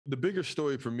the bigger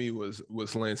story for me was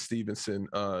Lance Stevenson,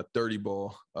 30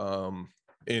 ball.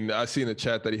 And I see in the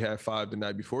chat that he had 5 the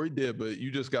night before. He did, but you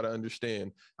just got to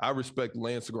understand, I respect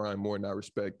Lance grind more than I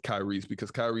respect Kyrie's, because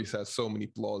Kyrie's has so many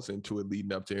flaws into it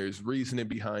leading up to here. His reasoning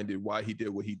behind it, why he did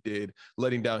what he did,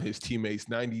 letting down his teammates.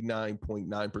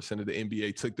 99.9% of the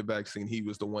NBA took the vaccine. He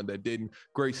was the one that didn't.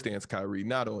 Great stance, Kyrie,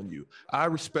 not on you. I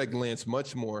respect Lance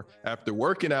much more after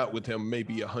working out with him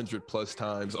maybe 100+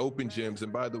 times, open gyms.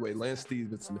 And by the way, Lance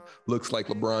Stevenson looks like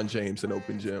LeBron James in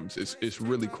open gyms. It's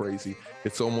really crazy.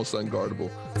 It's almost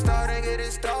unguardable. Starting getting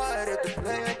started, the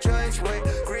player choice way.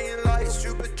 Green light,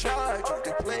 supercharged,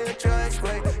 the player choice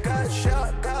way. Got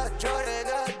shot, got Jordan,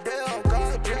 got Dale,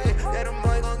 got Jay. Yeah, the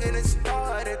boy gon' get it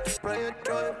started, the player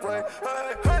choice way.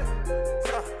 Hey, hey,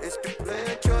 yeah, it's the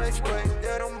player choice way.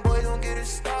 Yeah, them boys gon' get it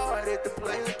started, the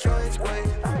player choice way.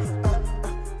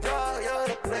 Yeah,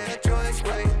 the player choice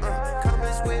way. Come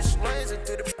and switch lanes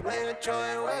into the player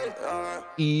choice way.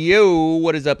 Yo,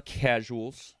 what is up,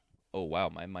 casuals? Oh, wow,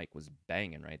 my mic was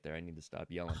banging right there. I need to stop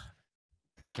yelling.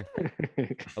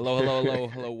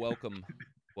 Hello.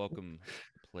 Welcome,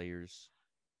 players.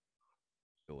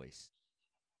 Joyce.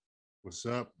 What's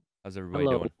up? How's everybody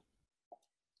doing?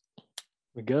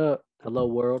 We good. Hello,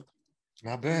 world.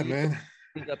 Not bad, man.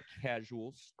 What's up,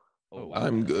 casuals? Oh, wow.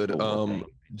 I'm good.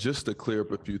 Just to clear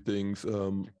up a few things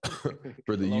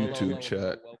for the YouTube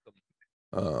chat.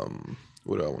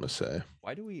 What do I want to say?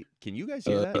 Can you guys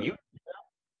hear that?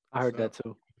 I heard that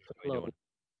too. Hello.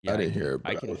 Yeah, I didn't hear it.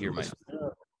 I can hear myself.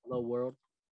 Hello, world.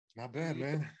 Not bad,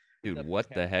 man. Dude, what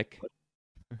the heck?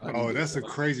 Oh, that's a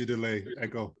crazy delay.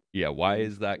 Echo. Yeah, why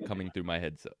is that coming through my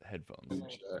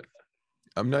headphones?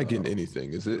 I'm not getting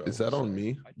anything. Is that on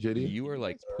me, JD? You are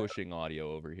like pushing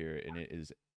audio over here, and it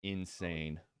is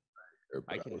insane.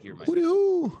 I can hear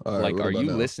myself. Right, are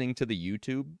you listening to the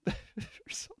YouTube or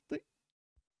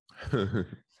something?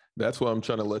 That's why I'm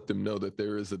trying to let them know that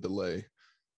there is a delay.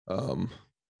 Wow.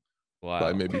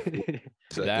 By maybe 4 seconds.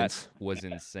 That was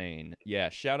insane. Yeah,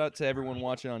 shout out to everyone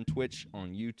watching on Twitch,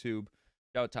 on YouTube.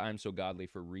 Shout out to I'm So Godly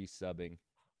for resubbing.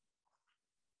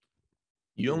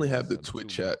 You only have the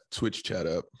Twitch chat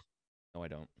up. No, I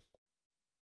don't.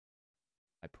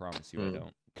 I promise you I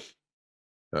don't.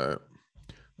 All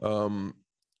right.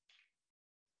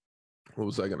 What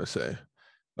was I gonna say?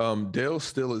 Dale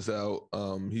still is out.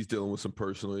 He's dealing with some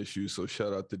personal issues, so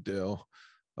shout out to Dale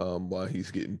while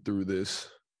he's getting through this.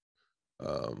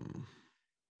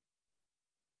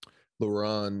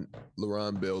 LeBron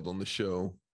bailed on the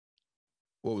show.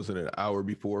 What was it, an hour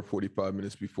before, 45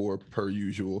 minutes before, per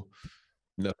usual.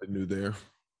 Nothing new there.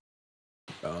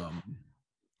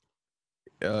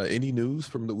 Any news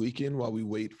from the weekend while we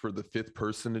wait for the 5th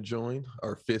person to join,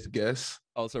 our 5th guest?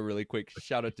 Also, really quick,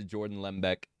 shout out to Jordan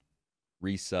Lembeck.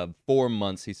 Resub 4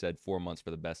 months. He said 4 months for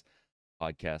the best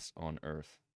podcast on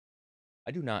earth.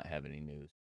 I do not have any news.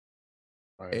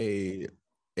 A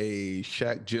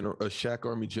Shaq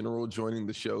Army general joining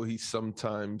the show. He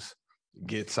sometimes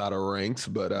gets out of ranks,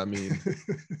 but I mean,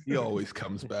 he always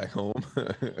comes back home.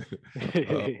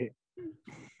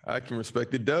 I can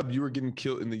respect it. Dub, you were getting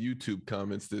killed in the YouTube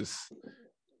comments this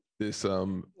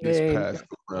past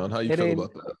round. How you feel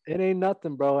about that? It ain't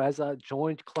nothing, bro. As I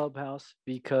joined Clubhouse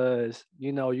because,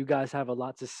 you guys have a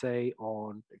lot to say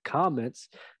on the comments,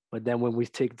 but then when we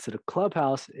take it to the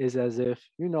Clubhouse, is as if,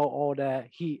 all that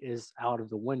heat is out of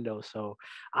the window. So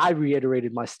I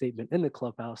reiterated my statement in the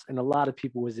Clubhouse, and a lot of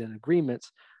people was in agreement.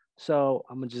 So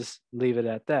I'm going to just leave it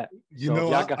at that.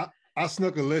 I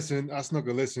snuck a listen,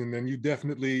 and you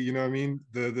definitely, the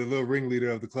little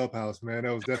ringleader of the Clubhouse, man.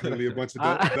 That was definitely a bunch of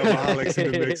double-holics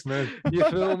in the mix, man. You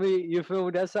feel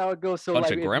me? That's how it goes. So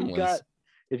bunch of gremlins.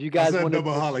 If you guys want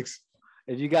double-holics.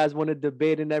 If you guys want to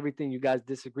debate and everything, you guys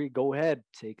disagree, go ahead,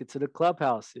 take it to the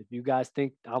Clubhouse. If you guys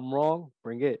think I'm wrong,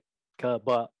 bring it.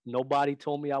 But nobody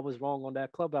told me I was wrong on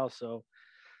that Clubhouse, so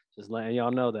just letting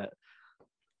y'all know that.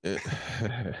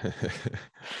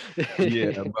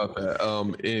 Yeah, about that.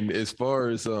 And as far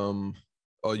as all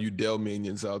you Dale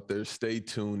minions out there, stay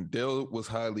tuned. Dale was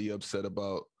highly upset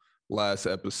about last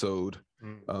episode.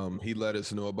 He let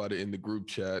us know about it in the group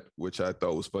chat, which I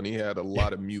thought was funny. He had a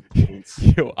lot of mute points.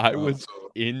 Yo, I was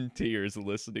in tears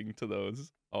listening to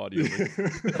those audio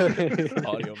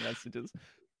messages.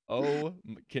 Oh,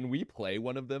 can we play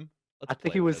one of them? I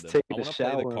think he was taking a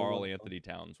shower. I want to play the Carl Anthony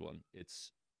Towns one.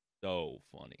 It's so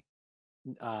funny.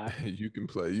 You can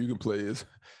play as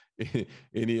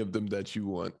any of them that you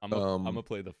want. I'm gonna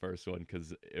play the first one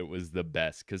because it was the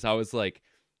best. Because I was like,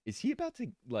 is he about to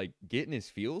get in his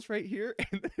feels right here?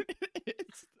 And then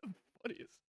it's the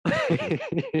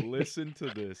funniest. Listen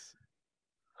to this.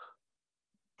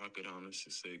 I could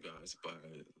honestly say, guys, by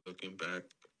looking back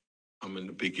I'm in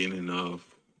the beginning of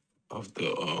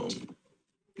the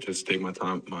just take my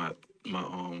time, my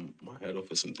head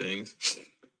off of some things.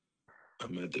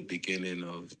 I'm at the beginning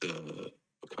of the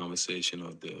conversation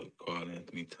of the Karl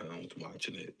Anthony Towns,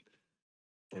 watching it,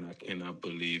 and I cannot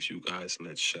believe you guys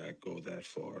let Shaq go that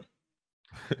far.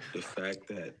 The fact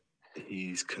that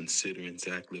he's considering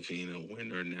Zach LaVine a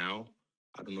winner now,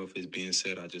 I don't know if it's being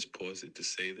said, I just paused it to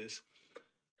say this.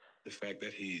 The fact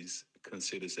that he's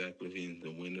considered Zach LaVine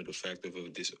the winner, the fact of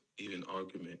this even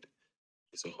argument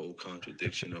is a whole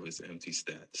contradiction of his empty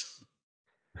stats.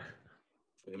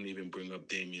 For him to even bring up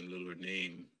Damian Lillard's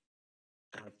name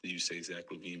after you say Zach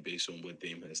LaVine based on what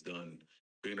Dame has done,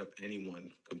 bring up anyone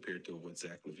compared to what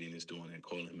Zach LaVine is doing and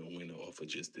calling him a winner off of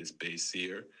just this base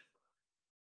here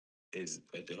is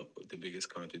the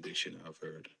biggest contradiction I've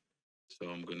heard. So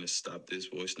I'm going to stop this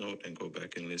voice note and go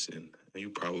back and listen. And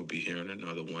you'll probably be hearing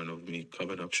another one of me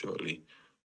coming up shortly.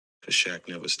 Because Shaq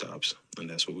never stops. And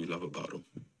that's what we love about him.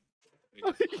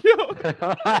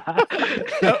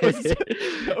 that was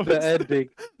the ending.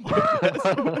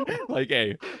 Like,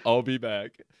 hey, I'll be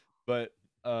back. But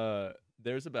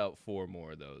there's about 4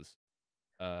 more of those.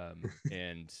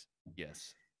 And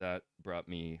yes, that brought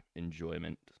me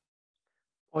enjoyment.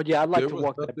 Oh yeah, I'd like There to was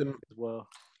walk that nothing- back as well.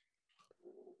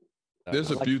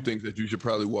 There's a few things that you should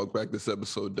probably walk back this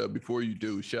episode, Dub. Before you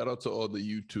do, shout out to all the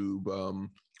YouTube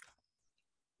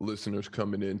listeners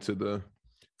coming into the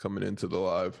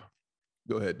live.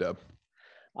 Go ahead, Dub.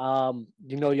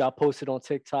 You know, y'all posted on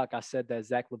TikTok. I said that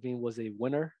Zach LaVine was a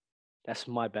winner. That's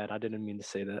my bad. I didn't mean to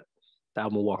say that. I'm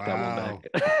gonna walk that one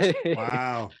back.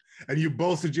 Wow. And you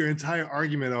bolstered your entire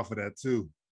argument off of that too.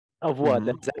 Of what? Mhm.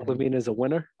 That Zach LaVine is a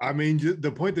winner? I mean,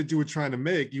 the point that you were trying to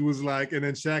make, you was like, and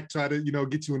then Shaq tried to,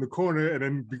 get you in the corner, and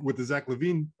then with the Zach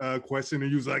LaVine question, and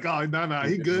you was like, oh, no,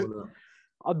 he good.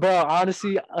 Bro,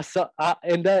 honestly,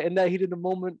 in that heat of the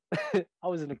moment, I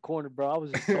was in the corner, bro. I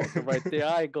was just talking right there.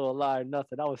 I ain't gonna lie,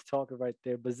 nothing. I was talking right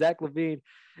there. But Zach LaVine,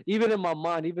 even in my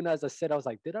mind, even as I said, I was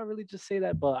like, did I really just say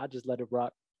that? But I just let it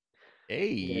rock. Hey,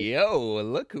 yo,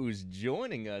 look who's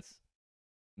joining us.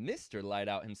 Mr.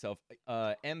 Lightout himself.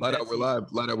 M. Light out, we're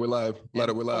live. Light out, we're live. Light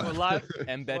out, we're live. We're live.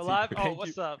 M. We're Betsy, live. Oh, thank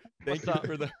what's you- up? Thank What's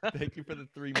you up? thank you for the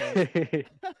 3 months.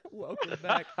 Welcome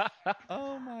back.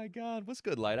 Oh my God, what's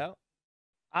good, Lightout?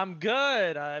 I'm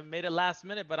good. I made it last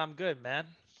minute, but I'm good, man.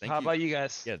 Thank How you. about you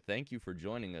guys? Yeah, thank you for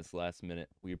joining us last minute.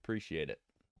 We appreciate it.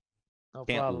 No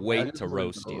Can't problem. wait just to wanna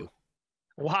roast know- you.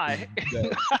 Why?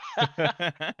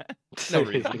 No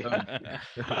reason.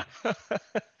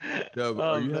 Dub, Oh,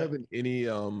 are you man. having any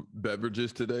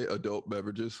beverages today? Adult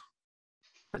beverages?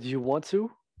 Do you want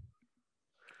to?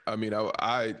 I mean,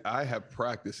 I have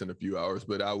practice in a few hours,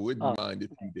 but I wouldn't Oh. mind if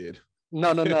you did.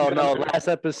 No. Last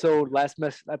episode,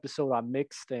 I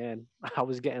mixed and I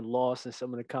was getting lost in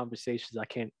some of the conversations. I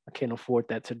can't afford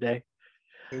that today.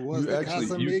 It was You the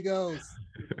actually- you- Casamigos.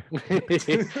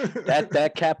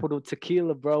 that capital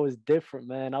tequila, bro, is different,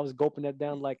 man. I was gulping that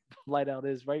down like Light Out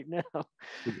is right now.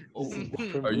 This is a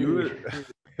different Are you? breed.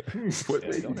 What Yeah,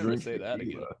 made you don't ever drink say that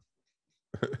tequila?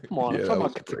 Come on, Yeah, I'm that talking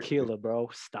was about crazy. tequila, bro.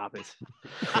 Stop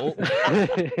Gulp-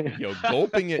 it. Yo,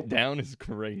 gulping it down is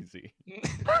crazy.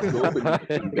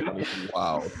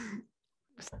 Wow.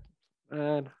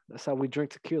 Man, that's how we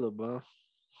drink tequila, bro.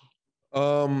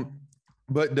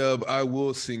 But Dub, I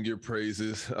will sing your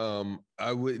praises.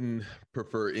 I wouldn't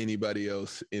prefer anybody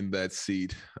else in that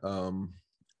seat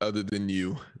other than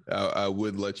you. I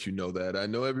would let you know that. I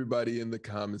know everybody in the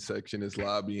comment section is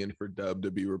lobbying for Dub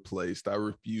to be replaced. I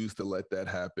refuse to let that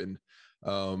happen.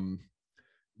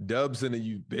 Dub's in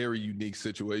a very unique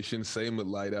situation. Same with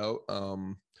Light Out.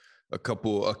 A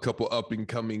couple up and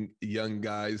coming young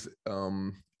guys.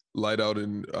 Light Out,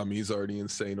 and he's already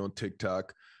insane on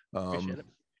TikTok. Appreciate it.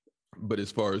 But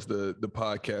as far as the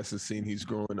podcast is seen, he's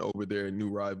growing over there in New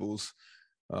Rivals.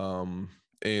 And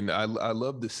I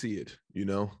love to see it.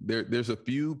 There's a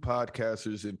few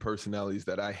podcasters and personalities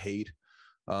that I hate.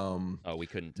 Oh, we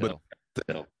couldn't But-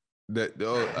 tell.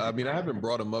 I haven't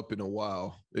brought them up in a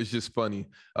while. It's just funny.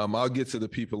 I'll get to the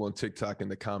people on TikTok in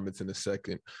the comments in a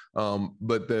second.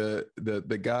 But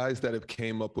the guys that have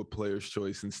came up with Player's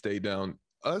Choice and stay down,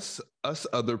 us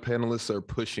other panelists are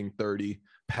pushing 30,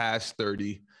 past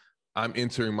 30. I'm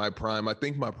entering my prime. I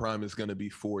think my prime is going to be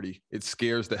 40. It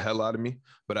scares the hell out of me,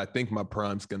 but I think my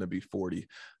prime's going to be 40.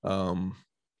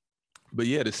 But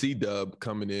yeah, to see Dub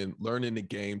coming in, learning the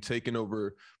game, taking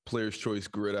over Player's Choice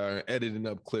Gridiron, editing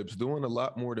up clips, doing a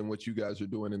lot more than what you guys are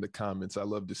doing in the comments. I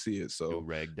love to see it. Go So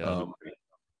rag Dub.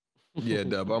 yeah,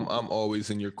 Dub, I'm always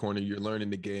in your corner. You're learning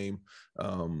the game.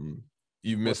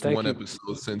 You've missed thank one you.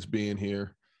 episode since being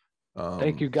here.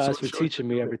 Thank you guys so for teaching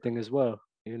me everything as well.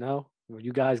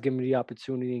 You guys give me the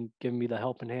opportunity and give me the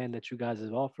helping hand that you guys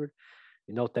have offered.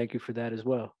 Thank you for that as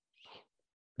well.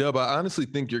 Dub, I honestly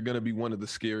think you're gonna be one of the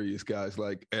scariest guys.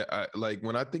 Like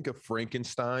when I think of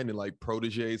Frankenstein and like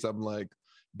proteges, I'm like,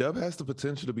 Dub has the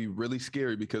potential to be really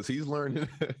scary because he's learning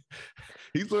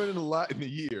he's learning a lot in a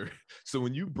year. So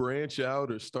when you branch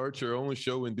out or start your own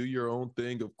show and do your own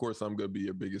thing, of course I'm gonna be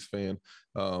your biggest fan.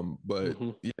 But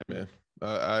yeah, man,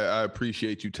 I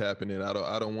appreciate you tapping in.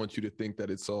 I don't want you to think that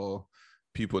it's all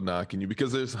people knocking you,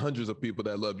 because there's hundreds of people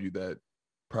that love you that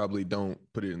probably don't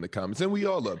put it in the comments, and we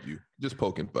all love you. Just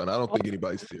poking fun. I don't think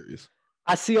anybody's serious.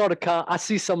 I see I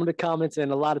see some of the comments,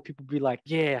 and a lot of people be like,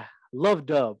 "Yeah, love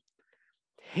Dub,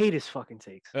 hate his fucking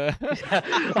takes."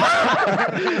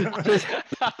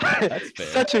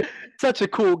 such a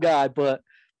cool guy, but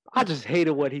I just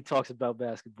hated what he talks about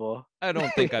basketball. I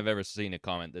don't think I've ever seen a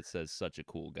comment that says "such a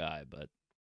cool guy," but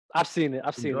I've seen it.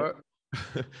 I've seen it.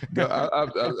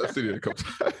 I've seen it a couple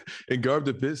times. And Garb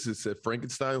the Physicist said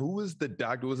Frankenstein. Who was the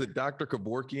doctor? Was it Dr.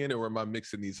 Kevorkian, or am I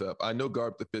mixing these up? I know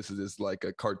Garb the Physicist is like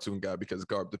a cartoon guy because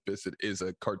Garb the Physicist is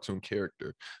a cartoon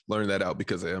character. Learned that out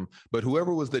because of him. But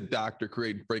whoever was the doctor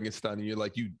creating Frankenstein, and you're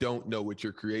like, you don't know what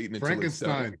you're creating until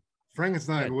Frankenstein.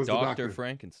 Frankenstein was the doctor.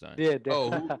 Frankenstein. Yeah.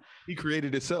 He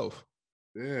created himself.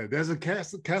 Yeah, there's a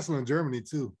castle in Germany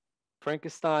too.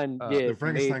 Frankenstein. The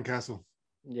Frankenstein castle.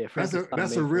 Yeah,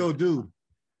 that's a real dude.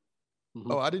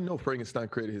 Oh, I didn't know Frankenstein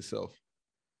created himself.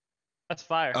 That's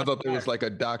fire. I thought there was like a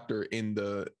doctor in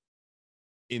there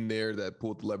that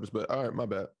pulled the levers, but all right, my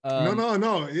bad.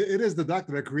 No. It is the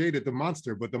doctor that created the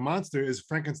monster, but the monster is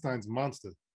Frankenstein's monster.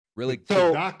 Really?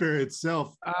 The doctor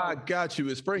itself. I got you.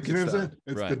 It's Frankenstein.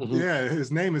 You know what I'm saying? Yeah,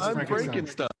 his name is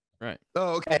Frankenstein. Right.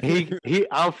 Oh, okay. And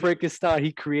I'm Frankenstein.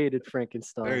 He created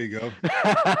Frankenstein. There you go.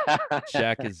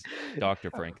 Shaq is Dr.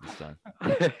 Frankenstein.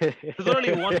 There's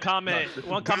literally one comment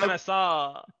I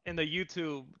saw in the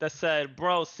YouTube that said,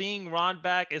 "Bro, seeing Ron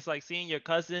back is like seeing your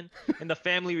cousin in the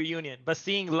family reunion, but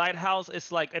seeing Lighthouse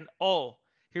is like an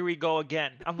here we go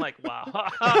again." I'm like, wow.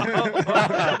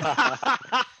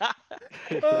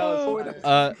 You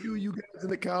guys in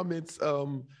the comments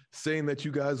saying that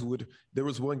you guys would. There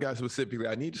was one guy specifically,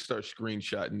 I need to start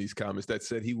screenshotting these comments, that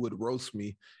said he would roast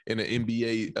me in an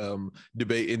NBA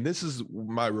debate. And this is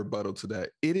my rebuttal to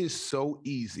that. It is so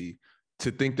easy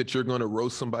to think that you're going to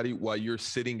roast somebody while you're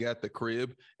sitting at the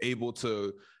crib, able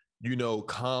to,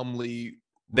 calmly.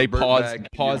 They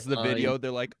pause the video.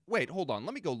 They're like, wait, hold on.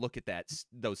 Let me go look at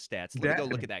those stats. Let me go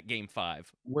look at that game 5.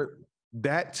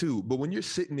 That too. But when you're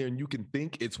sitting there and you can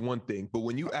think, it's one thing. But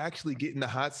when you actually get in the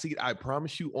hot seat, I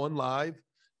promise you on live,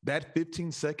 that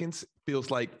 15 seconds feels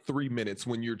like 3 minutes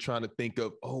when you're trying to think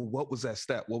of, what was that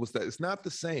stat? What was that? It's not the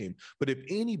same. But if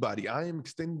anybody, I am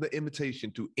extending the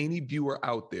invitation to any viewer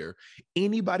out there,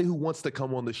 anybody who wants to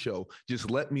come on the show,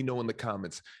 just let me know in the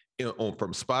comments.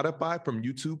 From Spotify, from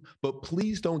YouTube, but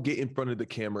please don't get in front of the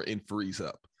camera and freeze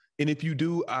up. And if you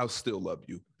do, I'll still love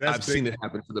you. I've seen it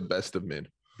happen to the best of men.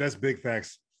 That's big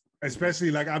facts. Especially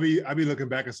like I be looking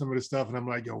back at some of the stuff and I'm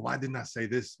like, yo, why didn't I say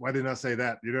this? Why didn't I say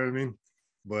that? You know what I mean?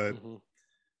 But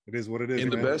it is what it is.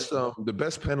 And the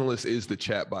best panelist is the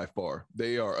chat by far.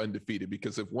 They are undefeated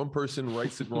because if one person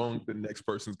writes it wrong, the next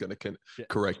person's going to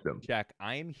correct them. Jack,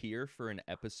 I am here for an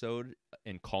episode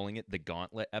and calling it the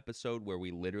Gauntlet episode, where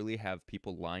we literally have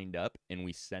people lined up and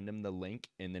we send them the link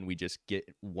and then we just get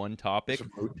one topic.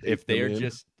 If they're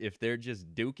just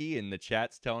dookie and the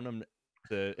chat's telling them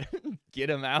to get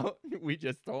them out, we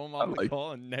just throw them off the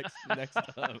call and next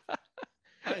up.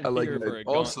 I like here that. for a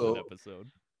Gauntlet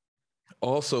episode.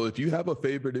 Also, if you have a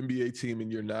favorite NBA team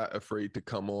and you're not afraid to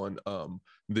come on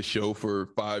the show for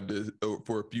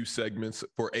a few segments,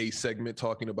 for a segment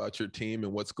talking about your team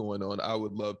and what's going on, I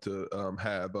would love to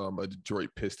have a Detroit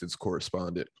Pistons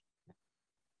correspondent,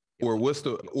 or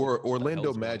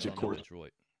Orlando Magic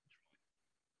correspondent.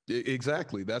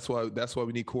 Exactly. That's why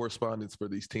we need correspondents for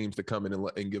these teams to come in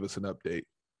and give us an update,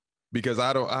 because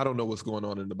I don't know what's going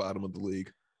on in the bottom of the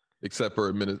league, except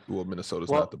for Minnesota's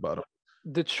not the bottom.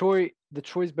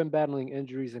 Detroit's been battling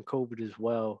injuries and COVID as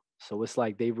well, so it's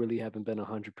like they really haven't been 100%. I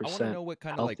want to know what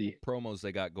kind of like promos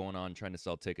they got going on trying to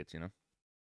sell tickets.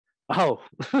 Oh,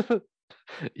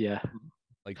 yeah.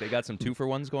 Like they got some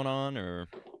 2-for-1s going on, or.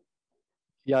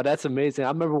 Yeah, that's amazing. I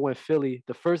remember when Philly,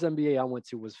 the first NBA I went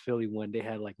to was Philly, when they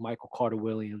had like Michael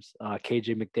Carter-Williams,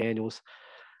 KJ McDaniels,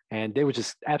 and they were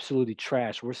just absolutely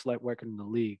trash. Worst like working in the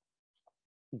league.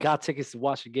 Got tickets to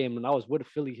watch the game, and I was with a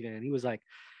Philly fan. He was like,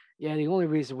 yeah, the only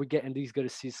reason we're getting these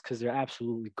good seats because they're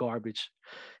absolutely garbage.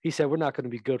 He said, we're not going to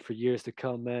be good for years to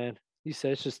come, man. He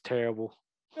said, it's just terrible.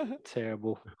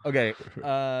 Terrible. Okay.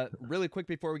 Really quick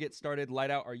before we get started,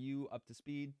 Light Out, are you up to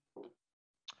speed?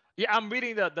 Yeah, I'm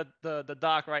reading the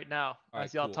doc right now All as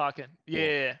right, y'all cool. talking. Cool.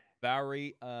 Yeah.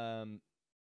 Barry, a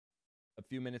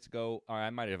few minutes ago, or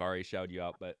I might have already shouted you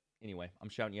out, but anyway, I'm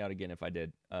shouting you out again if I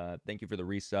did. Thank you for the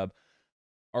resub.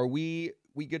 Are we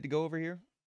good to go over here?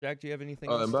 Jack, do you have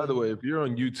anything else? And by the way, if you're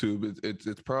on YouTube,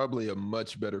 it's probably a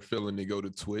much better feeling to go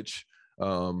to Twitch.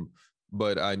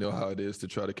 But I know how it is to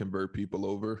try to convert people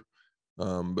over.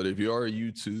 But if you are a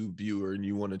YouTube viewer and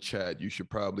you want to chat, you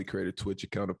should probably create a Twitch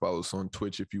account and follow us on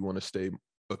Twitch if you want to stay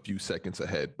a few seconds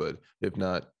ahead. But if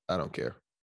not, I don't care.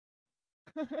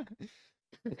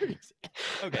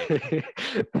 Okay.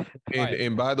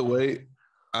 And by the way,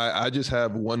 I just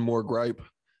have one more gripe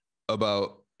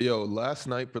about, last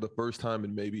night for the first time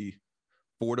in maybe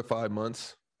 4 to 5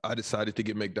 months, I decided to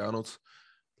get McDonald's.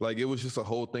 Like, it was just a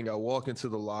whole thing. I walk into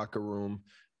the locker room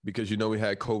because, we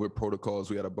had COVID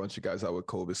protocols. We had a bunch of guys out with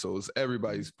COVID. So it was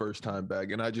everybody's first time back.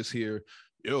 And I just hear,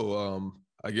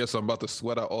 I guess I'm about to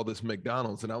sweat out all this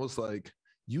McDonald's. And I was like,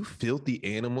 you filthy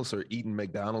animals are eating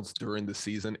McDonald's during the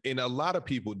season. And a lot of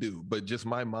people do, but just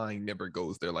my mind never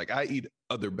goes there. Like, I eat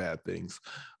other bad things.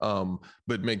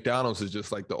 But McDonald's is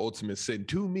just like the ultimate sin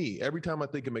to me. Every time I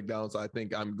think of McDonald's, I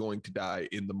think I'm going to die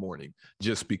in the morning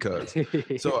just because.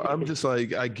 So I'm just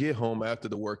like, I get home after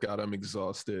the workout, I'm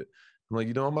exhausted. I'm like,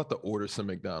 I'm about to order some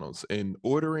McDonald's. And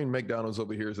ordering McDonald's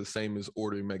over here is the same as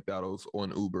ordering McDonald's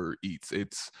on Uber Eats.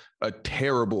 It's a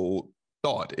terrible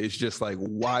thought. It's just like,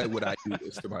 why would I do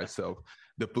this to myself?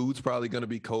 The food's probably going to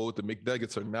be cold. The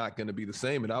McNuggets are not going to be the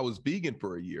same. And I was vegan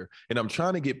for a year, and I'm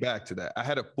trying to get back to that. I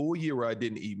had a full year where I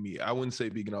didn't eat meat. I wouldn't say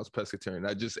vegan. I was pescatarian.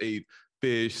 I just ate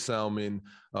fish, salmon,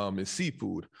 and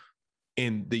seafood.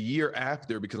 And the year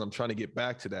after, because I'm trying to get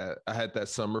back to that, I had that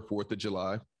summer 4th of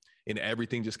July, and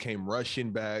everything just came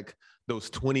rushing back.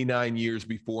 Those 29 years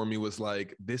before me was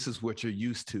like, this is what you're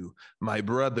used to. My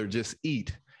brother, just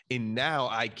eat. And now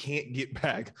I can't get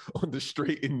back on the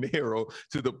straight and narrow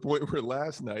to the point where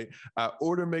last night I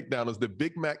order McDonald's, the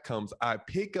Big Mac comes, I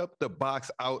pick up the box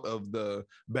out of the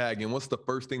bag. And what's the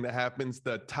first thing that happens?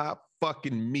 The top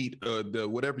fucking meat, the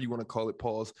whatever you want to call it,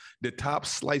 pause, the top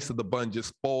slice of the bun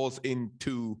just falls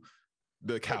into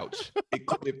the couch. It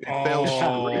fell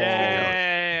straight.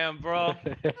 Damn, bro.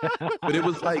 But it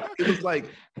was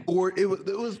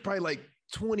probably like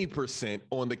 20%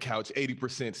 on the couch,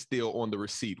 80% still on the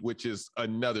receipt, which is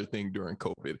another thing during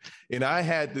COVID. And I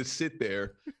had to sit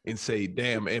there and say,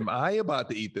 damn, am I about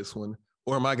to eat this one?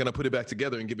 Or am I going to put it back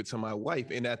together and give it to my wife?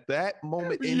 And at that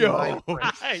moment in my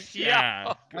brain,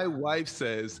 my wife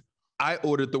says, I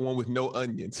ordered the one with no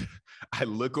onions. I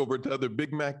look over to the other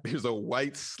Big Mac. There's a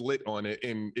white slit on it,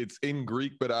 and it's in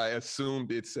Greek, but I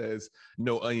assumed it says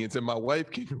no onions. And my wife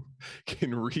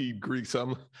can read Greek,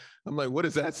 so I'm like, what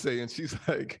does that say? And she's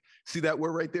like, see that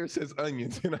word right there? It says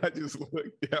onions. And I just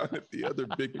looked down at the other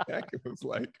Big Mac and was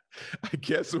like, I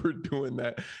guess we're doing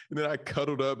that. And then I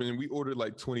cuddled up, and we ordered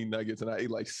like 20 nuggets, and I ate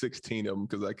like 16 of them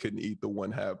because I couldn't eat the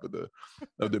one half of the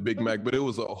Big Mac. But it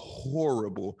was a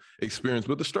horrible experience.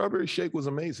 But the strawberry shake was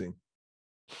amazing.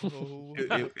 Oh.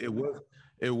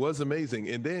 It was amazing.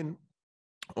 And then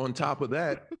on top of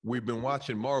that, we've been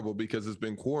watching Marvel because it's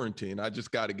been quarantine. I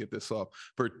just got to get this off.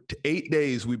 For 8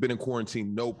 days, we've been in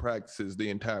quarantine, no practices, the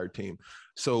entire team.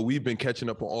 So we've been catching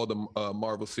up on all the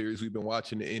Marvel series. We've been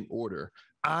watching it in order.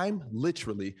 I'm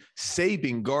literally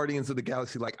saving Guardians of the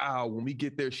Galaxy. Like, when we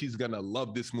get there, she's going to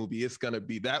love this movie. It's going to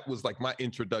be, that was like my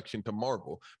introduction to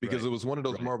Marvel, because it was one of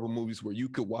those Marvel movies where you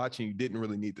could watch and you didn't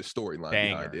really need the storyline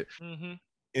behind it. Mm-hmm.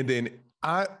 And then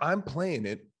I'm playing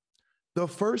it. The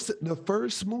first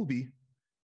movie,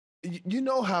 you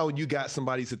know how you got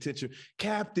somebody's attention.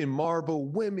 Captain Marvel,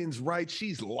 women's rights,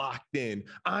 she's locked in.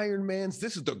 Iron Man's,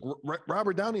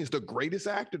 Robert Downey is the greatest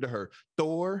actor to her.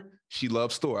 Thor, she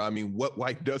loves Thor. I mean, what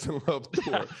wife doesn't love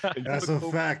Thor? That's a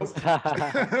fact.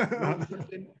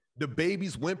 The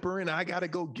baby's whimpering, I got to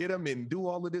go get him and do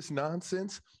all of this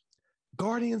nonsense.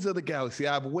 Guardians of the Galaxy,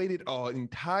 I've waited an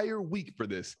entire week for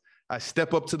this. I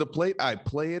step up to the plate, I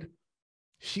play it.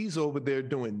 She's over there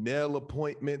doing nail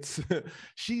appointments.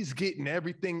 She's getting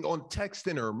everything on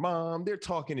texting her mom. They're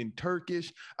talking in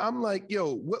Turkish. I'm like,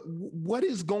 yo, what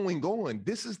is going on?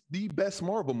 This is the best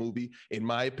Marvel movie, in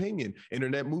my opinion.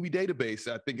 Internet Movie Database,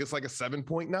 I think it's like a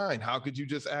 7.9. How could you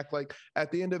just act like,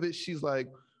 at the end of it, she's like,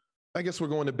 I guess we're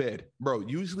going to bed. Bro,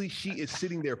 usually she is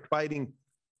sitting there fighting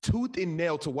tooth and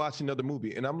nail to watch another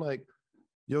movie. And I'm like,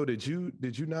 yo, did you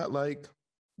not like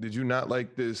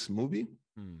this movie?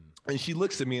 And she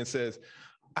looks at me and says,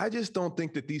 I just don't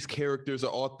think that these characters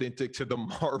are authentic to the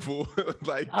Marvel.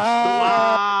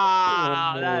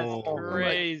 Wow, that's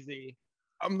crazy.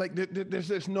 I'm like,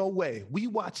 there's no way. We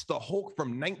watched the Hulk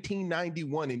from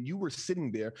 1991 and you were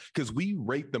sitting there because we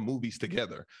rate the movies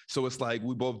together. So it's like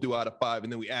we both do out of 5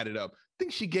 and then we add it up. I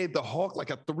think she gave the Hulk like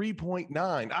a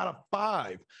 3.9 out of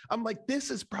 5. I'm like, this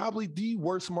is probably the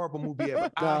worst Marvel movie ever.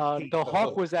 The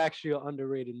Hulk was actually an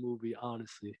underrated movie,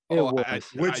 honestly. It was.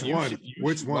 Which one?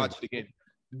 Which one? Watch it again.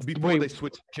 Before they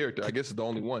switch the character. I guess it's the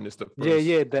only one. It's the first.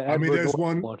 Yeah. There's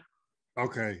one.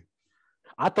 Okay.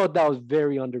 I thought that was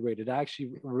very underrated. I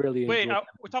actually really wait.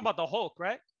 We're talking about the Hulk,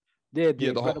 right? Yeah, the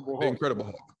Incredible Hulk. The Incredible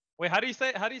Hulk. Wait, how do you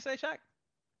say Shaq?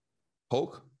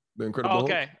 Hulk. The Incredible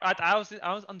Hulk. Okay, I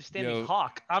was understanding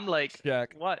Hawk. I'm like, Shaq.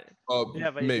 what?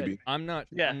 Yeah, maybe. I'm not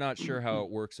sure how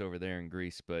it works over there in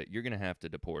Greece, but you're gonna have to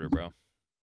deport her, bro.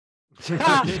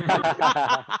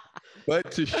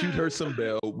 But to shoot her some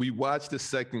bail, we watched the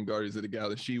second Guardians of the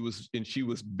Galaxy. She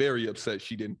was very upset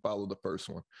she didn't follow the first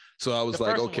one. So I was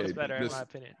like, okay, one was better in my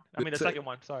opinion. I mean, the second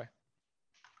one. Sorry.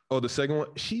 Oh, the second one.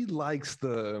 She likes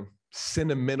the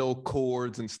sentimental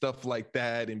chords and stuff like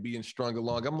that and being strung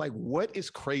along. I'm like, what is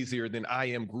crazier than I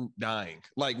Am Groot dying?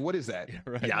 Like, what is that?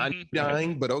 Right. Yanni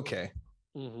dying, but okay.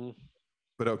 Mm-hmm.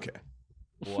 But okay.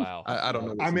 Wow. I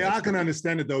don't know. I mean, I can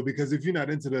understand it though, because if you're not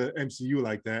into the MCU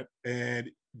like that, and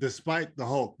despite the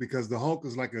Hulk, because the Hulk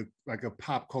is like a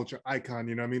pop culture icon,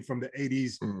 you know what I mean, from the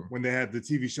 80s when they had the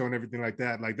TV show and everything like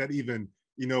that even,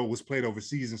 you know, was played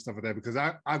overseas and stuff like that, because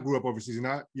I grew up overseas and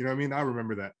you know what I mean? I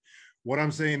remember that. What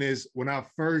I'm saying is when I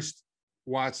first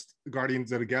watched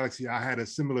Guardians of the Galaxy, I had a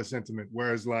similar sentiment,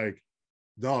 whereas like,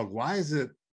 dog, why is it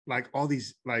like all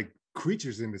these like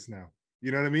creatures in this now?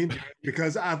 You know what I mean?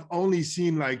 Because I've only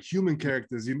seen like human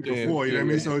characters before, you know what I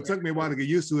mean? So it took me a while to get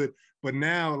used to it. But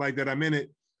now, like that I'm in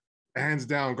it, hands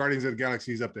down, Guardians of the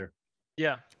Galaxy is up there.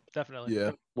 Yeah, definitely.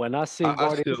 Yeah. When I seen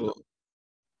Guardians,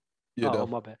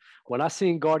 my bad. When I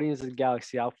seen Guardians of the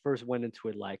Galaxy, I first went into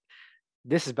it like,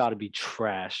 this is about to be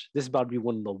trash. This is about to be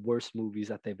one of the worst movies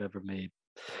that they've ever made.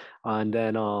 And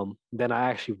then I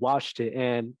actually watched it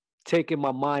and taking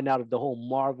my mind out of the whole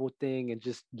Marvel thing and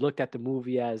just looked at the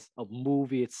movie as a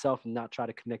movie itself and not try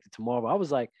to connect it to Marvel. I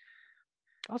was like,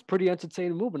 that was pretty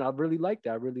entertaining movie, and I really liked it.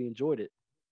 I really enjoyed it.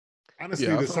 Honestly,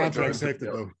 the soundtrack saved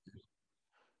it though.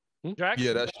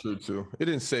 Yeah, that's true too. It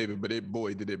didn't save it, but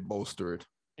did it bolster it.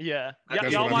 Yeah.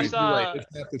 Y'all watched it's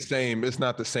not the same. It's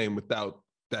not the same without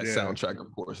that soundtrack,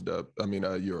 of course.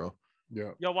 Euro. Yeah.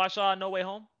 Y'all watch No Way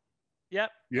Home? Yep.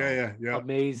 Yeah.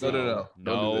 Amazing. No.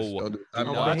 No.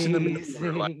 I'm watching them in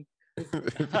the you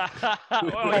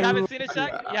haven't seen it,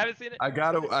 Shaq? You haven't seen it? I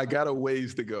got a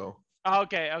ways to go.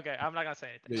 Okay. I'm not gonna say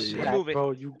anything. Yeah,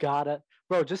 bro, you gotta,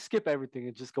 just skip everything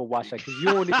and just go watch that, because you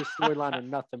don't need the storyline or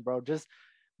nothing, bro. Just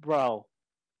go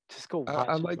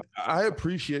watch it. I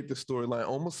appreciate the storyline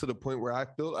almost to the point where I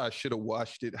feel I should have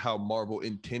watched it how Marvel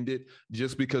intended,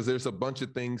 just because there's a bunch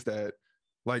of things that,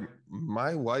 like,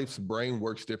 my wife's brain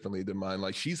works differently than mine.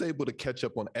 Like, she's able to catch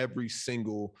up on every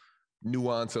single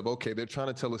nuance of, okay, they're trying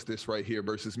to tell us this right here,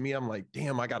 versus me. I'm like,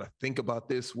 damn, I got to think about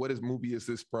this. What movie is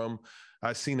this from?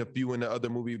 I've seen a few in the other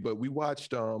movie, but we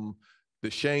watched the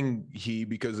Shang-Chi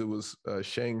because it was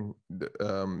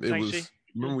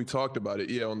remember we talked about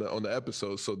it, on the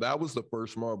episode. So that was the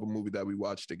first Marvel movie that we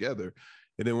watched together.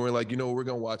 And then we're like, we're going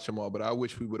to watch them all, but I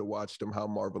wish we would have watched them how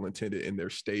Marvel intended in their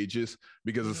stages,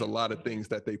 because it's a lot of things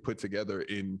that they put together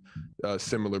in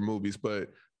similar movies. But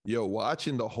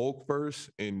watching the Hulk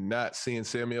first and not seeing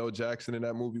Samuel L. Jackson in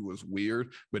that movie was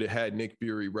weird, but it had Nick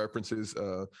Fury references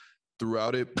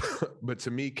throughout it. But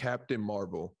to me, Captain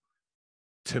Marvel,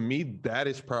 that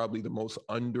is probably the most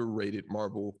underrated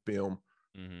Marvel film.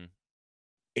 Mm-hmm.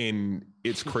 And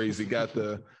it's crazy. Got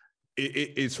the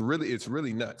it's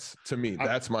really nuts to me.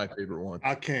 That's my favorite one.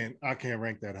 I can't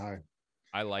rank that high.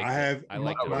 I like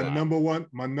my number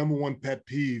one pet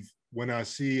peeve when I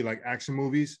see like action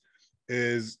movies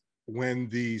is when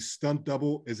the stunt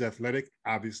double is athletic,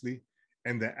 obviously,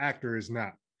 and the actor is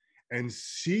not. And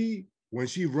when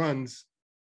she runs,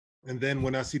 and then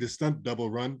when I see the stunt double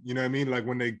run, you know what I mean? Like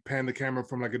when they pan the camera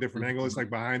from like a different angle, it's like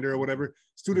behind her or whatever.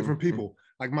 It's two different people.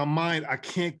 Like my mind, I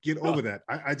can't get over that.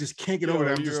 I just can't get over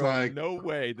that. I'm just like, no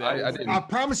way. I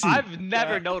promise you. I've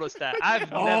never noticed that.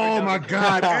 Oh my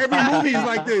God. Every movie is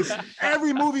like this.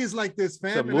 Every movie is like this,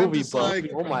 fam. It's a movie, bro.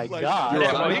 Like, oh my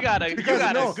God. You got a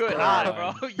good eye,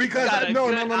 bro. Because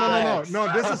no.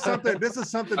 This is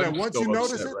something that once you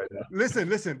notice it, listen,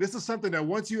 this is something that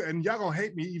once you, and y'all gonna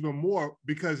hate me even more,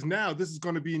 because now this is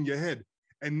gonna be in your head.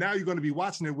 And now you're going to be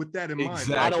watching it with that in mind.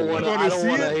 Exactly. I don't want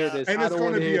to hear this. And it's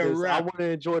going to be a wrap. I want to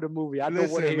enjoy the movie. I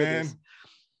don't want to hear this.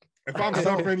 If I'm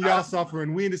suffering, y'all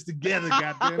suffering. We in this together,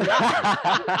 goddamn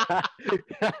it.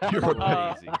 You're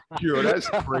Crazy. Yo, that's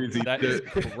crazy. That is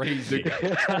crazy.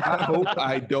 I hope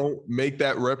I don't make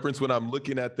that reference when I'm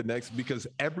looking at the next, because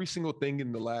every single thing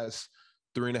in the last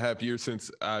 3.5 years since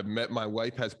I met my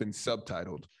wife has been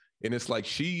subtitled. And it's like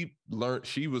she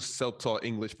was self-taught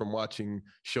English from watching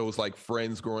shows like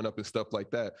Friends growing up and stuff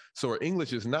like that. So her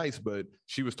English is nice, but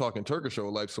she was talking Turkish her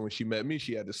whole life. So when she met me,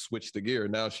 she had to switch the gear.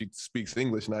 Now she speaks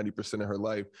English 90% of her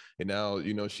life. And now,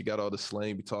 you know, she got all the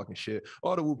slang, be talking shit,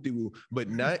 all the whoop-de-woo. But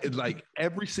not like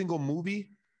every single movie,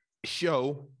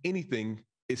 show, anything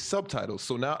is subtitles.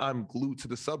 So now I'm glued to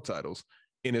the subtitles.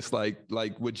 And it's like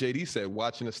what JD said,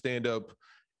 watching a stand-up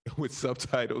with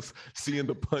subtitles, seeing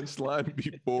the punchline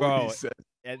before he said,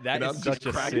 and that and is I'm such just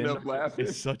a cracking sin. up laughing.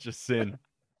 It's such a sin.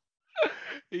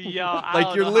 Yo,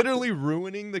 Like you're literally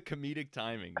ruining the comedic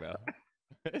timing, bro.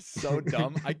 It's so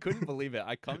dumb. I couldn't believe it.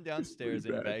 I come downstairs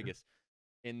in Vegas,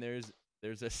 and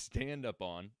there's a stand-up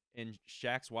on, and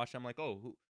Shaq's watching. I'm like,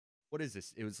 oh, what is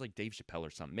this? It was like Dave Chappelle or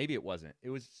something. Maybe it wasn't.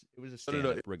 It was a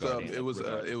stand-up regarding. It was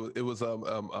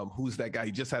who's that guy?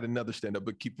 He just had another stand-up,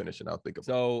 but keep finishing. I'll think of it.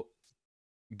 So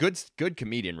good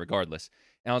comedian regardless.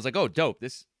 And I was like, oh, dope.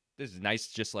 This is nice.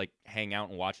 Just like hang out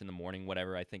and watch in the morning,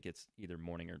 whatever. I think it's either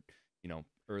morning or, you know,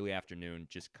 early afternoon,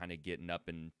 just kind of getting up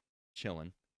and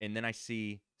chilling. And then I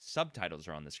see subtitles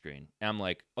are on the screen. And I'm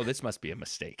like, oh, this must be a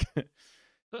mistake.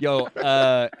 Yo,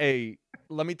 hey,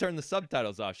 let me turn the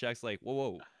subtitles off. Shaq's like,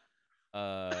 whoa.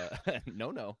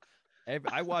 No.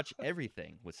 I watch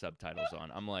everything with subtitles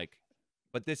on. I'm like,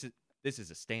 but this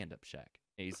is a stand-up, Shaq.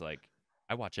 And he's like,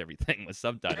 I watch everything with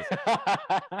subtitles.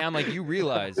 And I'm like, you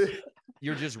realize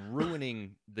you're just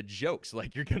ruining the jokes.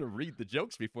 Like, you're gonna read the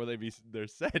jokes before they're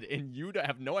said, and you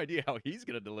have no idea how he's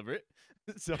gonna deliver it.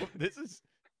 So this is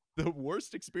the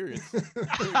worst experience.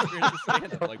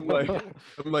 Stand-up. Like, I'm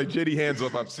like, JD, hands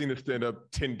off. I've seen it stand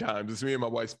up 10 times. It's me and my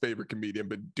wife's favorite comedian,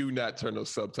 but do not turn those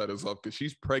subtitles off because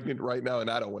she's pregnant right now and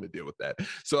I don't want to deal with that.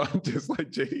 So I'm just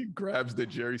like, JD grabs the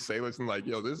Jerry Salis and like,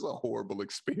 yo, this is a horrible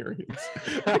experience.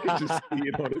 I can just see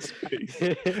it on his face.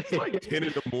 It's like 10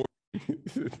 in the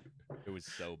morning. It was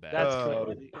so bad. That's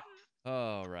crazy.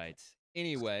 All right.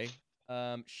 Anyway,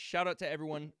 shout out to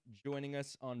everyone joining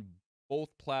us on both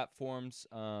platforms.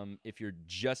 If you're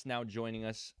just now joining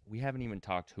us, we haven't even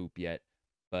talked hoop yet,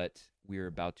 but we're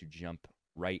about to jump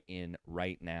right in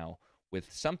right now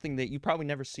with something that you probably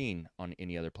never seen on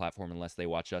any other platform unless they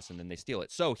watch us and then they steal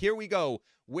it. So here we go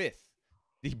with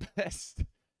the best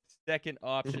second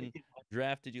option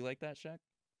draft. Did you like that, Shaq?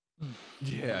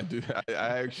 Yeah, dude, I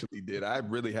actually did. I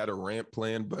really had a rant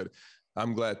plan, but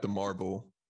I'm glad the Marvel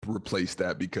replaced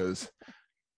that because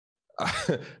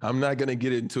I'm not going to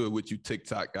get into it with you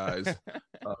TikTok guys.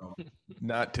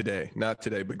 Not today,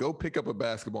 but go pick up a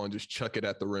basketball and just chuck it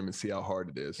at the rim and see how hard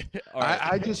it is. Right.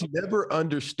 I just never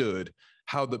understood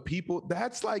how the people,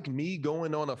 that's like me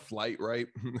going on a flight, right?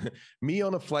 Me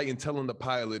on a flight and telling the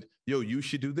pilot, yo, you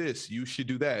should do this, you should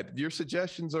do that. Your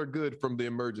suggestions are good from the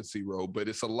emergency row, but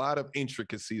it's a lot of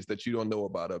intricacies that you don't know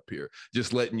about up here.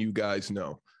 Just letting you guys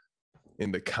know.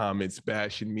 In the comments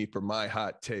bashing me for my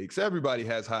hot takes. Everybody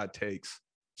has hot takes.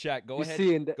 Shaq, go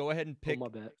ahead and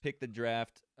pick the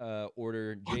draft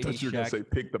order. JD, I thought you were gonna say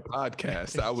pick the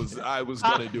podcast. I was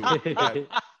gonna do it.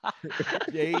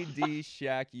 JD,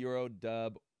 Shaq, Euro,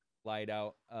 Dub, light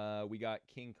out. We got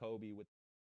King Kobe with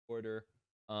order.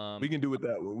 We can do it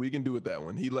that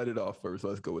one. He let it off first.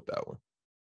 Let's go with that one.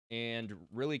 And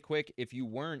really quick, if you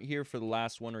weren't here for the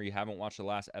last one or you haven't watched the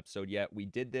last episode yet, we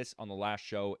did this on the last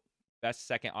show. Best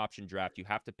second option draft. You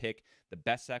have to pick the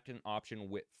best second option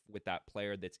with that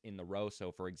player that's in the row.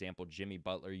 So, for example, Jimmy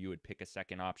Butler, you would pick a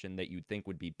second option that you'd think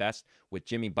would be best with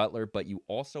Jimmy Butler, but you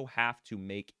also have to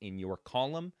make in your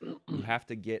column, you have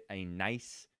to get a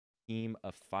nice team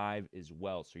of 5 as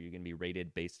well. So you're going to be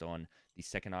rated based on the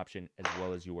second option as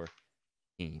well as your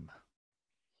team.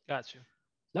 Got you.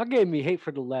 Y'all gave me hate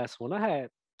for the last one. I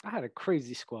had a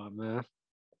crazy squad, man.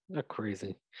 Not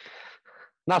crazy.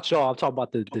 Not y'all. I'm talking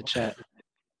about the chat.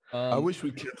 I wish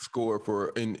we kept score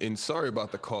for, and sorry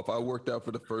about the cough. I worked out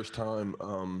for the first time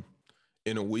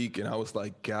in a week, and I was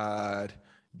like, God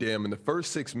damn. In the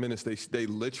first 6 minutes, they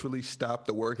literally stopped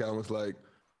the workout and was like,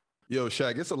 yo,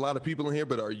 Shaq, it's a lot of people in here,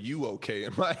 but are you okay?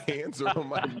 And my hands are on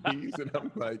my knees, and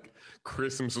I'm like,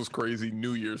 Christmas was crazy.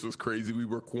 New Year's was crazy. We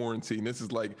were quarantined. This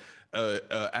is like an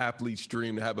athlete's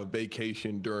dream to have a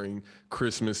vacation during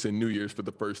Christmas and New Year's for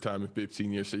the first time in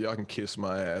 15 years. So y'all can kiss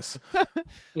my ass.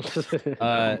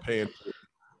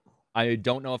 I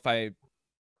don't know if I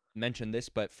mentioned this,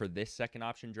 but for this second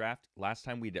option draft, last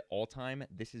time we did all time,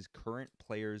 this is current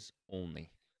players only.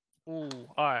 Ooh,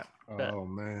 all right. Bet. Oh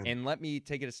man. And let me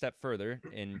take it a step further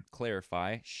and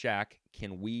clarify. Shaq,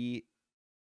 can we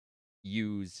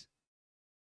use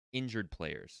injured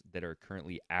players that are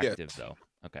currently active, though?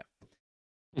 Okay.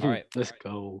 All right. Let's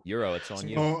go. Euro, it's on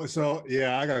you. So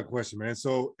yeah, I got a question, man.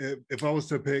 So if I was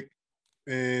to pick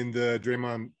in the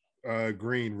Draymond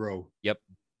Green row, Yep.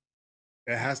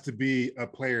 it has to be a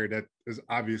player that is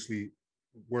obviously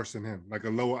worse than him, like a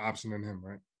lower option than him,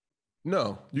 right?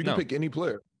 No, you can pick any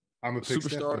player. I'm a pick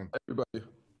Superstar. Everybody.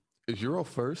 Is Euro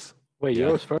first? Wait, Yeah.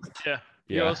 yours first? Yeah.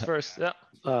 Yeah. Yours first. Yeah.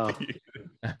 Oh,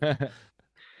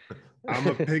 I'm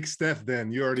a pick Steph.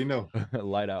 Then you already know.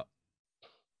 Light out.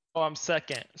 Oh, I'm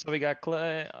second. So we got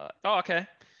Clay. Okay.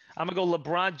 I'm gonna go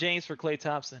LeBron James for Klay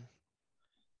Thompson.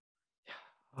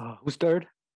 who's third?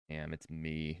 Damn, it's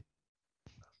me.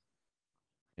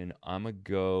 And I'm going to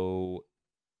go.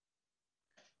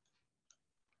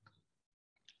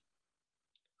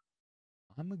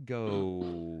 I'm going to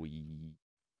go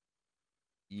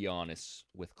Giannis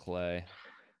with Clay.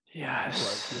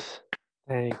 Yes.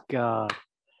 Thank God.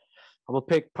 I'm gonna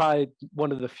pick probably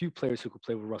one of the few players who could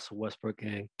play with Russell Westbrook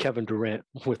and Kevin Durant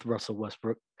with Russell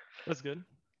Westbrook. That's good.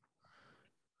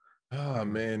 Oh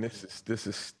man, this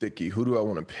is sticky. Who do I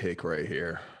want to pick right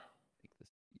here?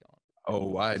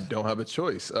 Oh, I don't have a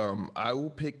choice. I will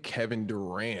pick Kevin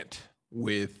Durant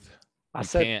with. I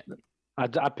pick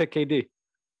KD.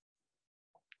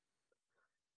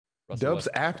 Russell Dub's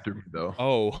Westbrook. after me though.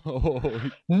 Oh.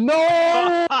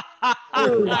 No!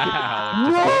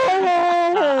 Wow.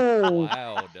 No!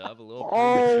 Wow, Dub. A little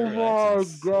Oh premature. my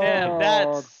That's God. Damn,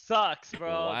 that sucks, bro.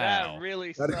 Wow. That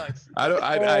really sucks. I don't.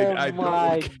 I Oh don't.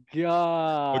 my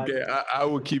God. Okay, I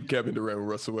will keep Kevin Durant with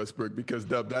Russell Westbrook because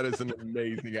Dub, that is an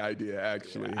amazing idea,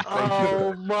 actually. Thank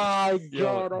Oh you. my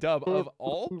Yo, God. Dub, of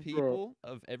all Bro. people,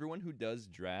 of everyone who does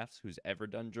drafts, who's ever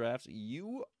done drafts,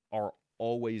 you are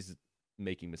always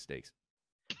making mistakes.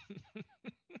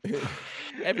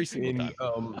 Every single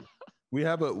time. We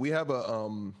have a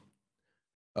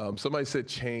somebody said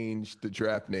change the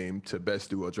draft name to best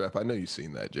duo draft. I know you've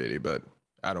seen that, JD, but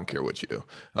I don't care what you do.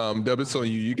 Dub, it's on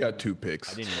you. You got 2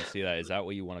 picks. I didn't even see that. Is that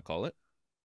what you want to call it?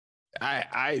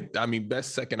 I mean,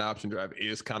 best second option draft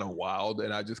is kind of wild,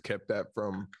 and I just kept that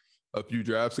from a few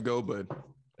drafts ago, but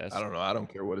Best, I don't know. I don't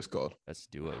care what it's called. Best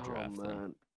duo draft. Oh, then.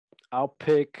 man. I'll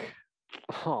pick.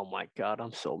 Oh my God,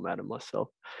 I'm so mad at myself.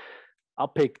 I'll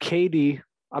pick KD.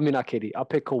 I mean, not KD. I'll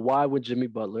pick Kawhi with Jimmy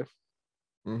Butler.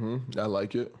 I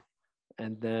like it.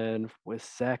 And then with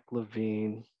Zach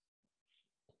LaVine.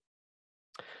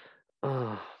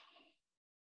 I'll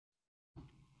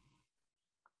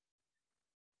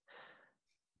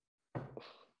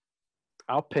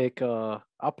pick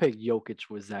Jokic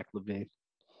with Zach LaVine.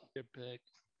 Good pick.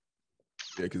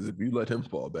 Yeah, because if you let him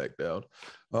fall back down,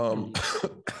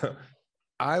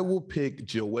 I will pick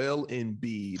Joel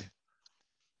Embiid.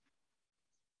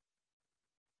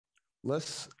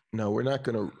 No, we're not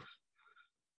gonna.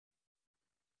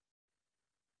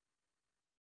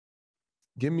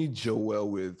 Give me Joel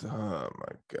with. Oh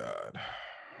my God.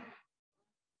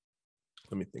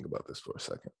 Let me think about this for a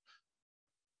second.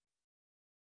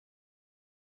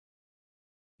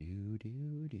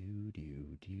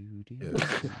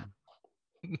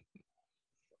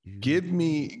 Give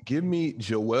me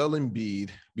Joel Embiid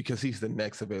because he's the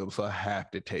next available, so I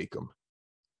have to take him.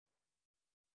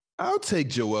 I'll take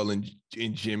Joel and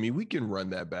Jimmy. We can run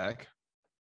that back.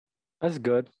 That's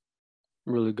good.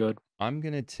 Really good. I'm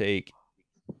gonna take.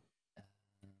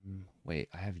 Wait,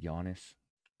 I have Giannis.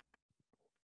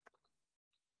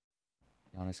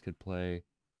 Giannis could play.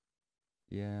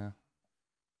 Yeah.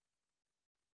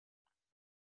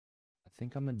 I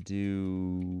think I'm gonna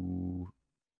do.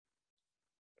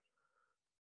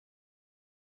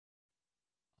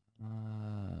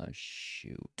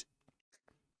 Shoot.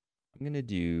 I'm gonna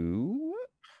do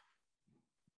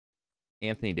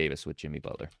Anthony Davis with Jimmy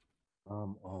Butler.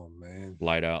 Oh man.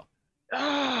 Light out.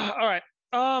 All right.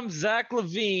 Zach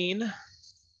LaVine.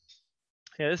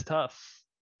 Yeah, it's tough.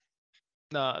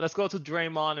 No, let's go to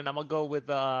Draymond, and I'm gonna go with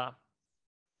I'm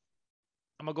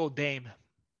gonna go Dame.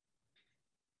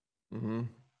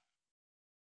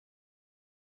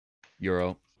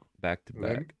 Euro, back to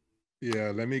back.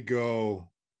 Let me go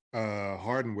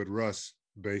Harden with Russ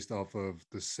based off of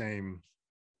the same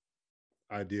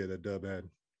idea that Dub had.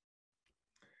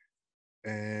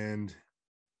 And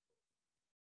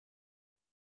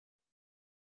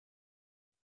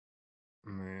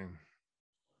man.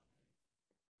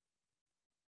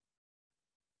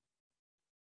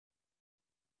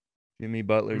 Jimmy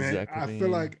Butler, Man, Zach I LaVine.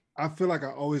 feel like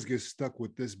I always get stuck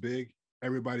with this big.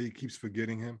 Everybody keeps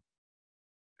forgetting him.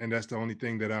 And that's the only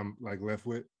thing that I'm like left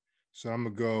with. So I'm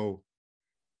gonna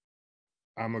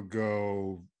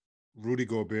go Rudy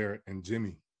Gobert and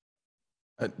Jimmy.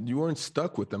 You weren't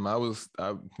stuck with them. I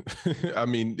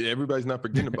mean, everybody's not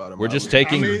forgetting about him. We're just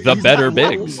taking the he's better not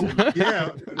bigs. Yeah,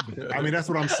 I mean that's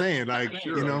what I'm saying. Like,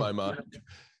 Sure, you know, my mind.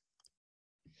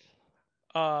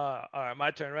 All right, my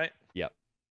turn, right? Yep.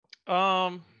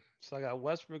 So I got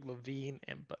Westbrook, Levine,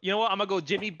 and you know what? I'm gonna go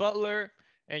Jimmy Butler,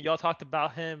 and y'all talked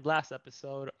about him last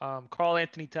episode. Karl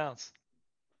Anthony Towns.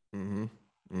 Mm-hmm.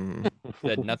 Mm-hmm.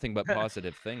 Said nothing but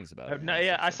positive things about him.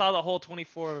 Yeah, I saw the whole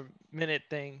 24-minute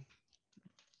thing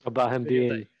About him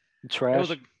video being trash.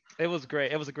 It was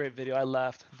great. It was a great video. I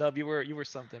laughed. Dub, you were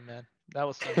something, man. That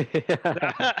was funny.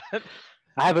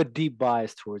 I have a deep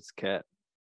bias towards Cat.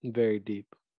 Very deep.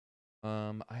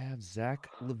 I have Zach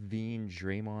LaVine,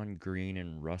 Draymond Green,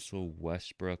 and Russell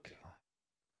Westbrook. I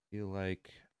feel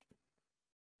like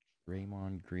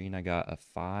Draymond Green, I got a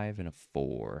 5 and a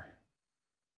 4.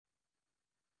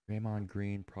 Draymond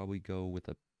Green, probably go with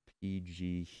a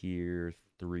PG here,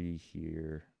 3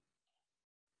 here,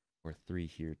 or 3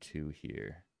 here, 2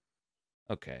 here.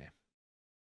 Okay.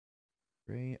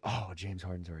 James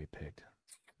Harden's already picked.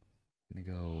 I'm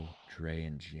gonna go Dre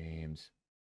and James.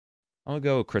 I'm gonna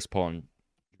go Chris Paul and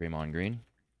Draymond Green.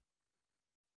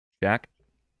 Jack?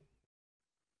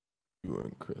 You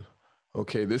and Chris.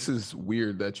 Okay, this is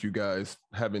weird that you guys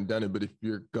haven't done it, but if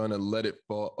you're gonna let it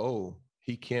fall,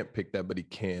 he can't pick that, but he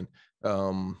can.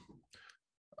 All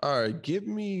right, give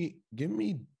me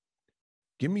DeMar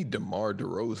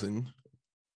DeRozan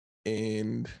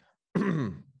and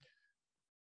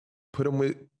put him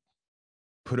with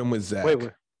Zach.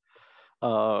 Wait.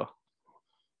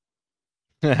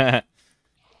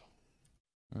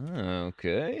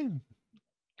 Okay.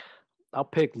 I'll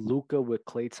pick Luka with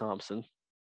Klay Thompson.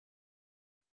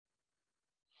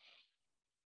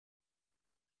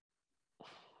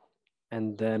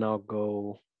 And then I'll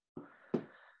go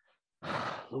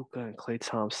Luka and Klay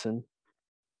Thompson.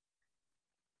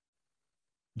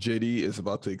 JD is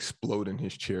about to explode in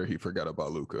his chair. He forgot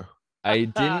about Luka. I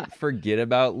didn't forget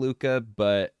about Luka,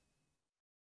 but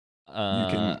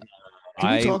Can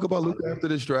we talk about Luka after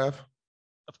this draft?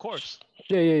 Of course.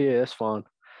 Yeah, that's fine.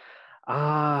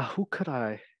 Who could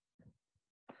I?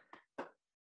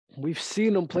 We've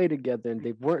seen them play together and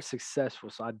they weren't successful,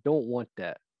 so I don't want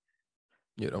that.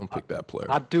 Yeah, don't pick that player.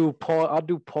 I'll do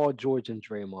Paul George and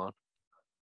Draymond.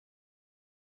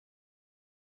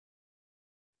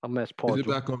 I'm as Paul Is it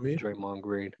George, back on me? Draymond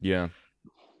Green. Yeah.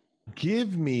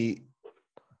 Give me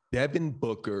Devin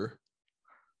Booker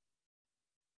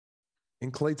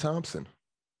and Klay Thompson.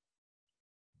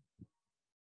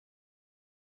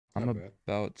 I'm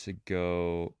about to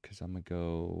go because I'm gonna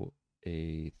go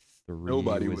a 3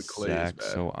 Nobody with with Klay Zach, is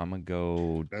bad. so I'm gonna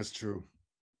go That's true.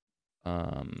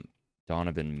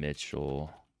 Donovan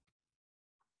Mitchell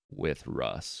with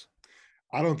Russ.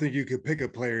 I don't think you could pick a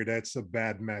player that's a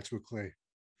bad match with Klay.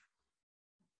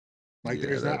 Like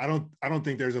there's not. I don't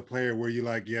think there's a player where you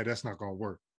like, yeah, that's not gonna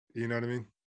work. You know what I mean?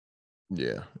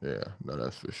 Yeah. No,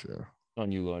 that's for sure.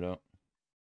 On you, Lloyd.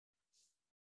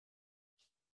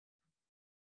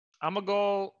 I'm gonna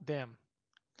go. Damn.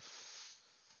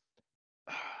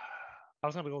 I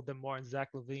was gonna go DeMar and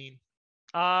Zach LaVine.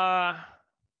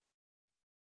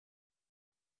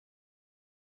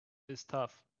 It's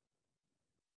tough.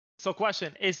 So,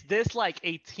 question: is this like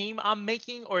a team I'm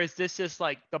making, or is this just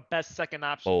like the best second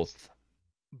option? Both.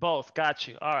 Both. Got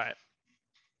you. All right.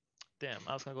 Damn,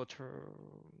 I was gonna go.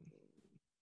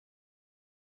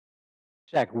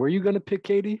 Jack, were you gonna pick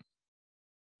KD?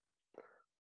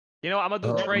 You know, I'm gonna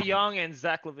do Trae Young and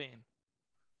Zach LaVine.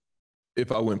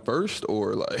 If I went first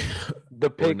or like The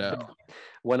pick now?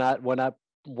 when I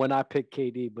picked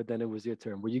KD, but then it was your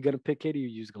turn. Were you gonna pick KD or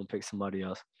you just gonna pick somebody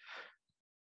else?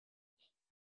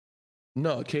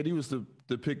 No, KD was the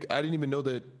pick. I didn't even know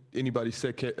that anybody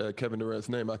said Kevin Durant's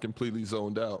name. I completely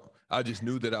zoned out. I just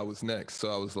knew that I was next.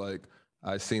 So I was like,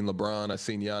 I seen LeBron, I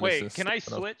seen Giannis. Wait, can I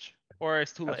switch or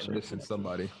it's too late? I'm missing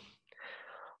somebody.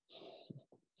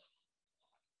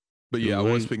 But yeah, I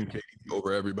was picking KD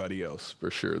over everybody else for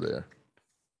sure there.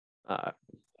 I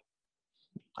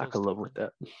could live with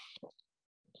that.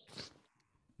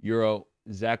 Euro,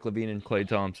 Zach LaVine and Klay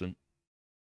Thompson.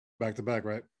 Back to back,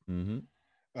 right? Mm-hmm.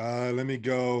 Let me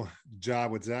go Ja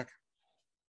with Zach.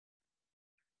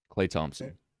 Klay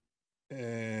Thompson.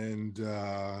 And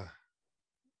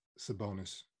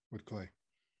Sabonis with Klay.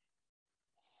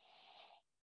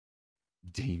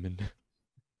 Demon.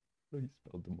 He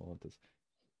spelled Demontis.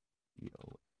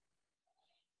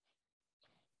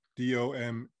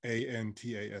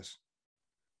 Domantas.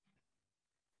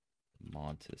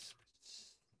 Montes.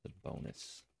 The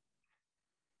bonus.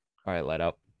 All right, light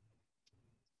out.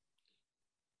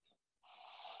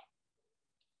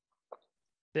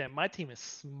 Damn, my team is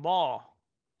small.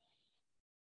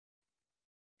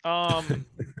 I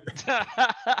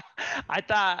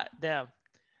thought, damn,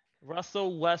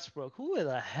 Russell Westbrook. Who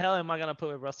the hell am I gonna put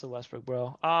with Russell Westbrook,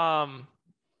 bro?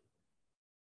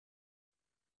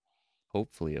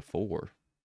 Hopefully a 4.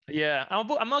 Yeah, I'm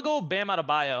gonna go Bam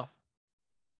Adebayo.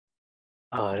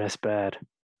 Oh, that's bad.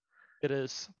 It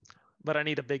is, but I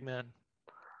need a big man.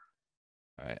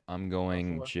 All right, I'm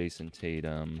going 4. Jason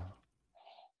Tatum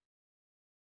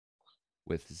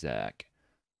with Zach.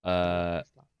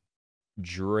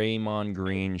 Draymond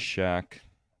Green, Shaq.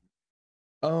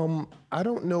 I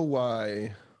don't know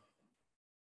why.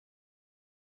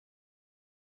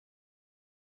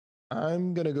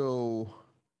 I'm gonna go.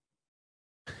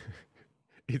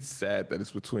 It's sad that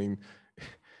it's between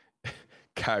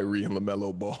Kyrie and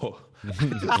LaMelo Ball.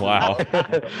 Wow.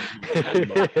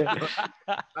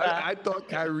 I thought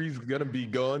Kyrie's gonna be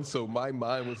gone, so my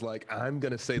mind was like, I'm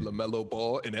gonna say LaMelo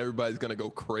Ball, and everybody's gonna go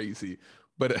crazy.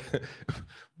 But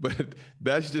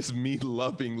that's just me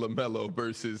loving LaMelo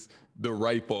versus the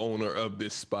rightful owner of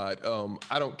this spot.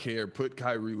 I don't care. Put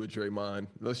Kyrie with Draymond.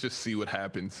 Let's just see what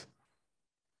happens.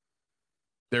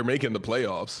 They're making the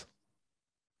playoffs.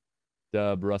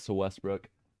 Dub, Russell Westbrook.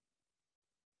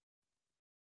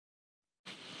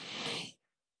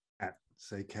 Cat.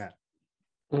 Say Cat.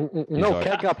 No,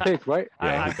 Cat got picked, right?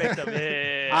 Yeah. I picked him.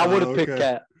 Yeah. I would have Oh, picked okay.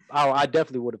 Cat. I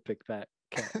definitely would have picked Cat.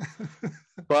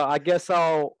 But I guess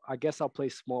I'll play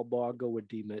small ball. I'll go with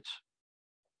D Mitch.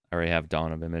 I already have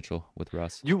Donovan Mitchell with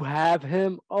Russ. You have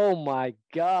him? Oh my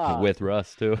god. With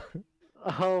Russ too.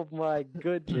 Oh my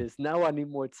goodness. Now I need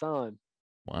more time.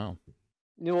 Wow.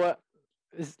 You know what?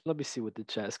 Let me see what the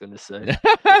chat's gonna say.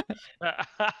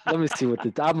 Let me see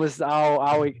what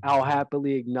I'll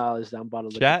happily acknowledge that I'm about to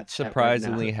look Chat at the chat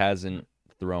surprisingly right now. hasn't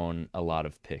thrown a lot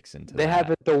of picks into They that.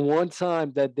 haven't the one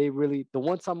time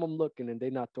I'm looking and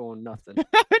they're not throwing nothing.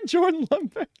 Jordan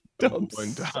Lumbeck. One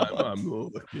time I'm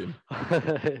looking.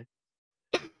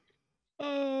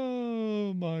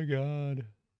 Oh my god.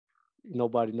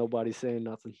 Nobody saying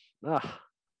nothing. There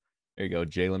you go,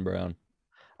 Jaylen Brown.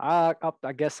 I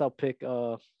guess I'll pick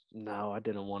no, I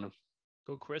didn't want him.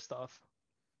 Go Kristoff.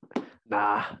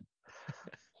 Nah.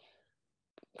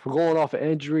 If we're going off of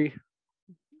injury,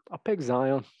 I'll pick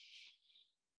Zion.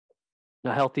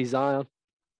 A healthy Zion.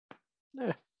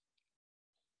 Yeah.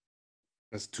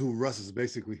 That's 2 Russes,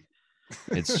 basically.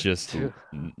 It's just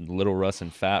little Russ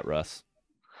and fat Russ.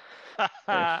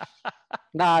 Nah,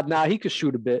 he could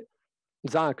shoot a bit.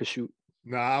 Zion could shoot.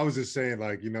 Nah, I was just saying,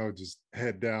 like, just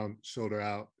head down, shoulder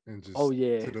out, and just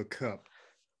to the cup.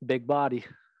 Big body.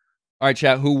 All right,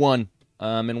 chat, who won?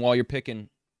 And while you're picking,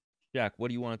 Jack, what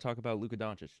do you want to talk about Luka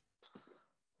Doncic?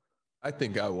 I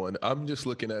think I won. I'm just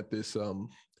looking at this. I'm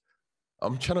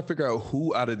trying to figure out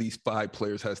who out of these 5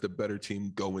 players has the better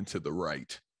team going to the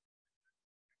right.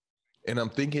 And I'm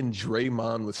thinking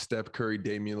Draymond with Steph Curry,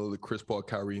 Damian Lillard, Chris Paul,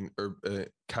 Kyrie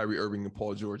Irving, and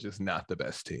Paul George is not the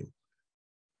best team.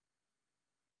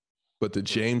 But the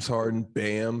James Harden,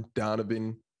 Bam,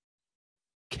 Donovan,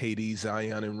 KD,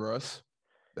 Zion, and Russ,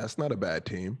 that's not a bad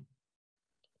team.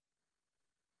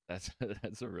 That's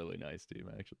a really nice team,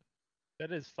 actually.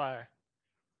 That is fire.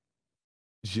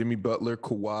 Jimmy Butler,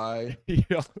 Kawhi.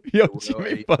 Yo,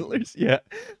 Jimmy Butler's,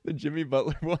 the Jimmy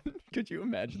Butler one. Could you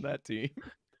imagine that team?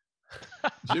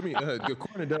 Jimmy,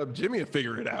 according to Dub, Jimmy will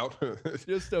figure it out.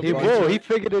 He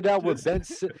figured it out with Ben.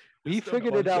 He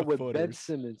figured it out with Ben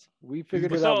Simmons. We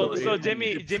figured it out. So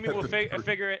Jimmy will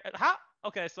figure it. How?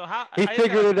 Okay, so how? He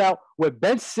figured it out with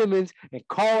Ben Simmons and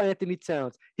Karl Anthony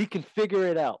Towns. He can figure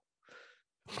it out.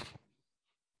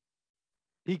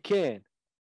 He can.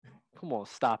 Come on,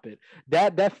 stop it.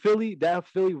 That Philly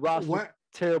roster,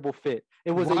 terrible fit.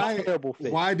 It was a terrible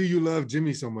fit. Why do you love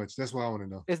Jimmy so much? That's what I want to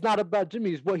know. It's not about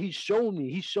Jimmy. It's what he showed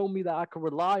me. He showed me that I can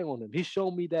rely on him. He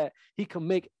showed me that he can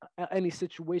make any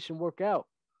situation work out.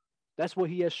 That's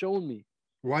what he has shown me.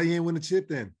 Why you ain't win a chip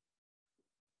then?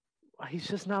 He's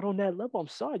just not on that level. I'm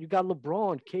sorry. You got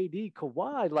LeBron, KD,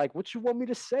 Kawhi. Like, what you want me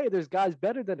to say? There's guys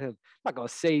better than him. I'm not gonna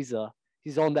say he's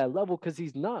on that level because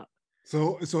he's not.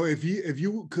 So if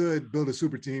you could build a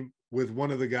super team with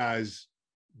one of the guys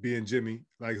being Jimmy,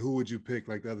 like who would you pick,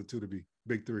 like the other 2 to be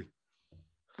big 3?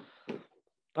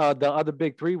 The other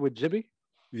big 3 with Jimmy?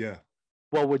 Yeah.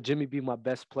 Well, would Jimmy be my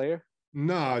best player?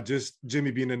 Nah, just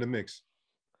Jimmy being in the mix.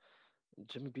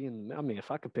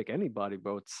 If I could pick anybody,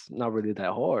 bro, it's not really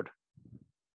that hard.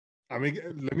 I mean,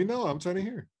 let me know. I'm trying to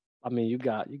hear. I mean, you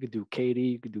could do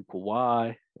KD, you could do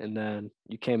Kawhi, and then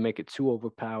you can't make it too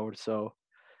overpowered. So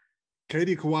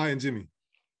KD, Kawhi, and Jimmy.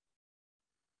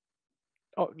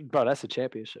 Oh, bro, that's a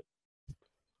championship.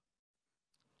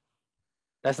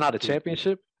 That's not a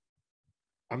championship?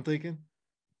 I'm thinking.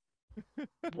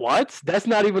 What? That's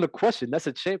not even a question. That's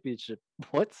a championship.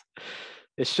 What?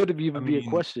 It shouldn't even be a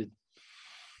question.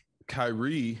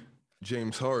 Kyrie,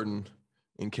 James Harden,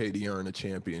 and KD are in a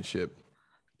championship.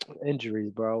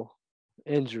 Injuries, bro.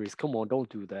 Injuries. Come on, don't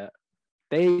do that.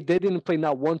 They didn't play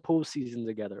not one postseason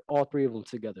together. All three of them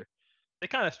together. They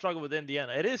kind of struggle with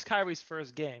Indiana. It is Kyrie's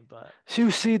first game, but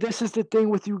You see, this is the thing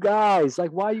with you guys.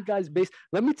 Like, why you guys based?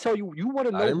 Let me tell you. You want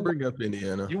to know? I didn't bring up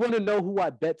Indiana. You want to know who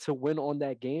I bet to win on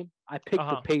that game? I picked the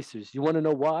Uh-huh. Pacers. You want to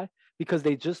know why? Because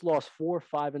they just lost 4 or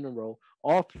 5 in a row.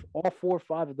 All 4 or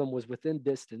 5 of them was within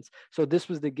distance. So this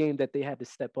was the game that they had to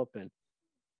step up in.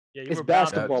 yeah, you It's were bound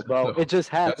to- basketball, bro. It just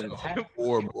That's happens. a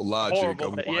horrible logic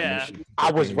Horrible, of why yeah. you should-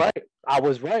 I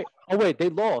was right. Oh wait, they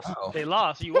lost. Wow. They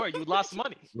lost. You lost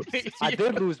money. I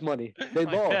did lose money. They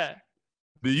Like lost. that.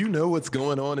 Do you know what's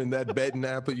going on in that betting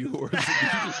app of yours? Did you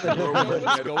just You throw know money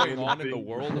what's at going on in the anything?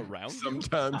 world around you?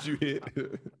 Sometimes you hit.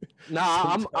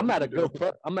 Nah, I'm at a Sometimes you good don't.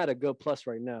 plus. I'm at a good plus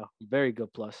right now. Very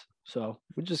good plus. So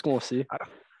we're just gonna see.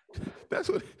 That's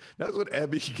what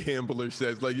every gambler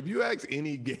says. Like if you ask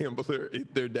any gambler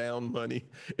if they're down money,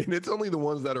 and it's only the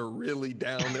ones that are really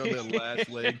down there on their last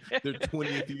leg, their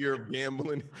 20th year of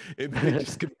gambling, and they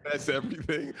just confess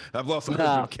everything. I've lost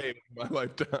Nah. 100K in my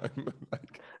lifetime.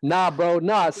 Like, Nah, bro.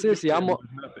 Nah, seriously, I'm gambling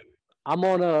is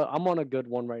nothing. on a good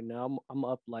one right now. I'm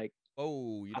up like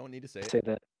Oh, you don't need to say it. say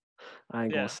that. I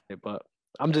ain't Yeah. gonna say it, but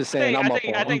I'm just saying I'm I up.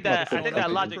 think I'm up that for-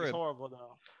 logic is crib. horrible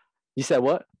though. You said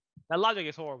what? That logic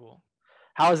is horrible.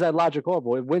 How is that logic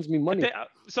horrible? It wins me money.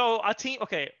 So a team,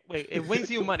 okay, wait, it wins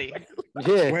you money.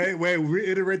 Yeah. Wait,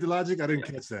 reiterate the logic. I didn't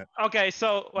catch that. Okay,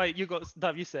 so wait, you go,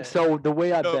 Dub, you said. So the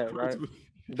way I No, bet, right?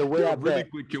 The way Yo, I really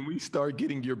bet. quick, can we start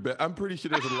getting your bet? I'm pretty sure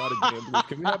there's a lot of gamblers.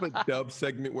 Can we have a Dub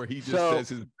segment where he just So- says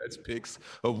his best picks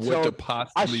of what So, to I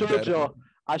possibly showed bet? y'all.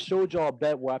 I showed y'all a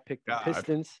bet where I picked the God.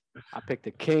 Pistons, I picked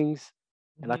the Kings,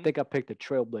 and I Mhm. think I picked the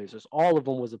Trailblazers. All of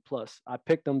them was a plus. I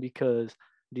picked them because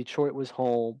Detroit was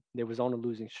home. They was on a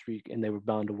losing streak, and they were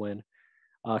bound to win.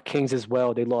 Kings as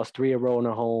well. They lost 3 in a row in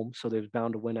their home, so they was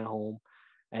bound to win at home.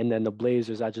 And then the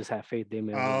Blazers, I just had faith they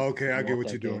may win. Oh, okay, I Come get off what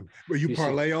that you're game. doing. But you You see-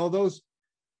 parlay all those?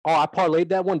 Oh, I parlayed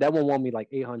that one. That one won me like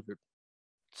 800.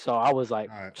 So I was like,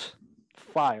 All right.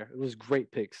 fire. It was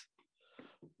great picks.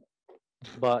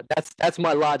 But that's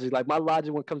my logic. Like my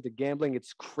logic when it comes to gambling,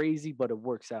 it's crazy, but it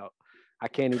works out. I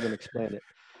can't even explain it.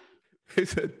 He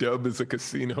said Dub is a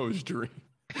casino's dream.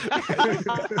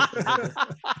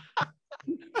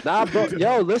 Nah, bro.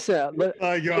 Yo, listen.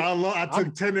 Like, yo, I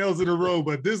took 10 L's in a row,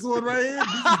 but this one right here,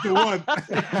 this is the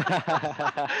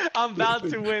one. I'm bound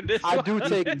to win this. I one. do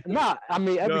take nah. I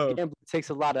mean, every No. gambler takes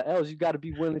a lot of L's. You got to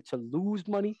be willing to lose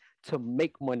money to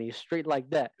make money. It's straight like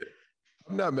that.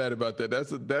 I'm not mad about that.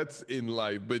 That's in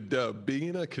life. But Dub,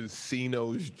 being a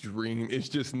casino's dream is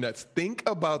just nuts. Think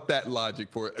about that logic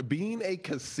for it. Being a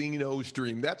casino's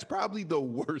dream, that's probably the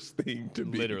worst thing to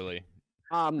be. Literally.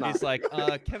 I'm not. It's like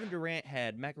Kevin Durant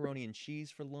had macaroni and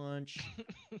cheese for lunch.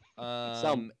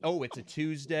 It's a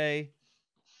Tuesday.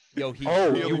 Yo, he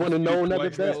Oh, drove- you want to know another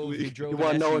twice bet? this week. he drove You an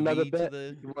want to know SUV another to bet?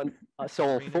 the- You want, so in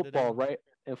arena football, today? right?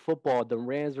 In football, the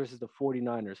Rams versus the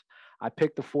 49ers. I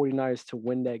picked the 49ers to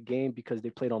win that game because they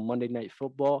played on Monday Night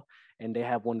Football, and they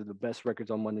have one of the best records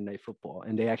on Monday Night Football,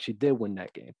 and they actually did win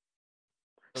that game.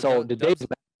 So Dub- the days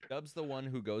Dub's the one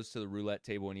who goes to the roulette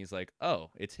table and he's like, "Oh,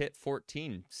 it's hit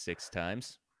 14 6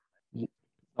 times."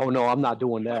 Oh no, I'm not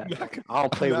doing that. I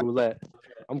don't play not- roulette.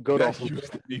 I'm good off. That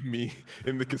used to be me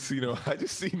in the casino. I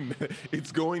just see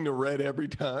it's going to red every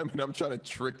time, and I'm trying to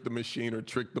trick the machine or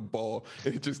trick the ball,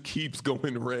 and it just keeps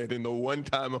going red. And the one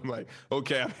time I'm like,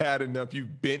 okay, I've had enough. You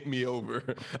bent me over.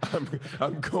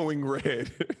 I'm going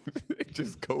red. It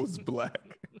just goes black.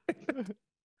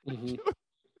 Mhm.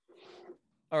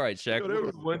 All right, Shaq. Yo, there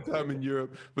was one time in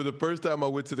Europe, for the first time I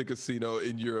went to the casino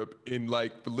in Europe, in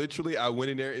like literally I went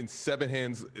in there in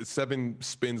 7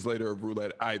 spins later of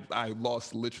roulette. I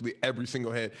lost literally every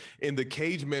single hand. And the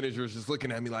cage manager was just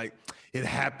looking at me like, it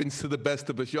happens to the best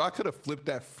of us. Yo, I could have flipped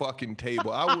that fucking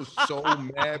table. I was so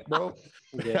mad, bro.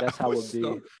 Yeah, that's I how it was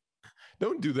be.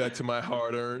 Don't do that to my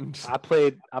hard earned. I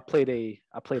played a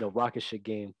rocket ship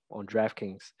game on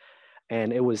DraftKings,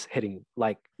 and it was hitting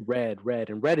like red,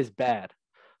 and red is bad.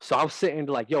 So I'm sitting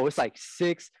like, yo, it's like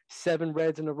 6, 7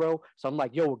 reds in a row. So I'm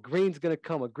like, yo, a green's gonna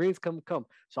come, come.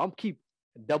 So I'm keep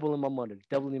doubling my money,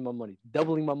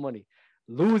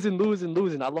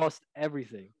 losing. I lost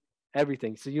everything.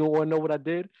 So you want to know what I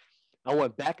did? I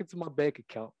went back into my bank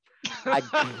account. I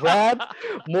grabbed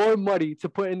more money to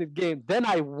put in the game. Then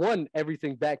I won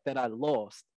everything back that I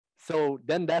lost. So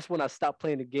then that's when I stopped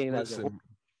playing the game as a whole.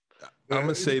 Listen, I'm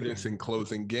gonna say this in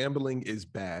closing. Gambling is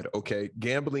bad. Okay,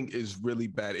 gambling is really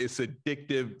bad. It's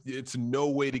addictive. It's no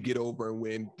way to get over and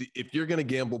win. If you're gonna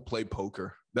gamble, play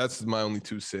poker. That's my only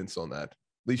 2 cents on that.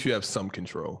 At least you have some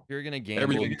control. If you're gonna gamble,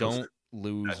 Everything else, don't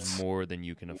lose more than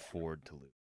you can afford to lose.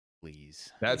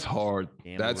 Please. That's hard.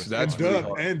 Gamble That's responsibly. really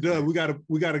hard. And Dub,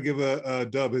 we gotta give a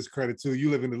Dub his credit too. You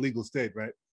live in the legal state,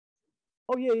 right?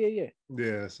 Oh yeah.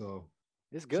 Yeah, so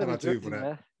It's good. Shout out in to you Jersey, for that.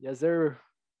 man. Yes, sir.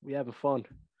 We having fun.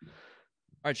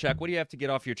 All right, Shaq, what do you have to get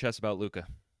off your chest about Luka?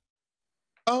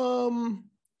 Well,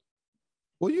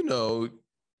 you know,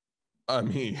 I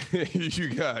mean, you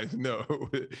guys know.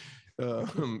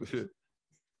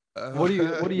 What do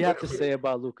you have to say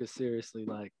about Luka? Seriously,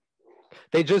 like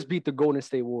they just beat the Golden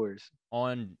State Warriors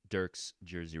On Dirk's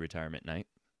jersey retirement night,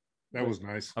 that was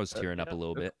nice. I was tearing up a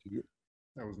little bit.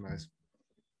 That was nice.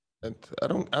 And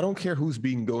I don't care who's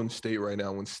beating Golden State right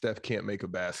now when Steph can't make a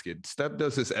basket. Steph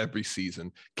does this every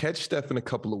season. Catch Steph in a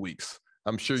couple of weeks.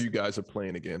 I'm sure you guys are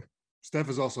playing again. Steph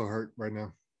is also hurt right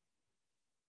now.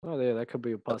 Oh, yeah, that could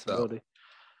be a possibility.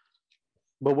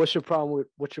 But what's your problem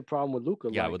with Luka?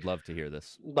 Yeah, like, I would love to hear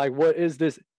this. Like, what is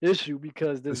this issue?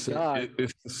 Because this guy,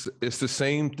 It's the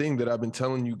same thing that I've been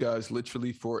telling you guys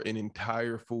literally for an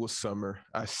entire full summer.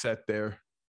 I sat there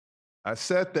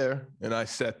and I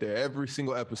sat there every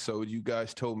single episode. You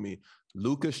guys told me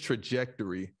Luka's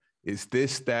trajectory is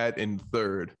this, that, and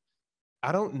third.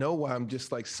 I don't know why I'm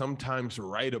just like sometimes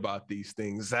right about these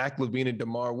things. Zach LaVine and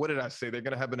DeMar, what did I say? They're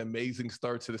going to have an amazing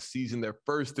start to the season. They're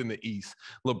first in the East.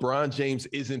 LeBron James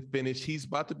isn't finished. He's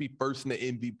about to be first in the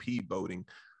MVP voting.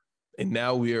 And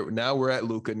now we're at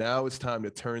Luka. Now it's time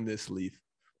to turn this leaf.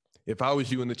 If I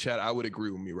was you in the chat, I would agree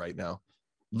with me right now.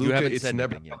 Luka, it's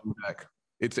never coming back.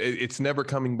 It's never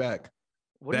coming back.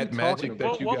 what That are you magic talking that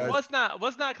about? you guys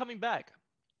what's not coming back?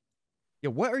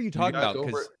 Yeah, what are you talking guys about? over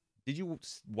Because it? did you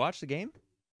watch the game?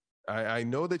 I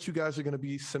know that you guys are going to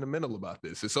be sentimental about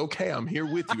this. It's okay. I'm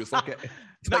here with you. It's like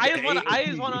No, like I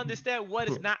just want to understand what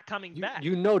is not coming back.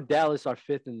 You know Dallas are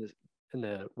fifth in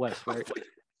the West, right?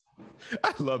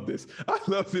 I love this. I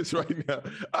love this right now.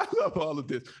 I love all of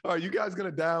this. All right, you guys going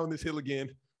to die on this hill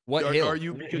again? What are, hill? Are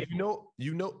you? Because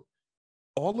you know,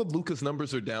 all of Luka's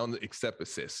numbers are down except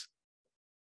assists.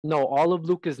 No, all of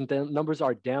Luka's numbers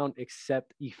are down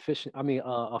except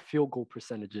field goal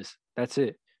percentages. That's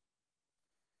it.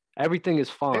 Everything is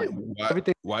fine.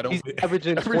 Why don't he's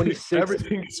averaging 26.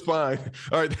 Everything is fine.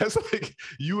 All right, that's like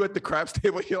you at the craps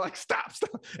table. You're like, stop.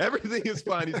 Everything is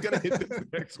fine. He's gonna hit the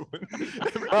next one.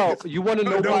 Bro, you want to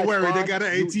know why? Don't worry, it's they fine? got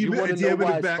an ATM. You want to know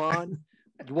why it's back. fine?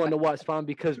 You want to know why it's fine?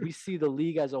 Because we see the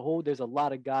league as a whole. There's a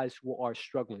lot of guys who are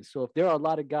struggling. So if there are a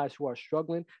lot of guys who are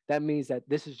struggling, that means that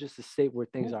this is just a state where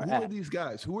things are Who at. are these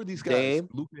guys? Who are these guys? Dame,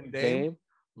 Luka and Dame.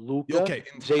 Luka. Okay,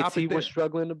 and stop it JT there. was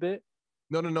struggling a bit.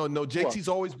 No. JT's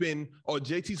always been. Oh,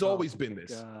 JT's always been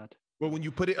this. God. But when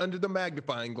you put it under the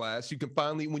magnifying glass, you can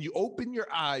finally, when you open your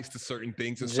eyes to certain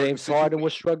things. And James Harden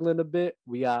was struggling a bit.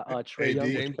 We got Trae Young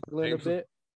was James- struggling a bit.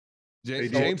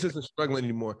 James isn't struggling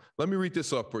anymore. Let me read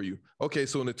this off for you. Okay,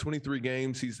 so in the 23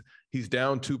 games, he's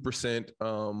down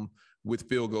 2% with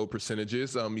field goal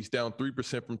percentages. He's down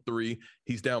 3% from three.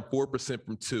 He's down 4%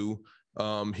 from two.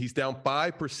 He's down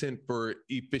 5% for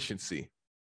efficiency.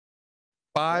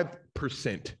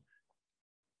 5%.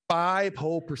 5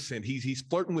 whole percent. He's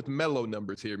flirting with Melo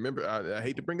numbers here. Remember, I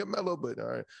hate to bring up Melo, but all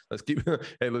right, let's keep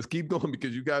going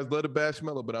because you guys love to bash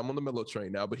Melo, but I'm on the Melo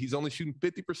train now. But he's only shooting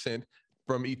 50%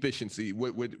 from efficiency,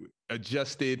 with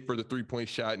adjusted for the 3-point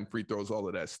shot and free throws, all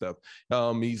of that stuff.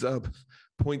 He's up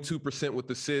 0.2% with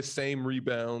assists, same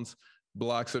rebounds,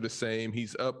 blocks are the same.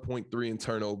 He's up 0.3 in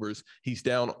turnovers. He's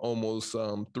down almost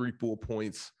 3 full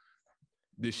points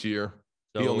this year.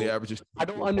 He only averages. I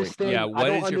don't understand. Yeah, I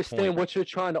don't is your understand point? what you're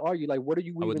trying to argue. Like, what are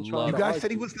you even trying You to guys argue?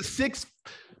 said he was the sixth.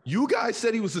 You guys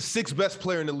said he was the sixth best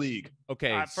player in the league.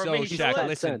 Okay, For so me, he's Shaq,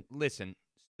 less. listen.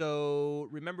 So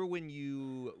remember when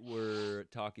you were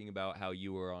talking about how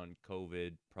you were on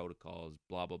COVID protocols,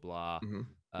 blah blah blah.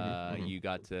 You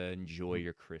got to enjoy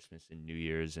your Christmas and New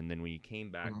Year's, and then when you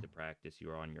came back to practice, you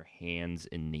were on your hands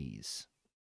and knees.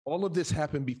 All of this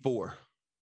happened before.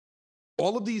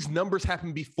 All of these numbers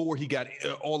happened before he got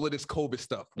all of this COVID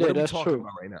stuff. What are we that's talking true.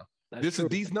 about right now? That's true.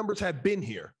 These numbers have been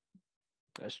here.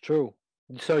 That's true.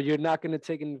 So you're not going to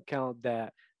take into account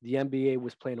that the NBA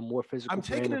was playing a more physical. I'm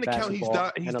taking brand into of account he's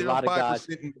basketball, down and a lot of 5% guys.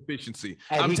 in efficiency.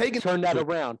 And I'm he taking turn that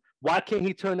around. Why can't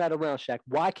he turn that around, Shaq?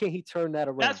 Why can't he turn that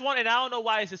around? That's one, and I don't know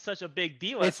why it's such a big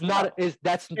deal. It's not.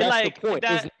 That's like the point.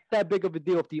 that- It's not that big of a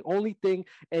deal. If the only thing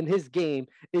in his game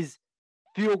is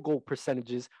field goal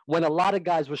percentages, when a lot of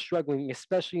guys were struggling,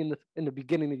 especially in the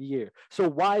beginning of the year. So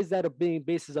why is that a main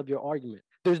basis of your argument?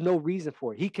 There's no reason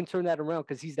for it. He can turn that around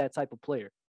because he's that type of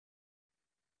player.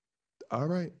 All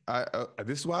right.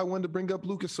 This is why I wanted to bring up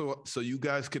Lucas so you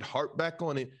guys could harp back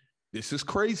on it. This is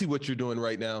crazy what you're doing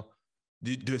right now.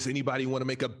 Does anybody want to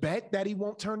make a bet that he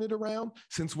won't turn it around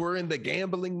since we're in the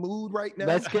gambling mood right now?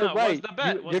 Let's get right. What's the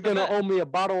bet? You're gonna owe me a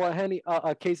bottle of Henny,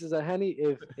 cases of Henny.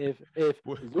 If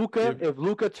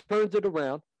Luka turns it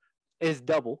around, it's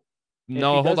double.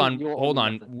 No, hold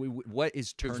on. What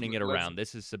is turning it around?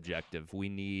 This is subjective. We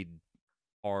need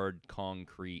hard,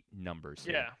 concrete numbers.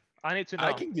 Yeah, I need to know.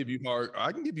 I can give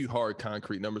you hard,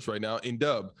 concrete numbers right now. And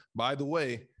Dub, by the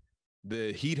way,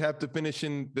 the Heat have to finish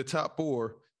in the top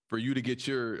 4 for you to get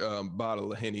your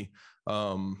bottle of Henny.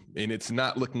 And it's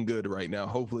not looking good right now.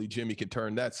 Hopefully Jimmy can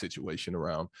turn that situation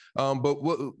around. But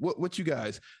what you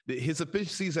guys, his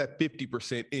efficiency is at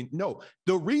 50%. And no,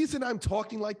 the reason I'm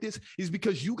talking like this is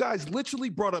because you guys literally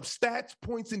brought up stats,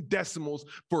 points, and decimals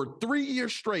for 3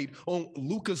 years straight on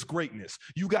Luka's greatness.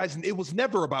 You guys, it was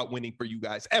never about winning for you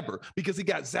guys ever, because he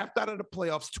got zapped out of the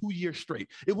playoffs 2 years straight.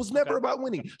 It was never about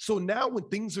winning. So now when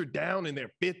things are down and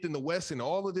they're 5th in the West and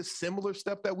all of this similar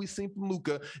stuff that we've seen from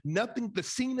Luka, the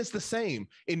scene is the same.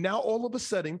 And now all of a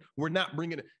sudden we're not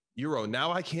bringing it. Euro.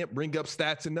 Now I can't bring up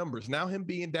stats and numbers. Now him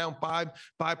being down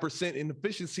 5% in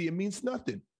efficiency, it means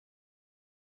nothing.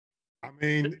 I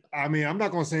mean, I'm not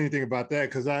going to say anything about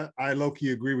that because I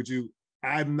low-key agree with you.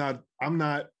 I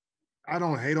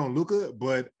don't hate on Luka,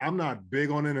 but I'm not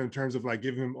big on it in terms of like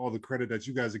giving him all the credit that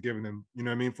you guys are giving him. You know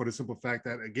what I mean? For the simple fact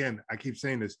that, again, I keep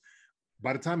saying this,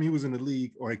 by the time he was in the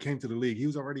league or he came to the league, he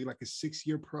was already like a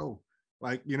 6-year pro.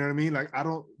 Like, you know what I mean? Like, I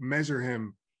don't measure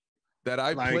him. That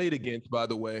I played against, by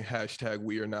the way,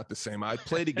 #we are not the same. I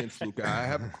played against Luka. I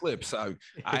have clips. I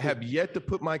have yet to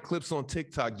put my clips on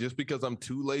TikTok just because I'm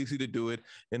too lazy to do it.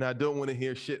 And I don't want to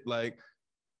hear shit like,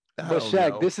 but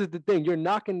Shaq, this is the thing. You're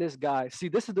knocking this guy. See,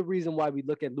 this is the reason why we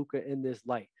look at Luka in this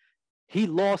light. He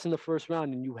lost in the first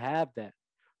round, and you have that.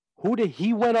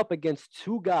 He went up against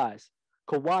 2 guys.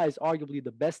 Kawhi is arguably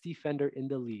the best defender in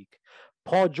the league.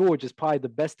 Paul George is probably the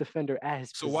best defender at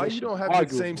his position. So why you don't have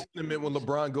the same sentiment when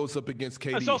LeBron goes up against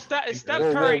KD? So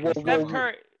Steph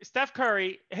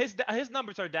Curry, his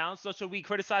numbers are down. So should we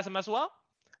criticize him as well?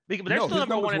 Because they're still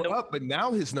number one in the up, but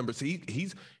now his numbers,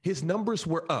 his numbers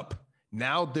were up.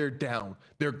 Now they're down.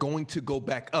 They're going to go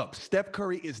back up. Steph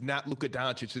Curry is not Luka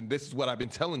Doncic, and this is what I've been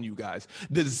telling you guys.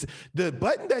 The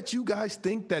button that you guys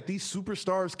think that these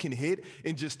superstars can hit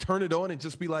and just turn it on and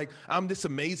just be like, I'm this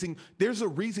amazing. There's a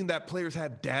reason that players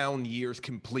have down years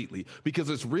completely, because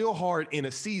it's real hard in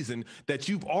a season that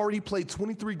you've already played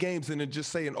 23 games and then just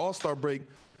say an all-star break,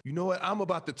 you know what, I'm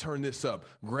about to turn this up.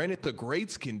 Granted, the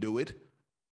greats can do it.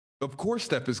 Of course,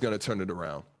 Steph is going to turn it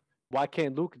around. Why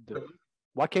can't Luka do it?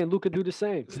 Why can't Luka do the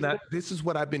same? This is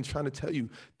what I've been trying to tell you.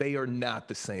 They are not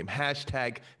the same.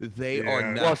 They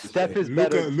are not. Well, Steph is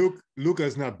better. Luka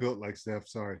is not built like Steph.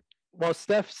 Sorry. Well,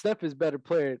 Steph is better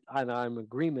player, and I'm in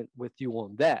agreement with you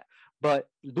on that. But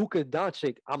Luka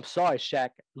Doncic, I'm sorry, Shaq.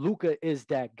 Luka is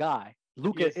that guy.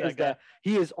 Luka is that.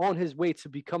 He is on his way to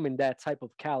becoming that type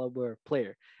of caliber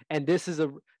player. And this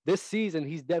season,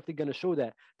 he's definitely going to show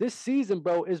that. This season,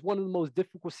 bro, is one of the most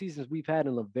difficult seasons we've had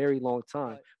in a very long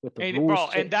time. With the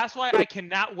rules and that's why I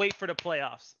cannot wait for the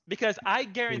playoffs, because I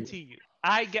guarantee you,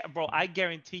 I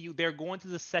guarantee you, they're going to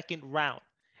the second round.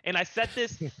 And I said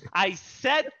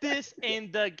this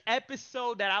in the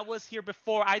episode that I was here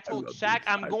before. I told Shaq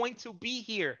I'm going to be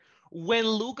here when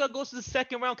Luka goes to the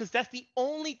second round, because that's the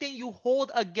only thing you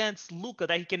hold against Luka,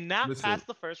 that he cannot pass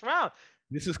the first round.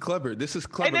 This is clever. Because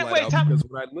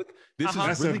when I look,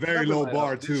 that's really a very low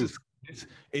bar too.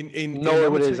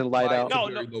 No, it isn't light out. No.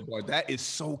 That is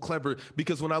so clever,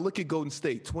 because when I look at Golden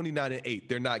State, 29-8,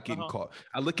 they're not getting caught.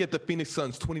 I look at the Phoenix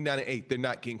Suns, 29-8, they're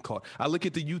not getting caught. I look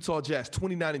at the Utah Jazz,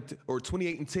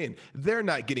 28-10, they're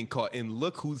not getting caught. And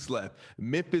look who's left: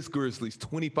 Memphis Grizzlies,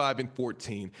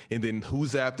 25-14, and then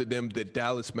who's after them? The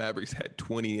Dallas Mavericks had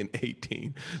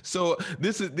 20-18. So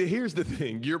here's the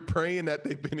thing: you're praying that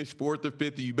they finish 4th or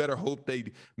 5th. You better hope they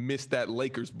miss that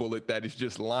Lakers bullet that is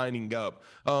just lining up.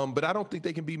 But I don't think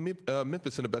they can be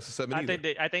Memphis in the best of 7 either.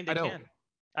 I think they can.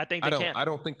 I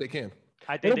don't think they can.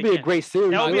 It'll be a great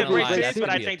series. It'll be a great series, but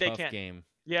I think they can. Game.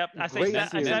 Yep, I think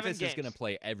Memphis is going to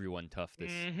play everyone tough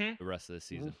the rest of the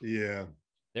season. Yeah,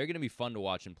 they're going to be fun to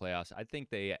watch in playoffs. I think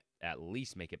they at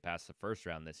least make it past the first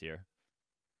round this year.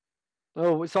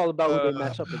 Oh, it's all about who they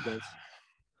match up against.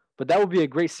 But that would be a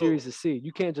great series to see.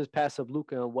 You can't just pass up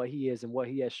Luka on what he is and what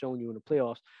he has shown you in the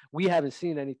playoffs. We haven't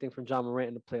seen anything from Ja Morant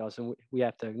in the playoffs, and we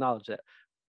have to acknowledge that.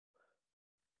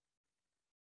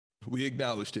 We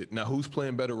acknowledged it. Now, who's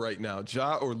playing better right now,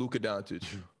 Ja or Luka Doncic?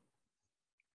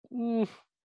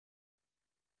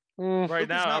 Right Luka's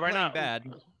now, not right playing now.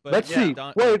 bad. But Let's see.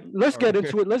 Wait, let's get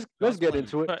into it. Let's Josh get playing-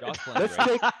 into it. Josh playing Let's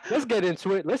great. let's get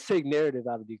into it. Let's take narrative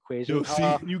out of the equation. You'll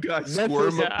see you guys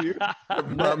Memphis- squirm up here. I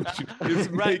promise you, it's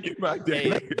Right. making my Hey,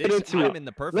 day. get into I'm it. in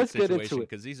the perfect Let's get into situation it.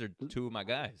 because these are two of my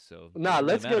guys. So Nah, it doesn't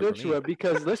let's matter get for into me. it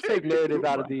because let's take narrative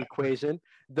out of the equation.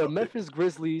 The Memphis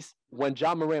Grizzlies, when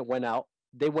Ja Morant went out,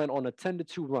 they went on a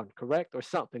 10-2 run, correct, or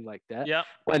something like that. Yep.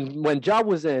 When Ja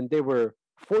was in, they were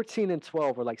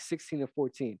 14-12 or like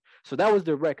 16-14. So that was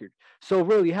their record. So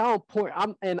really, how important?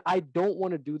 I don't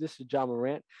want to do this to Ja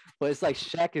Morant, but it's like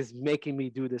Shaq is making me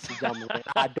do this to Ja Morant.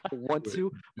 I don't want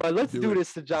to, but let's do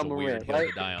this to Ja It's a weird Morant, hill right?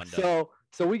 to die on, Doug.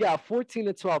 So we got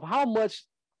 14-12.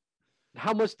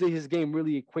 How much did his game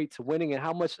really equate to winning, and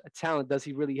how much talent does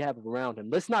he really have around him?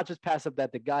 Let's not just pass up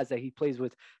that the guys that he plays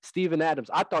with. Steven Adams,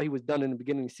 I thought he was done in the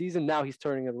beginning of the season. Now he's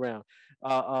turning it around.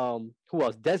 Who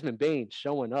else? Desmond Bain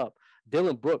showing up.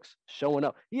 Dylan Brooks showing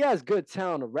up. He has good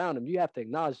talent around him. You have to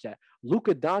acknowledge that.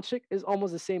 Luka Doncic is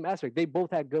almost the same aspect. They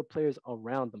both had good players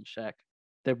around them, Shaq.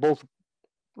 They're both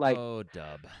like. Oh,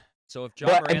 dub. So if But- John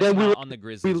and Morant's then not on the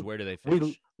Grizzlies, where do they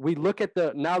finish? We look at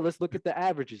let's look at the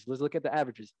averages. Let's look at the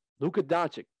averages. Luka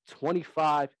Doncic,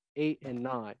 25, 8, and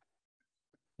 9.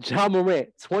 Ja Morant,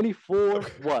 24,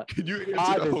 what? Can you answer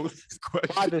 5 the and- host's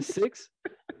question? 5 and 6?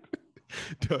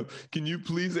 Dub, can you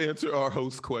please answer our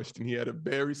host question? He had a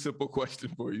very simple question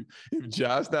for you. If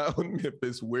Ja's not on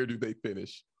Memphis, where do they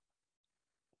finish?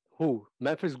 Who?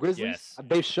 Memphis Grizzlies? Yes.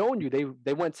 They've shown you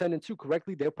they went 10-2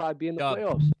 correctly. They'll probably be in the Dub.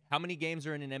 playoffs. How many games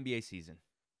are in an NBA season?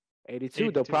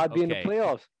 82. They'll 82. probably be in the Okay.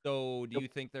 playoffs. So do you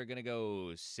think they're gonna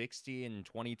go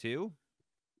 60-22?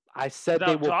 I said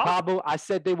they Without will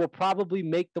Ja? probably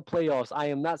make the playoffs. I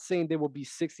am not saying they will be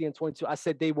 60-22. I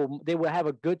said they will have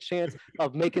a good chance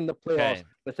of making the playoffs Okay.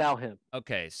 without him.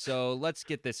 Okay, so let's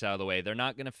get this out of the way. They're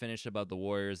not gonna finish above the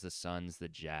Warriors, the Suns, the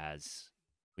Jazz.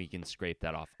 We can scrape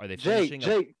that off. Are they finishing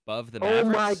Jake, above the oh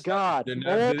Mavericks? my God. They're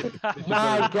Oh not-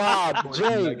 my God,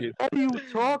 Jay, Nuggets. what are you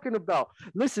talking about?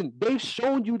 Listen, they've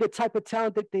shown you the type of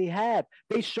talent that they have.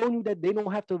 They've shown you that they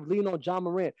don't have to lean on Ja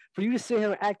Morant. For you to sit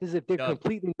here and act as if they're Dub.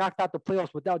 completely knocked out the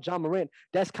playoffs without Ja Morant,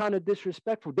 that's kind of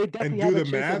disrespectful. They definitely do have a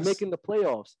the chance of Mavs? making the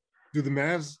playoffs. Do the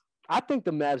Mavs? I think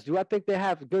the Mavs do. I think they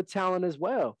have good talent as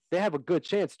well. They have a good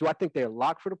chance. Do I think they're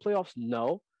locked for the playoffs?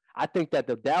 No. I think that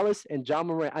the Dallas and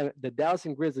the Dallas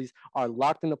and Grizzlies are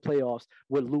locked in the playoffs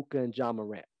with Luka and Ja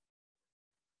Morant.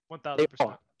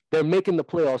 1000%. They're making the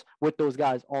playoffs with those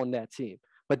guys on that team.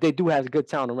 But they do have good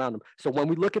talent around them. So when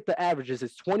we look at the averages,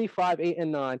 it's 25, 8,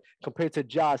 and 9 compared to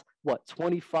Ja's,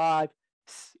 25,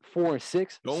 4, and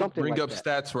 6? Don't something bring like up that.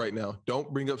 stats right now.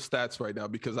 Don't bring up stats right now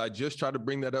because I just tried to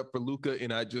bring that up for Luka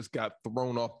and I just got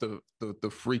thrown off the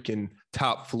freaking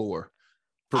top floor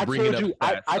for I bringing told up you,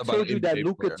 stats. I about told you an that NBA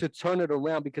Luka player. to turn it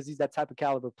around because he's that type of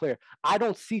caliber player. I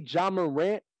don't see Ja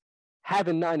Morant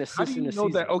having 9 How assists do in you the know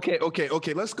season. that?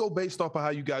 Okay. Let's go based off of how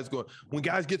you guys go. When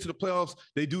guys get to the playoffs,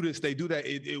 they do this, they do that.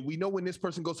 We know when this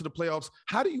person goes to the playoffs.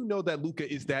 How do you know that Luka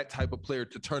is that type of player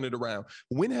to turn it around?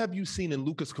 When have you seen in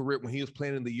Luka's career when he was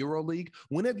playing in the Euro League?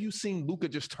 When have you seen Luka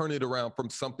just turn it around from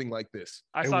something like this?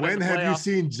 I And saw it in when the have you playoffs.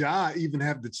 seen Ja even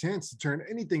have the chance to turn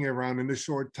anything around in the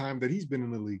short time that he's been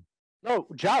in the league? No,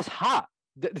 Ja's hot.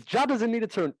 Ja doesn't need to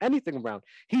turn anything around.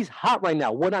 He's hot right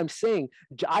now. What I'm saying,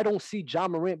 I don't see Ja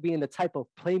Morant being the type of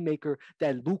playmaker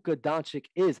that Luka Doncic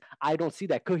is. I don't see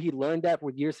that. Could he learn that for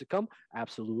years to come?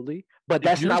 Absolutely. But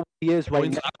that's not what he is right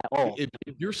Points- now at all. If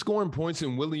you're scoring points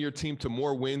and willing your team to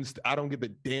more wins, I don't give a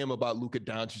damn about Luka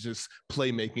Doncic's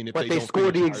playmaking. If But they don't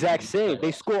score finish the higher exact than same.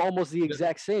 They score almost the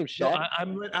exact same, No,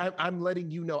 Shaq. I'm letting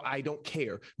you know I don't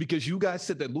care because you guys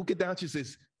said that Luka Doncic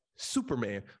is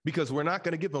Superman because we're not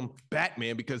going to give him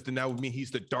Batman because then that would mean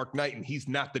he's the Dark Knight and he's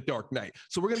not the Dark Knight.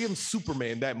 So we're going to give him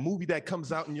Superman, that movie that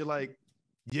comes out and you're like,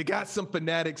 you got some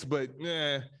fanatics, but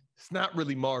it's not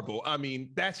really Marvel. I mean,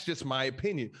 that's just my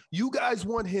opinion. You guys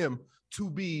want him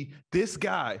to be this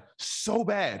guy so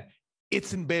bad.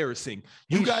 It's embarrassing.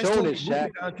 You He's guys shown told me it,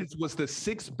 Luka Shaq. Doncic was the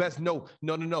 6th best. No.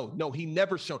 He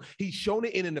never shown. He's shown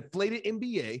it in an inflated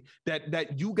NBA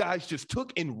that you guys just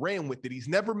took and ran with it. He's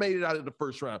never made it out of the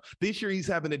first round. This year he's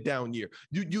having a down year.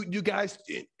 You guys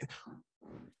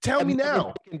tell me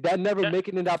now. That never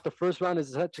making it out the first round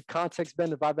is such a context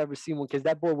bend if I've ever seen one because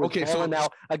that boy was balling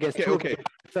out against two of the best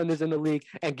defenders in the league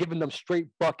and giving them straight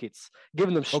buckets,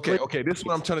 giving them straight. Okay. This is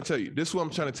what I'm trying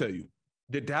to tell you.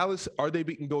 Did Dallas, are they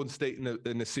beating Golden State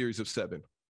in a series of 7?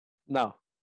 No,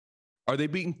 Are they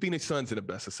beating Phoenix Suns in a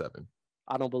best of 7?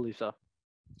 I don't believe so.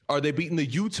 Are they beating the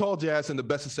Utah Jazz in the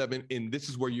best of 7? And this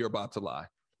is where you're about to lie.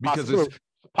 Because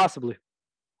Possibly.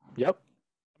 Yep.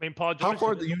 I mean, Paul How George.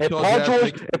 far the If Utah Paul Jazz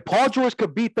George, make- if Paul George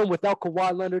could beat them without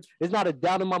Kawhi Leonard, there's not a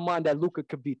doubt in my mind that Luka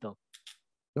could beat them.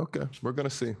 Okay, we're gonna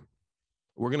see.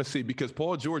 We're gonna see because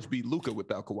Paul George beat Luka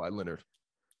without Kawhi Leonard.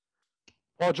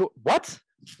 Paul George, what?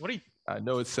 What are you? I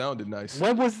know it sounded nice.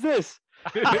 When was this?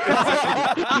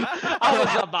 I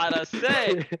was about to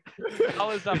say.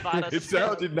 It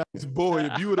sounded nice, boy.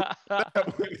 If you would have,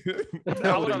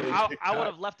 I would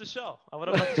have left the show. I would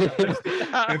have left the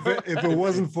show. If it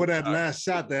wasn't for that last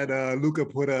shot that Luka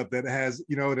put up that has,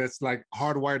 that's like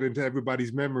hardwired into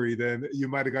everybody's memory, then you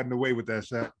might have gotten away with that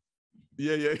shot.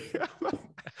 Yeah.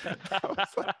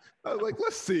 I was like,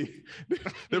 let's see.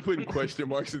 They're putting question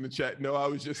marks in the chat. No, I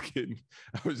was just kidding.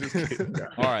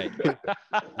 All right.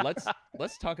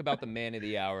 Let's talk about the man of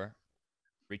the hour.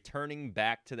 Returning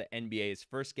back to the NBA's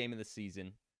first game of the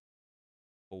season.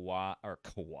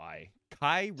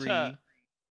 Kyrie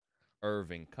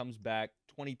Irving comes back,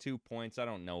 22 points. I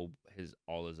don't know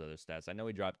all his other stats. I know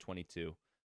he dropped 22.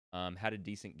 Had a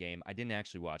decent game. I didn't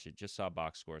actually watch it, just saw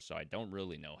box score, so I don't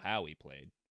really know how he played,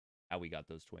 how he got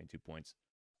those 22 points.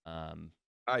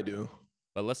 I do.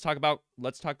 But let's talk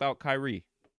about Kyrie.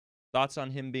 Thoughts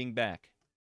on him being back?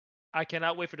 I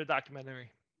cannot wait for the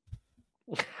documentary.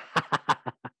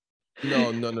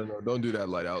 No. Don't do that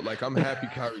light out. Like, I'm happy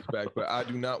Kyrie's back, but I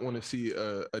do not want to see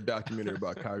a documentary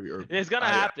about Kyrie Irving. It's gonna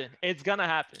happen. It's gonna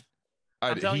happen.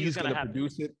 I'm telling you, he's it's gonna happen.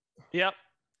 produce it. Yep.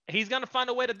 He's gonna find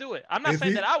a way to do it. I'm not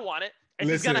saying that I want it.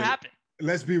 It's gonna happen.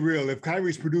 Let's be real. If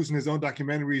Kyrie's producing his own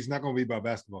documentary, it's not gonna be about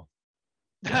basketball.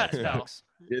 That's no.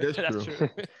 Yeah, that's true.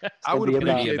 I would It's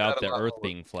appreciate about that the Earth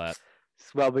being flat.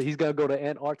 Well, but he's gonna go to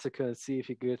Antarctica and see if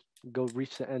he could go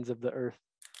reach the ends of the Earth.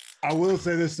 I will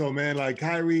say this though, man. Like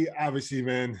Kyrie, obviously,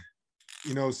 man,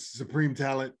 supreme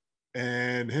talent,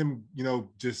 and him,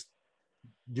 just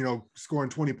scoring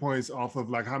 20 points off of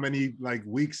like how many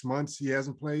weeks, months he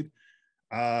hasn't played.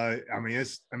 I mean,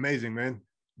 it's amazing, man.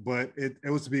 But it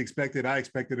was to be expected. I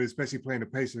expected it, especially playing the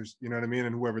Pacers, you know what I mean,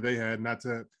 and whoever they had. Not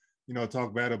to,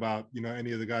 talk bad about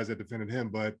any of the guys that defended him,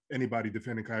 but anybody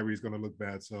defending Kyrie is going to look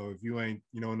bad. So if you ain't,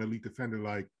 an elite defender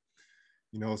like,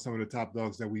 some of the top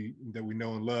dogs that we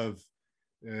know and love,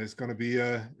 it's going to be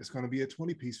a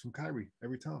 20-piece from Kyrie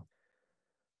every time.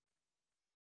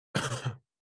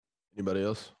 Anybody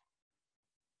else?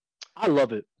 I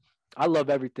love it. I love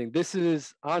everything. This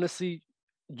is honestly,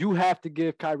 you have to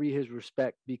give Kyrie his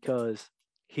respect because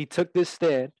he took this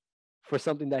stand for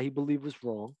something that he believed was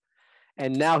wrong.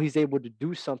 And now he's able to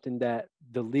do something that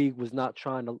the league was not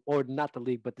trying to, or not the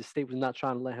league, but the state was not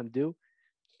trying to let him do.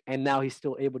 And now he's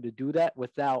still able to do that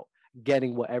without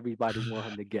getting what everybody want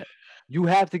him to get. You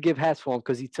have to give hats for him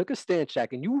because he took a stand,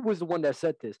 Shaq, and you was the one that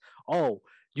said this. Oh,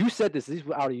 you said this. These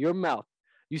were out of your mouth.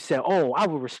 You said, oh, I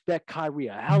would respect Kyrie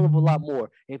a hell of a lot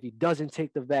more if he doesn't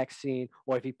take the vaccine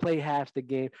or if he play half the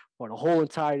game or the whole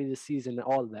entirety of the season and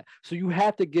all of that. So you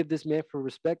have to give this man for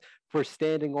respect for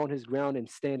standing on his ground and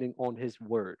standing on his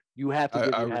word. You have to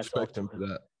give I respect him for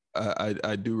that.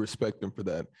 I do respect him for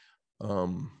that.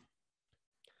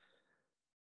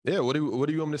 Yeah, what do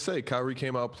you want me to say? Kyrie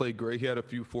came out, played great. He had a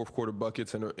few fourth quarter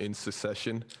buckets in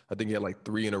succession. I think he had like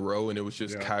 3 in a row, and it was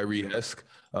just Kyrie-esque,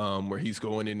 where he's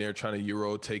going in there trying to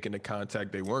Euro, taking the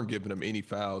contact. They weren't giving him any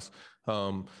fouls.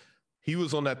 He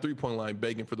was on that 3-point line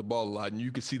begging for the ball a lot, and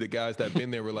you could see the guys that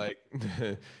been there were like,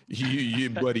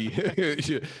 "You buddy,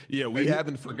 yeah, we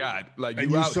haven't forgot." Like,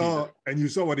 you saw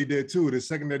what he did too. The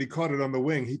second that he caught it on the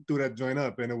wing, he threw that joint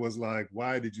up, and it was like,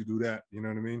 "Why did you do that?" You know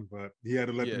what I mean? But he had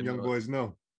to let the young boys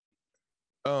know.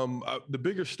 The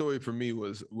bigger story for me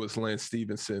was Lance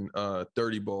Stevenson,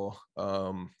 30 ball.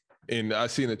 And I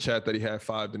see in the chat that he had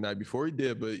 5 the night before. He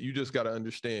did, but you just got to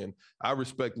understand, I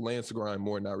respect Lance grind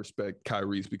more than I respect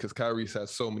Kyrie's because Kyrie's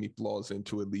has so many flaws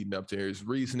into it leading up to here. His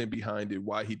reasoning behind it,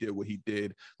 why he did what he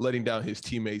did, letting down his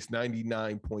teammates.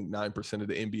 99.9% of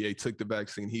the NBA took the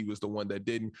vaccine. He was the one that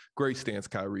didn't. Great stance,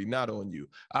 Kyrie, not on you.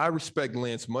 I respect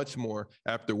Lance much more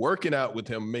after working out with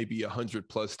him maybe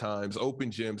 100+ times,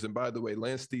 open gyms. And by the way,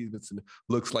 Lance Stevenson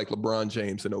looks like LeBron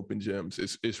James in open gyms.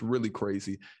 It's really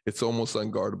crazy. It's almost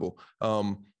unguardable.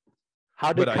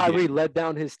 How did Kyrie let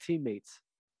down his teammates?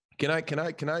 Can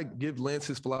I give Lance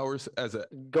his flowers as a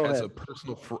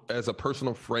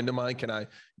personal friend of mine? Can I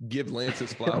give Lance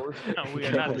his flowers? No, we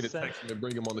are not to text him and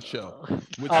bring him on the show.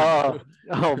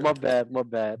 My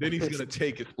bad. Then he's gonna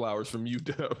take his flowers from you,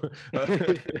 though.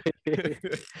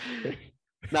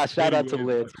 Shout out to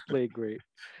Lance. Played great.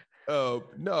 No,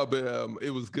 but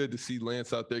it was good to see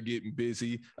Lance out there getting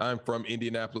busy. I'm from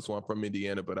Indianapolis. Well, I'm from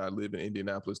Indiana, but I live in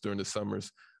Indianapolis during the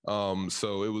summers.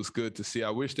 So it was good to see. I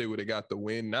wish they would have got the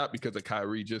win, not because of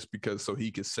Kyrie, just because so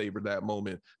he could savor that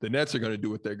moment. The Nets are going to do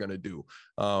what they're going to do.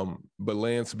 But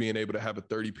Lance being able to have a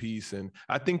 30-piece, and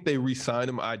I think they re-signed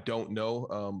him. I don't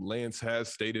know. Lance has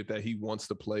stated that he wants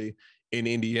to play in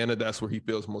Indiana. That's where he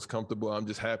feels most comfortable. I'm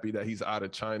just happy that he's out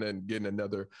of China and getting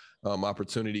another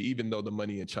opportunity, even though the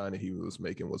money in China he was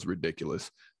making was ridiculous.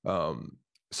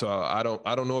 So I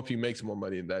don't know if he makes more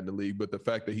money in the league, but the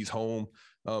fact that he's home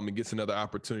and gets another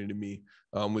opportunity to me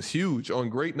was huge on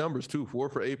great numbers too. 4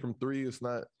 for 8 from 3.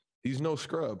 He's no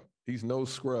scrub. He's no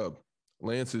scrub.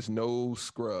 Lance is no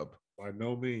scrub. By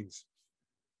no means.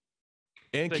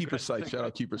 And Keeper Sykes. Shout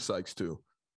out Keeper Sykes too.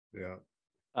 Yeah.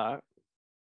 All right.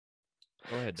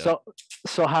 Go ahead, Doug.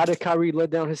 So how did Kyrie let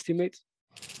down his teammates?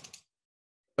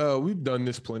 We've done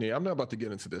this plenty. I'm not about to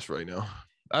get into this right now.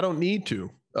 I don't need to.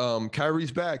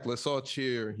 Kyrie's back. Let's all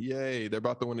cheer. Yay. They're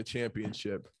about to win the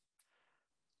championship.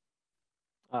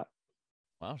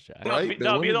 Wow, Shaq. Right?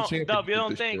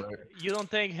 You don't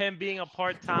think him being a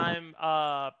part-time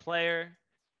player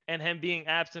and him being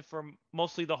absent for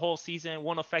mostly the whole season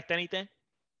won't affect anything?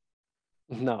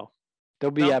 No.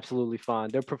 They'll be absolutely fine.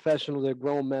 They're professional. They're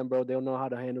grown men, bro. They'll know how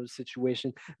to handle the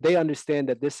situation. They understand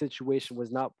that this situation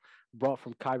was not brought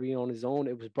from Kyrie on his own.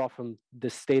 It was brought from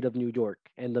the state of New York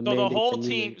and the whole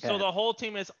team. So the whole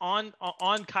team is on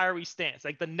Kyrie's stance.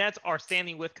 Like the Nets are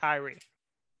standing with Kyrie.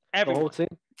 Everyone. The whole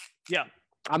team. Yeah.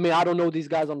 I mean, I don't know these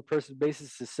guys on a personal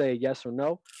basis to say yes or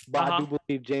no, but I do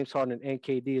believe James Harden and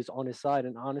KD is on his side.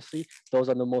 And honestly, those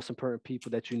are the most important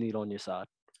people that you need on your side.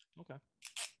 Okay.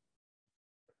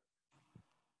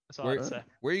 That's all I'd say.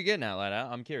 Where are you getting at, Lada?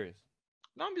 I'm curious.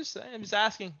 No, I'm just saying. I'm just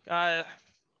asking. I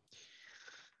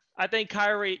think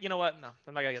Kyrie. You know what? No,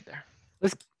 I'm not gonna get there.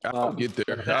 I'll get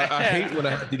there. I hate when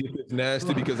I have to get this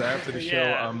nasty because after the show,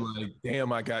 I'm like,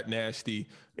 damn, I got nasty.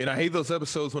 And I hate those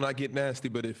episodes when I get nasty.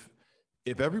 But if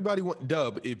everybody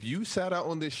Dub, if you sat out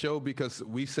on this show because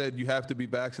we said you have to be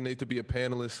vaccinated to be a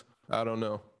panelist, I don't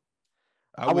know.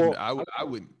 I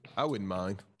wouldn't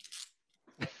mind.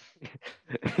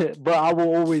 But I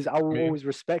will always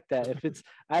respect that. If it's,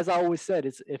 as I always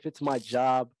said, if my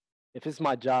job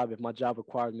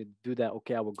requires me to do that,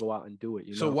 okay, I will go out and do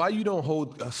it. So why you don't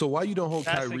hold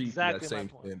Kyrie to that same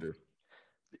standard?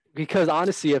 Because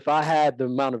honestly, if I had the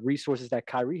amount of resources that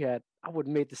Kyrie had, I would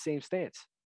have made the same stance.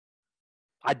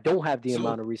 I don't have the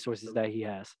amount of resources that he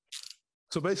has.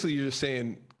 So basically, you're just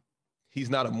saying he's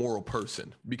not a moral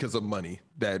person because of money.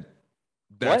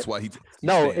 That's why he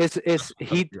no.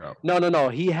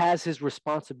 He has his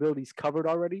responsibilities covered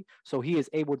already, so he is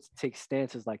able to take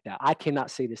stances like that. I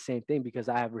cannot say the same thing because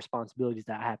I have responsibilities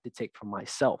that I have to take for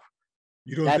myself.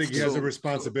 You don't think he has a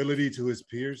responsibility to his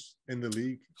peers in the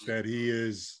league that he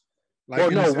is? Well,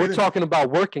 no, we're talking about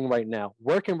working right now.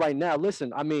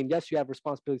 Listen, I mean, yes, you have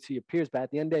responsibility to your peers, but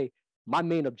at the end of the day, my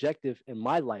main objective in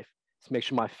my life is to make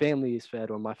sure my family is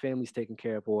fed or my family's taken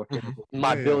care of or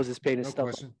my bills is paid and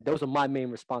stuff. Those are my main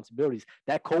responsibilities.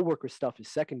 That coworker stuff is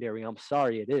secondary. I'm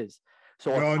sorry, it is.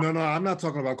 So no, I'm not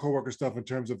talking about coworker stuff in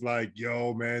terms of like,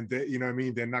 yo, man, you know what I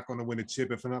mean? They're not going to win a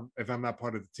chip if I'm not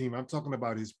part of the team. I'm talking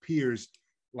about his peers,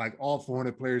 like all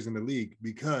 400 players in the league,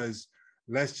 because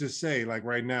let's just say, like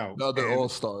right now, the other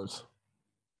all-stars.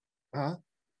 Huh?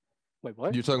 Wait,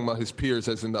 what? You're talking about his peers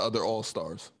as in the other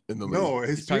all-stars in the league. No,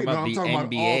 I'm talking about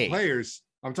all players.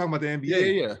 I'm talking about the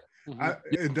NBA. Yeah.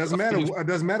 It doesn't matter. It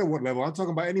doesn't matter what level. I'm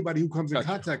talking about anybody who comes in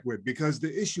contact with, because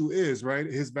the issue is right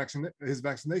his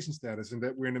vaccination status, and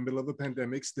that we're in the middle of a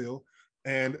pandemic still.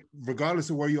 And regardless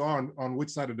of where you are on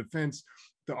which side of the fence,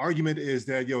 the argument is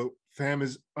that fam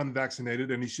is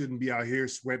unvaccinated and he shouldn't be out here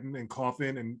sweating and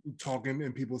coughing and talking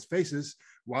in people's faces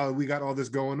while we got all this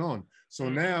going on. So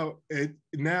now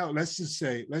let's just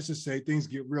say things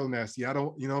get real nasty. I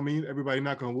don't, you know what I mean? Everybody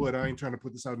knock on wood. I ain't trying to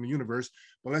put this out in the universe,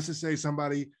 but let's just say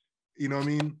somebody, you know what I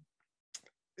mean,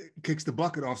 kicks the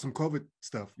bucket off some COVID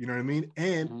stuff, you know what I mean?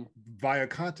 And via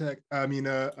contact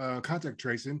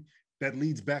tracing that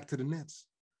leads back to the Nets.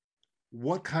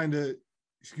 What kind of,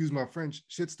 excuse my French,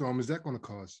 shitstorm is that going to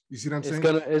cause? You see what I'm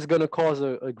saying? It's gonna cause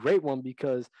a great one,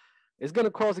 because it's gonna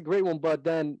cause a great one, but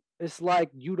then it's like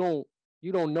you don't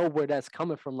know where that's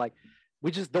coming from. Like, we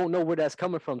just don't know where that's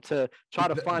coming from to try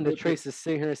to find the trace to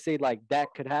sit here and say like that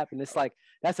could happen. It's like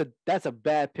that's a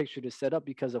bad picture to set up,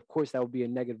 because of course that would be a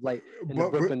negative light in the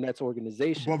Brooklyn Nets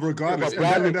organization. But regardless,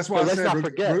 that's why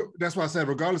I said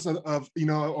regardless of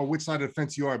or which side of the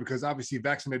fence you are, because obviously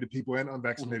vaccinated people and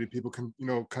unvaccinated people can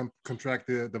contract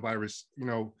the virus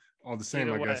all the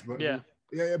same, I guess. But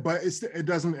Yeah, but it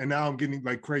doesn't. And now I'm getting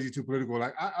like crazy too political.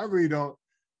 Like I really don't.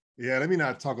 Yeah, let me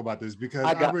not talk about this because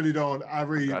I really don't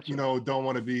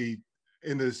want to be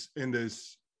in this.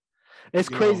 It's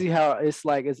crazy how it's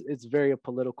like it's very a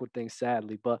political thing,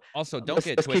 sadly. But also, don't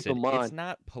get twisted. It's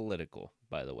not political,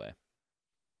 by the way.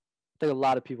 I think a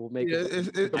lot of people make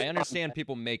it. I understand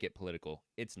people make it political.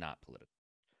 It's not political.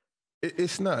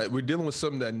 It's not. We're dealing with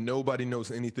something that nobody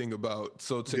knows anything about.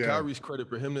 So to Kyrie's credit,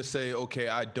 for him to say, okay,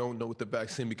 I don't know what the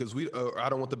vaccine because I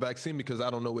don't want the vaccine because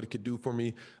I don't know what it could do for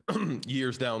me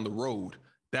years down the road.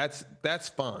 That's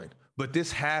fine. But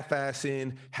this half-ass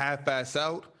in, half-ass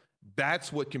out,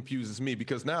 that's what confuses me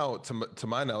because now, to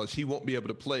my knowledge, he won't be able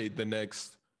to play the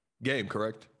next game,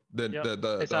 correct?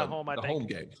 It's at home, I think. Home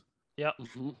games. Yep.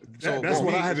 That's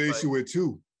what I had an issue with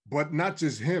too. But not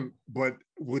just him, but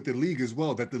with the league as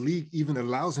well, that the league even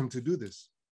allows him to do this.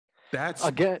 That's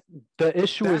again, the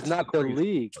issue is not the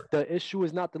league. The issue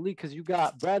is not the league because you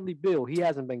got Bradley Beal. He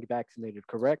hasn't been vaccinated,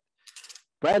 correct?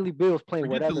 Bradley Beal's playing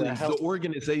whatever the hell. The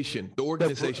organization.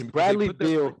 Bradley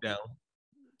Beal down,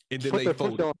 and then they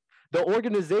folded. The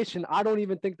organization, I don't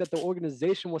even think that the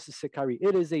organization wants to sit Kyrie.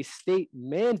 It is a state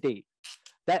mandate.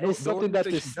 That is something that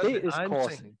the state is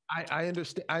causing. I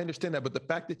understand that, but the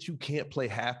fact that you can't play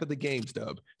half of the games,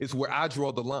 Dub, is where I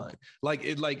draw the line.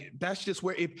 Like that's just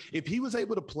where if he was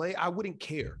able to play, I wouldn't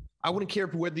care. I wouldn't care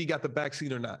whether he got the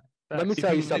vaccine or not. Let me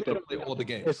tell you something. Play all the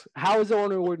games. How is it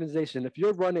on an organization? If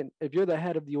you're the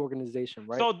head of the organization,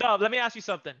 right? So Dub, let me ask you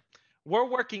something. We're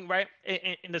working right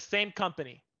in the same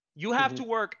company. You have to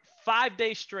work 5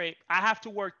 days straight. I have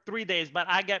to work 3 days, but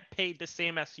I get paid the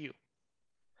same as you.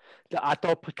 I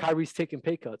thought Kyrie's taking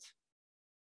pay cuts.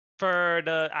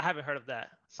 I haven't heard of that.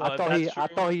 So I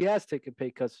thought he has taken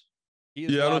pay cuts. I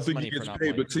don't think he gets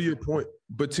paid. But to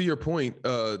your point,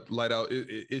 Light Out,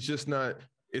 it's just not.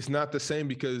 It's not the same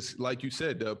because, like you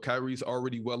said, Kyrie's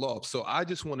already well off. So I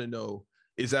just want to know: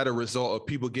 is that a result of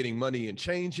people getting money and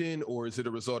changing, or is it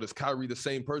a result of Kyrie the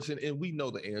same person? And we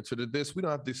know the answer to this. We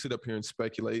don't have to sit up here and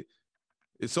speculate.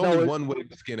 It's only one way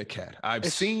to skin a cat. I've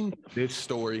seen this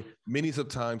story many of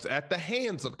times at the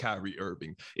hands of Kyrie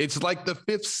Irving. It's like the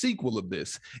 5th sequel of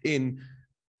this. And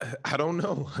I don't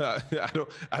know.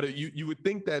 You would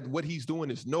think that what he's doing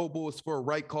is noble, it's for a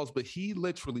right cause, but he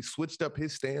literally switched up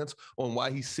his stance on why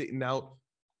he's sitting out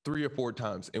 3 or 4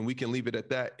 times, and we can leave it at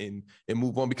that and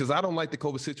move on because I don't like the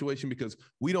COVID situation because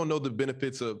we don't know the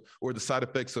benefits of or the side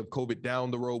effects of COVID down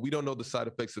the road. We don't know the side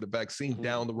effects of the vaccine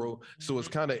down the road. So it's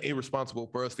kind of irresponsible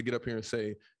for us to get up here and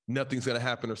say nothing's going to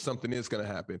happen or something is going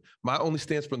to happen. My only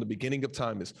stance from the beginning of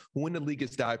time is who in the league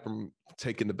has died from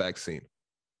taking the vaccine?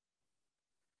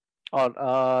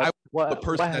 The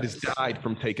person that has died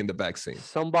from taking the vaccine.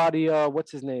 Somebody,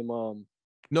 what's his name? No,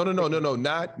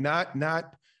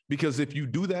 not. Because if you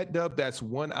do that, Dub, that's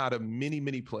one out of many,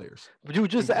 many players. But you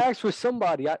just asked for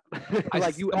somebody. You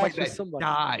asked for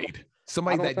somebody.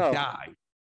 Somebody that died.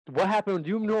 What happened? Do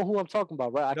you know who I'm talking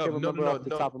about, right? I can't remember off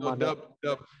the top of my head.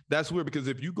 Dub. That's weird because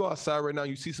if you go outside right now,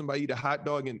 you see somebody eat a hot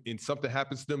dog and something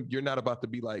happens to them, you're not about to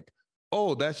be like,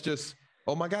 oh, that's just,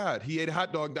 oh my God, he ate a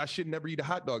hot dog. I should never eat a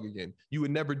hot dog again. You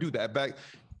would never do that.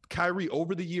 Kyrie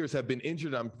over the years have been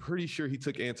injured. I'm pretty sure he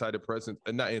took antidepressants,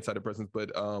 not antidepressants, but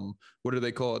what are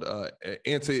they called?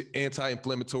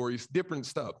 Anti-inflammatories, different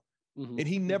stuff. And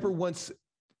he never once,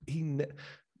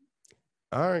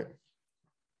 all right.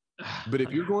 But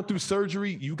if you're going through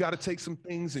surgery, you got to take some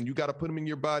things and you got to put them in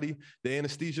your body, the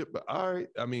anesthesia. But all right,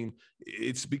 I mean,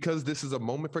 it's because this is a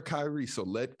moment for Kyrie. So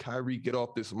let Kyrie get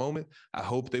off this moment. I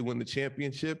hope they win the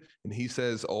championship. And he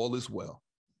says all is well.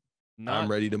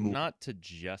 I'm ready to move. Not to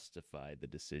justify the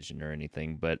decision or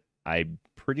anything, but I'm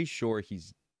pretty sure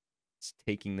he's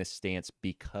taking this stance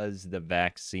because the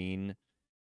vaccine,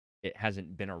 it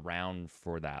hasn't been around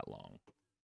for that long.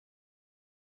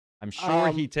 I'm sure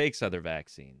he takes other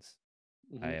vaccines,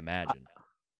 I imagine.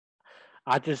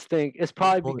 I just think it's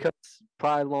probably because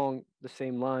along the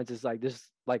same lines is like this,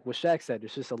 like what Shaq said,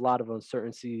 there's just a lot of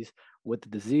uncertainties with the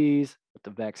disease, with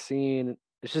the vaccine.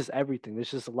 It's just everything. There's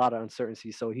just a lot of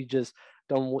uncertainty. So he just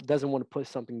doesn't want to put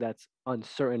something that's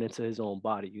uncertain into his own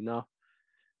body, you know?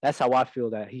 That's how I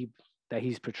feel that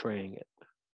he's portraying it.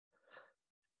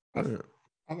 I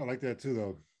don't like that too,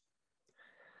 though.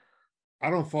 I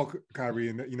don't fault Kyrie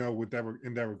in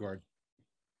that regard.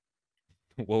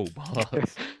 Whoa,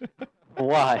 boss.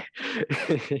 Why?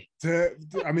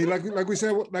 I mean, like we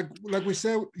said, like what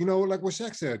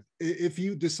Shaq said, if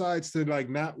he decides to like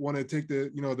not want to take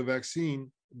the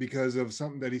vaccine because of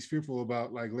something that he's fearful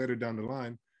about, like later down the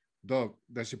line, dog,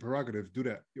 that's your prerogative. Do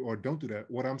that or don't do that.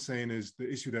 What I'm saying is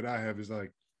the issue that I have is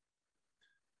like,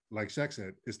 like Shaq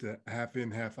said, it's the half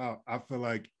in, half out. I feel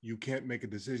like you can't make a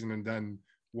decision and then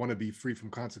want to be free from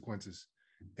consequences.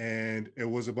 And it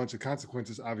was a bunch of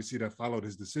consequences, obviously, that followed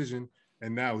his decision.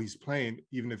 And now he's playing,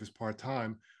 even if it's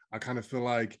part-time. I kind of feel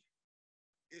like,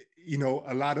 you know,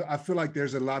 I feel like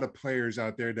there's a lot of players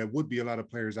out there that would be a lot of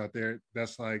players out there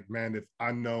that's like, man,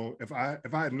 if I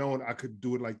had known I could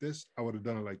do it like this, I would have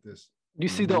done it like this. You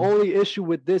see, the only issue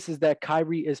with this is that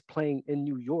Kyrie is playing in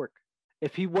New York.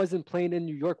 If he wasn't playing in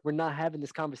New York, we're not having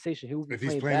this conversation. He would be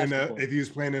playing basketball. If he was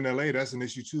playing in LA, that's an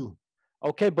issue too.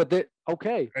 Okay, but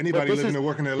anybody living and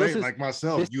working in LA like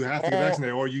myself, you have to get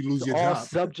vaccinated or you lose your job.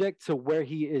 Subject to where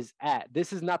he is at.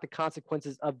 This is not the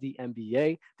consequences of the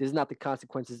NBA. This is not the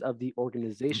consequences of the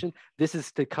organization. This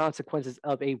is the consequences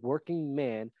of a working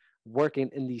man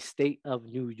working in the state of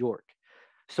New York.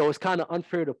 So it's kind of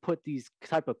unfair to put these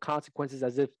type of consequences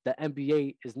as if the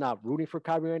NBA is not rooting for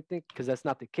Kyrie or anything, because that's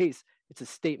not the case. It's a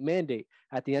state mandate.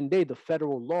 At the end of the day, the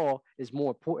federal law is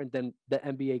more important than the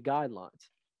NBA guidelines.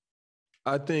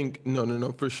 I think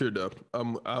no, for sure, Dub.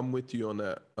 I'm with you on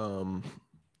that.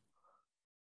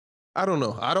 I don't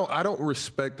know. I don't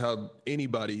respect how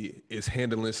anybody is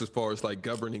handling this as far as like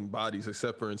governing bodies,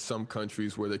 except for in some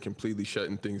countries where they're completely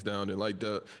shutting things down. And like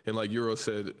Euro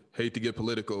said, hate to get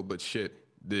political, but shit,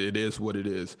 it is what it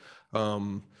is.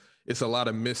 It's a lot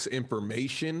of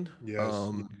misinformation. Yes.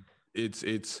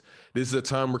 This is a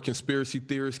time where conspiracy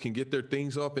theorists can get their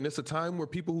things off, and it's a time where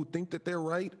people who think that they're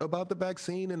right about the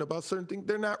vaccine and about certain things,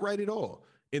 they're not right at all.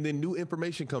 And then new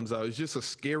information comes out. It's just a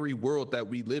scary world that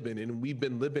we live in, and we've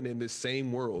been living in this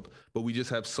same world, but we just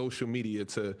have social media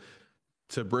to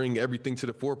bring everything to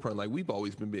the forefront. Like, we've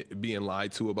always been being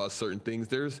lied to about certain things.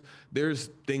 There's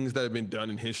things that have been done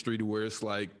in history to where it's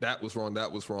like, that was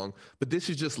wrong, but this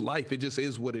is just life. It just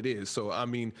is what it is. So, I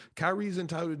mean, Kyrie's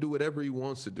entitled to do whatever he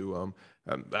wants to do.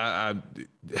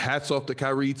 Hats off to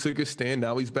Kyrie. He took his stand.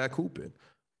 Now he's back hooping.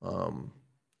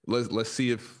 Let's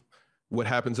see what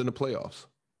happens in the playoffs.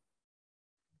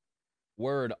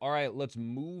 Word. All right, let's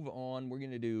move on.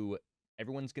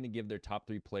 Everyone's going to give their top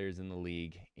 3 players in the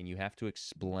league, and you have to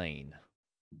explain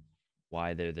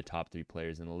why they're the top 3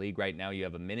 players in the league. Right now, you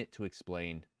have a minute to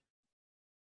explain.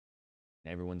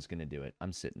 Everyone's going to do it.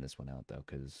 I'm sitting this one out, though,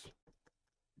 because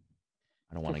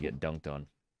I don't want to get dunked on.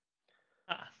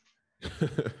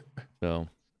 So,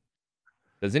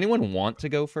 does anyone want to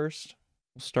go first?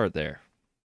 We'll start there.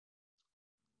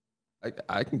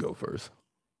 I can go first.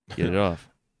 Get it off.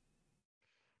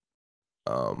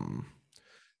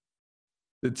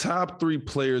 The top 3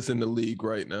 players in the league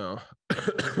right now.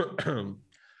 Am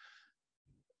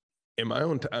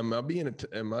I being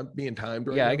timed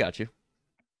right now? Yeah, I got you.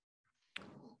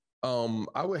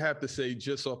 I would have to say,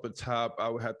 just off the top, I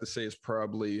would have to say it's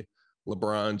probably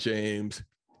LeBron James,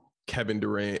 Kevin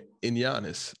Durant, and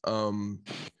Giannis.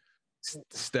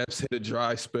 Steph's hit a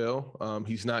dry spell.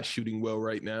 He's not shooting well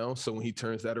right now. So when he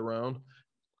turns that around,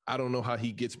 I don't know how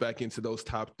he gets back into those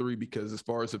top 3, because as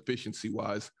far as efficiency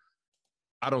wise,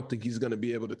 I don't think he's going to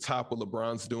be able to top what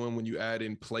LeBron's doing when you add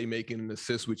in playmaking and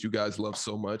assists, which you guys love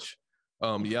so much.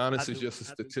 Giannis is just a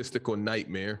statistical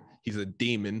nightmare. He's a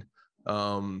demon.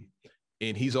 And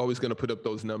he's always going to put up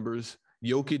those numbers.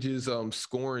 Jokic's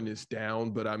scoring is down,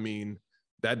 but I mean,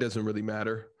 that doesn't really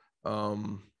matter.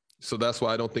 So that's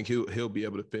why I don't think he'll be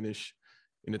able to finish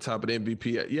in the top of the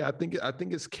MVP. Yeah, I think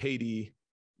it's KD,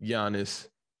 Giannis,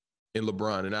 and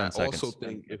LeBron. And I also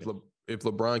think if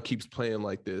LeBron keeps playing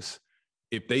like this,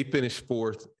 if they finish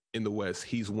 4th in the West,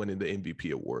 he's winning the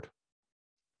MVP award.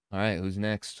 All right, who's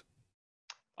next?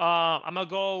 I'm gonna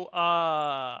go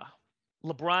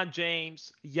LeBron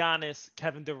James, Giannis,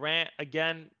 Kevin Durant.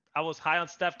 Again, I was high on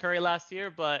Steph Curry last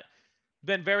year, but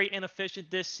been very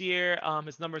inefficient this year.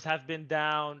 His numbers have been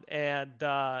down, and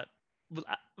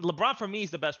LeBron for me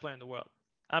is the best player in the world.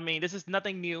 I mean, this is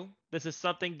nothing new. This is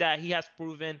something that he has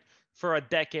proven for a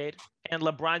decade, and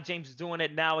LeBron James is doing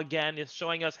it now again. Is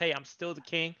showing us, hey, I'm still the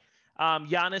king.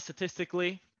 Giannis,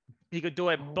 statistically, he could do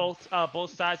it both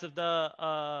sides of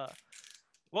the.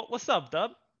 What's up,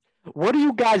 Dub? What are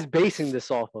you guys basing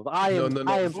this off of? I am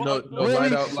really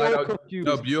so confused.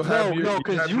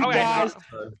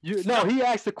 No, he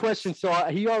asked the question, so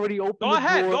he already opened the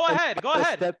door. Go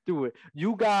ahead. Step through it.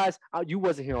 You guys, you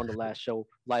wasn't here on the last show,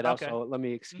 Light Out, so let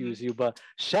me excuse you. But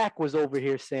Shaq was over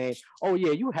here saying, "Oh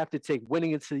yeah, you have to take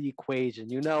winning into the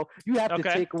equation. You know, you have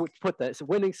to put that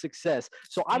winning success."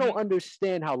 So I don't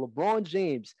understand how LeBron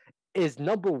James is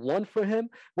number 1 for him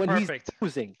when he's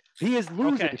losing. He is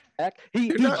losing, Shaq.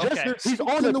 He's on a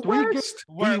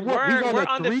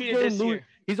 3-game.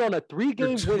 He's on a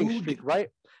 3-game winning streak, right?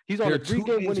 He's on a 3-game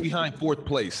winning streak behind 4th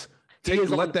place.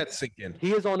 Let that sink in.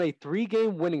 He is on a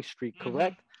 3-game winning streak,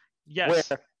 correct? Yes.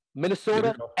 Where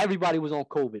Minnesota, everybody was on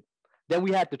COVID. Then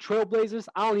we had the Trailblazers.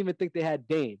 I don't even think they had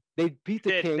Dame. They beat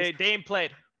the Kings. Dame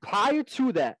played. Prior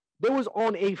to that, they was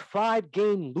on a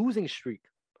 5-game losing streak.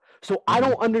 So I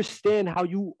don't understand how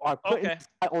you are putting this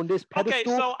guy on this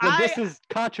pedestal so when this is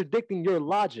contradicting your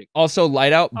logic. Also,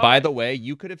 light out. By the way,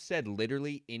 you could have said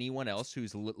literally anyone else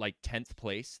who's like 10th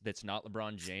place that's not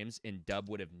LeBron James, and Dub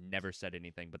would have never said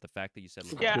anything. But the fact that you said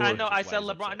LeBron, yeah, I know. I said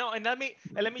LeBron. No, and let me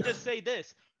just say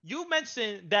this. You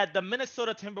mentioned that the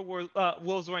Minnesota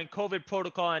Timberwolves were in COVID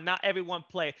protocol and not everyone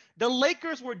played. The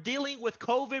Lakers were dealing with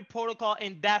COVID protocol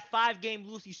in that 5-game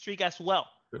losing streak as well.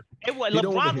 It was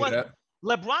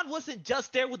LeBron wasn't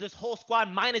just there with his whole squad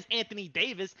minus Anthony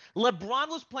Davis. LeBron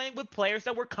was playing with players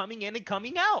that were coming in and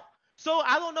coming out. So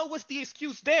I don't know what's the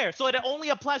excuse there. So it only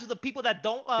applies to the people that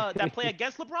don't that play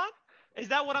against LeBron. Is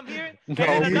that what I'm hearing? No,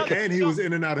 and he was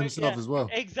in and out himself as well.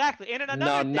 Exactly. And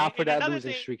no, not for that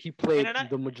losing streak. He played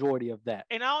the majority of that.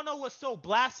 And I don't know what's so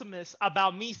blasphemous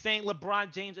about me saying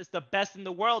LeBron James is the best in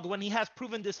the world when he has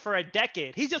proven this for a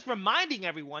decade. He's just reminding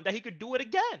everyone that he could do it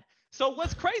again. So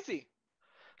what's crazy?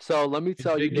 So let me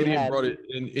tell you,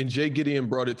 Jay Gideon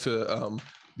brought it to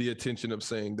the attention of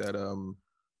saying that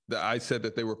that I said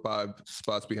that they were 5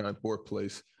 spots behind 4th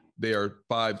place. They are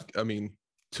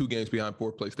 2 games behind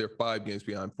 4th place. They're 5 games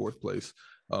behind 4th place.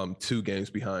 2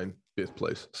 games behind 5th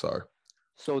place. Sorry.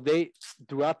 So they,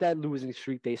 throughout that losing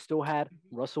streak, they still had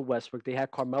Russell Westbrook. They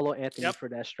had Carmelo Anthony for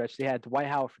that stretch. They had Dwight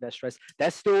Howard for that stretch.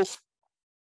 That's still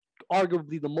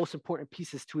arguably the most important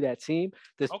pieces to that team.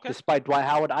 Despite Dwight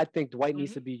Howard, I think Dwight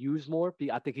needs to be used more.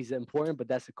 I think he's important, but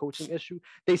that's a coaching issue.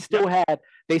 They still had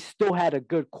a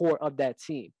good core of that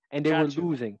team, and they were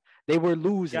losing. They were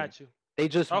losing. They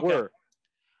just were.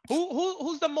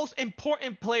 Who's the most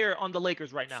important player on the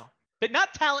Lakers right now? But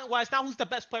not talent-wise. Now, who's the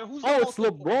best player? It's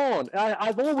LeBron.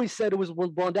 I've always said it was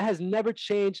LeBron. That has never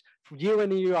changed year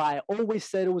in and year out. I always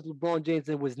said it was LeBron James.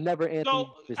 And it was never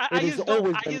Anthony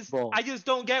Davis. I just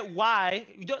don't get why.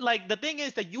 Like, the thing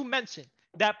is that you mentioned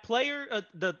that player,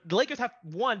 the Lakers have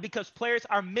won because players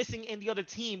are missing in the other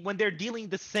team when they're dealing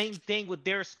the same thing with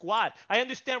their squad. I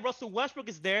understand Russell Westbrook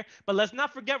is there, but let's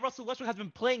not forget Russell Westbrook has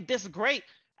been playing this great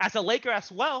as a Laker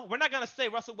as well. We're not going to say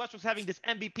Russell Westbrook's having this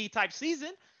MVP type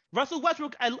season. Russell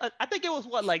Westbrook, I think it was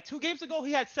like 2 games ago,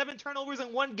 he had 7 turnovers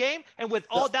in 1 game, and with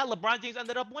all that, LeBron James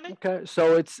ended up winning. Okay,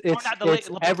 so it's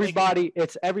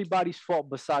everybody's fault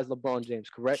besides LeBron James,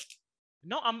 correct?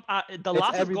 No, the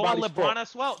losses go on LeBron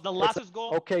as well. The losses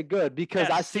go. Okay, good, because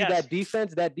I see that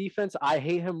defense. That defense, I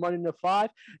hate him running the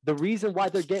 5. The reason why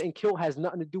they're getting killed has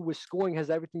nothing to do with scoring. Has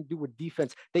everything to do with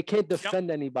defense. They can't defend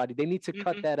anybody. They need to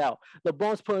cut that out.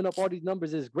 LeBron's putting up all these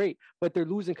numbers is great, but they're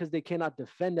losing because they cannot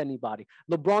defend anybody.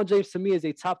 LeBron James to me is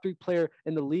a top 3 player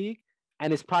in the league.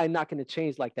 And it's probably not going to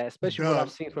change like that, especially what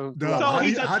I've seen from him.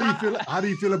 How do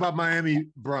you feel about Miami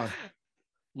Bron?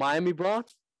 Miami Bron?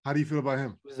 How do you feel about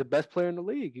him? He was the best player in the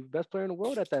league. He was the best player in the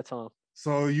world at that time.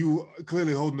 So you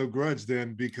clearly holding a grudge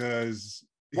then because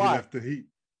he left the Heat.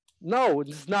 No,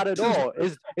 it's not at all.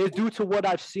 It's due to what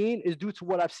I've seen. It's due to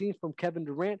what I've seen from Kevin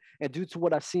Durant and due to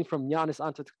what I've seen from Giannis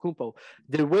Antetokounmpo.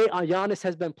 The way Giannis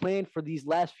has been playing for these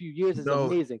last few years is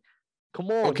amazing. Come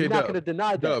on, you're not going to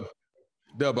deny that.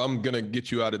 Dub, I'm gonna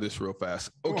get you out of this real fast.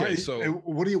 Okay, so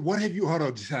what have you? Hold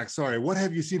on, Jack. Sorry, what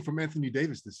have you seen from Anthony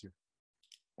Davis this year?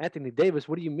 Anthony Davis,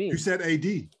 what do you mean? You said AD,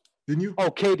 didn't you?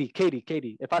 Oh,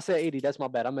 KD. If I said AD, that's my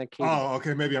bad. I meant KD. Oh,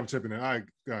 okay. Maybe I'm tripping it. All right,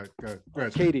 go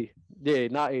ahead. KD. Yeah,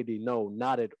 not AD. No,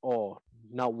 not at all.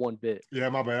 Not one bit. Yeah,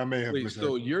 my bad. I may have misheard.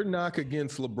 So your knock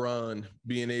against LeBron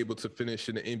being able to finish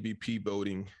in the MVP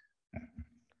voting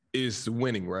is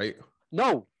winning, right?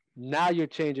 No. Now you're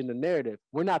changing the narrative.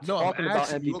 We're not talking about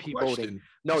MVP voting.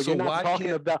 No, so you're not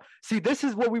talking about. See, this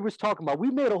is what we was talking about. We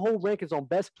made a whole rankings on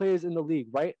best players in the league,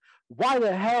 right? Why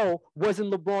the hell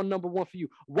wasn't LeBron number 1 for you?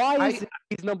 Why is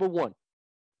he's number 1?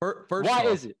 Why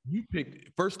is it? You picked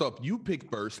first.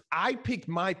 I picked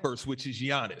my first, which is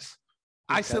Giannis.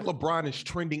 I said LeBron is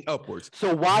trending upwards.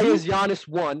 So why is Giannis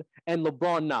 1 and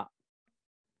LeBron not?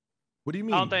 What do you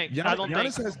mean? I don't think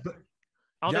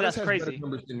that's crazy.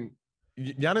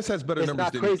 Giannis has better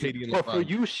numbers than KD and LeBron. But for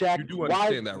you,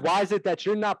 Shaq, why is it that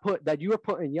you're not you are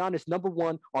putting Giannis number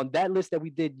 1 on that list that we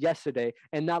did yesterday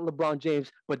and not LeBron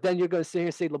James? But then you're going to sit here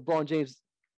and say LeBron James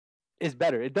is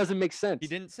better. It doesn't make sense. He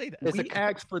didn't say that. We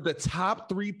asked for the top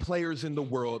 3 players in the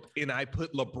world, and I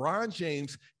put LeBron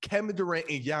James, Kevin Durant,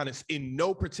 and Giannis in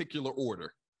no particular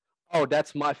order. Oh,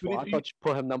 that's my fault. I thought you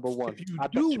put him number 1. If you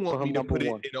do want me to put it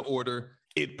in an order,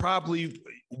 he's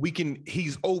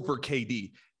over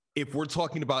KD. If we're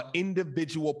talking about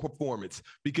individual performance,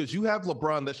 because you have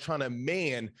LeBron that's trying to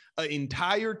man an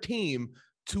entire team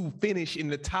to finish in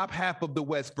the top half of the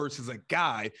West versus a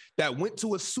guy that went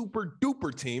to a super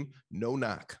duper team? No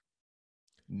knock.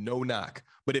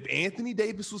 But if Anthony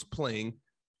Davis was playing,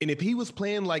 and if he was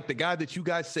playing like the guy that you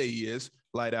guys say he is,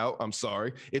 light out, I'm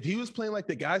sorry. If he was playing like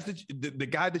the guy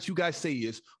that you guys say he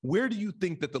is, where do you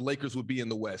think that the Lakers would be in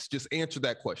the West? Just answer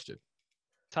that question.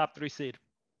 Top 3 seed.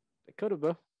 It could have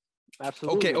been.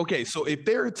 Absolutely. Okay. So if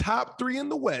they're top 3 in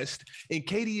the West and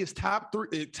KD is top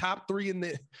three in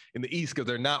the East, because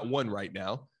they're not one right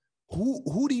now,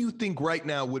 who do you think right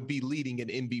now would be leading in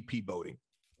MVP voting?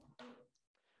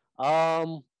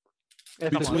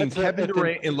 Between Kevin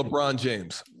Durant and LeBron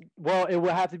James. Well, it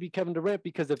would have to be Kevin Durant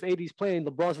because if AD's playing,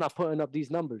 LeBron's not putting up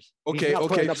these numbers. Okay.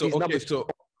 So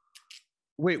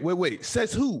wait.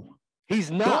 Says who? He's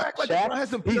not. Don't act like Shaq. LeBron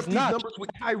hasn't put up these numbers with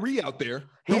Kyrie out there.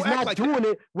 He's not doing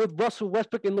it with Russell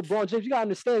Westbrook and LeBron James. You gotta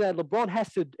understand that LeBron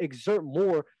has to exert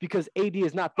more because AD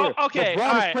is not there. Okay,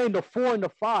 LeBron is playing the 4 and the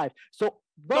 5. So,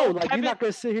 bro, you're not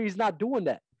gonna sit here. He's not doing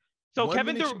that. So One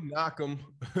Kevin Durant, knock him.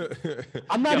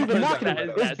 I'm not even knocking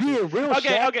him. It's being real.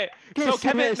 Okay. So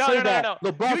Kevin, no.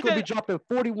 LeBron's gonna be dropping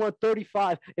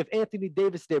 41-35 if Anthony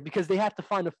Davis there because they have to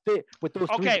find a fit with those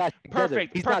 3 guys together.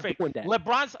 Perfect. He's not doing that.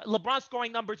 LeBron's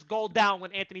scoring numbers go down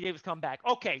when Anthony Davis come back.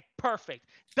 Okay, perfect.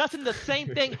 Doesn't the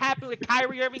same thing happen with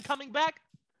Kyrie Irving coming back?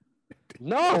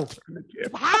 No.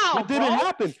 How? It didn't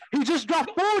happen. He just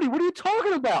dropped 40. What are you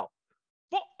talking about?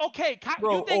 Well, okay,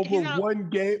 bro, you think over one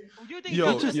game. You think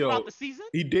he'll just throughout the season?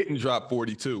 He didn't drop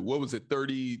 42. What was it?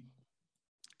 30.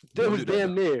 It was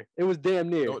damn near. It was damn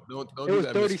near. Don't it was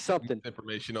 30 something.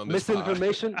 Information on this.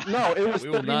 Misinformation? No, it was 39. We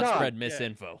will not spread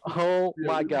misinfo. Oh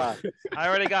my God.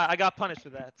 I got punished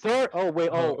for that. Third? Oh wait.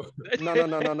 Oh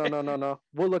no.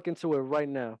 We'll look into it right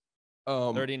now.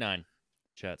 39.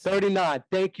 Chat. 39.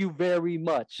 Thank you very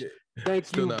much.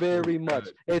 Thank you very much.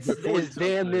 It's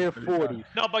damn near 40.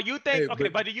 No, but you think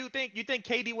but do you think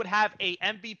KD would have a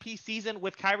MVP season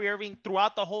with Kyrie Irving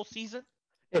throughout the whole season?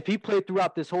 If he played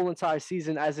throughout this whole entire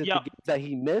season as in the games that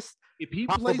he missed, if he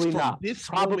plays from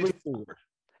this moment forward.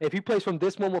 If he plays from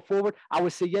this moment forward, I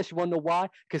would say yes. You want to know why?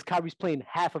 Because Kyrie's playing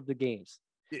half of the games.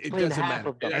 It doesn't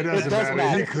matter. It doesn't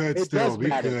matter. He could still. He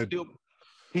could.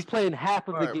 He's playing half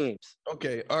of the games.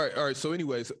 Okay. All right. So,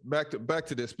 anyways, back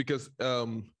to this because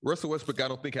Russell Westbrook, I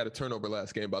don't think had a turnover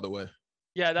last game. By the way.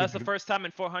 Yeah, that's the first time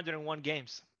in 401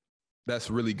 games. That's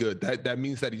really good. That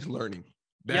means that he's learning.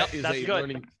 That's good.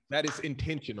 Learning. That is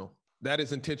intentional.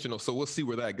 So we'll see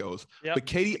where that goes. Yep. But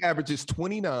KD averages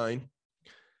 29,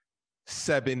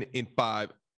 7, and 5.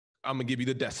 I'm gonna give you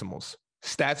the decimals.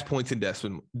 Stats, points, and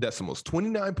decimals.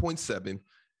 29.7.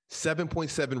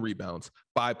 7.7 rebounds,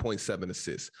 5.7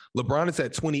 assists. LeBron is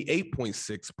at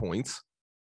 28.6 points,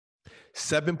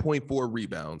 7.4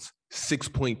 rebounds,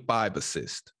 6.5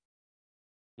 assists.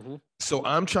 Mm-hmm. So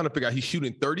I'm trying to figure out, he's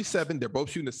shooting 37. They're both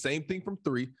shooting the same thing from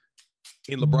 3,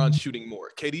 and LeBron's shooting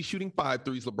more. KD's shooting 5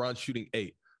 threes, LeBron's shooting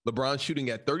 8. LeBron's shooting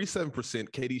at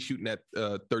 37%, KD's shooting at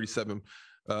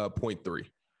 37.3.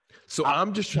 So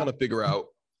I'm just trying to figure out,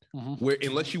 where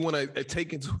unless you want to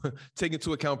take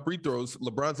into account free throws,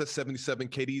 LeBron's at 77,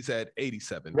 KD's at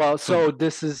 87. Well, so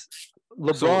this is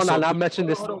LeBron, and I mentioned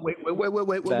this.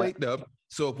 Wait, Dub.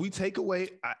 So if we take away,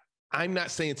 I'm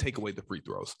not saying take away the free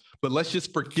throws, but let's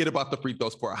just forget about the free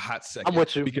throws for a hot second. I'm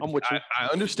with you. I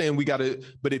understand we got to,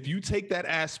 but if you take that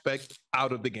aspect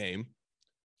out of the game,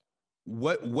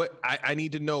 I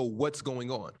need to know what's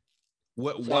going on.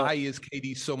 Why is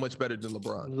KD so much better than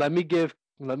LeBron? Let me give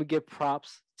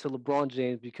props to LeBron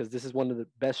James because this is one of the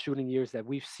best shooting years that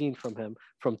we've seen from him,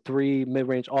 from 3,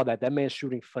 mid-range, all that. That man's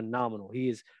shooting phenomenal. He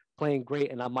is playing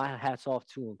great, and my hat's off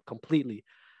to him completely.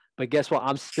 But guess what?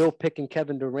 I'm still picking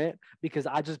Kevin Durant because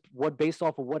based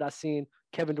off of what I seen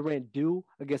Kevin Durant do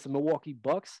against the Milwaukee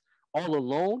Bucks all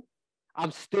alone,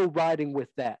 I'm still riding with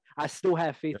that. I still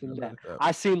have faith in that.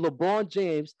 I seen LeBron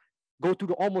James go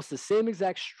through almost the same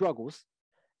exact struggles,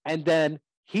 and then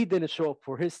he didn't show up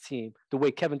for his team the way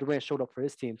Kevin Durant showed up for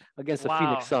his team against the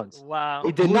Phoenix Suns. Wow.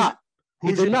 He did not.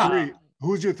 He did not.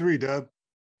 Who's your 3, Dub?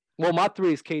 Well, my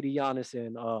 3 is KD, Giannis,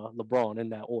 and LeBron in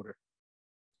that order.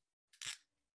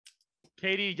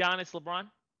 KD, Giannis, LeBron?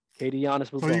 KD,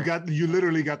 Giannis, LeBron. So you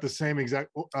literally got the same exact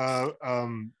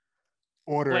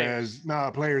order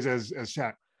players as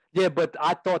Shaq. Yeah, but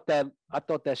I thought that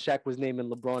Shaq was naming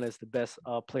LeBron as the best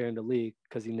player in the league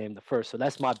because he named the first. So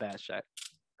that's my bad, Shaq.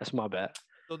 That's my bad.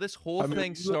 So this whole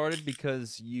thing started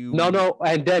because you. No,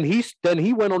 and then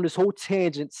he went on this whole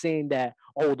tangent saying that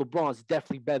LeBron's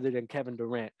definitely better than Kevin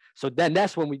Durant. So then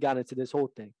that's when we got into this whole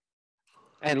thing.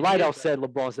 And Lighthouse said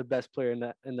LeBron's the best player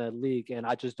in the league, and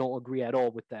I just don't agree at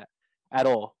all with that, at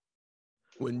all.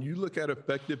 when you look at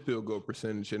effective field goal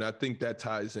percentage, and I think that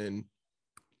ties in,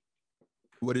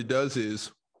 what it does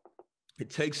is it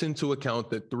takes into account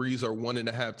that threes are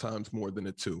 1.5 times more than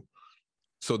a two.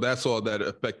 So that's all that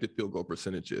effective field goal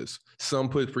percentage is. Some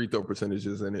put free throw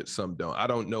percentages in it, some don't. I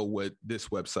don't know what this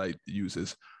website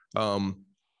uses.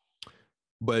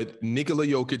 But Nikola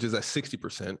Jokic is at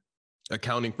 60%,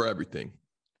 accounting for everything.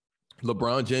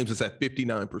 LeBron James is at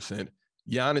 59%.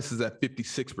 Giannis is at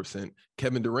 56%.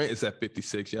 Kevin Durant is at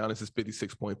 56. Giannis is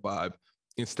 56.5.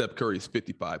 And Steph Curry is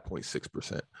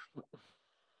 55.6%.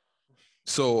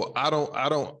 So I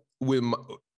don't with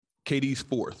KD's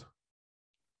fourth.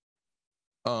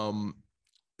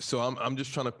 So I'm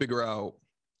just trying to figure out,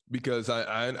 because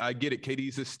I get it.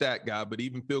 KD's a stat guy, but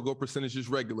even field goal percentage is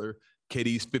regular.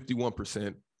 KD's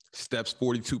 51%, Steph's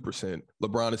 42%,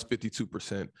 LeBron is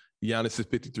 52%, Giannis is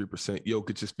 53%,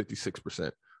 Jokic is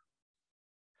 56%.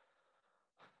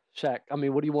 Shaq, I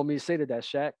mean, what do you want me to say to that,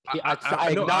 Shaq?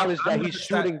 I acknowledge that he's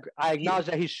shooting. I acknowledge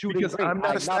that he's shooting great. I'm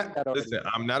not a stat guy. Listen,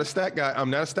 I'm not a stat guy. I'm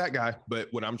not a stat guy. But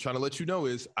what I'm trying to let you know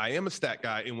is I am a stat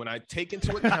guy. And when I take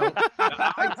into account the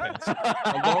eye test,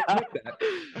 along with that,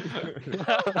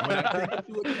 when I take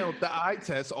into account the eye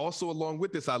test, also along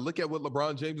with this, I look at what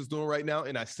LeBron James is doing right now,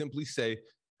 and I simply say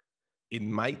it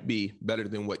might be better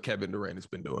than what Kevin Durant has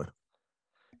been doing.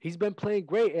 He's been playing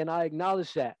great, and I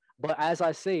acknowledge that. But as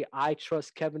I say, I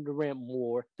trust Kevin Durant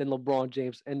more than LeBron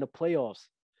James in the playoffs.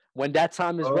 When that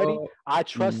time is ready, I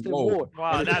trust him more.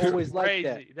 Wow, that's always crazy.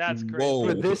 Like that. That's crazy. Whoa.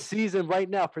 For this season right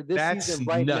now, I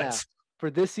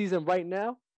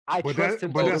trust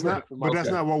him. But that's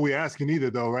not what we're asking either,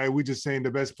 though, right? We're just saying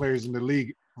the best players in the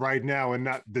league right now and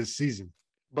not this season.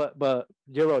 But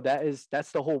Euro,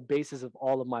 that's the whole basis of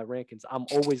all of my rankings. I'm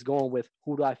always going with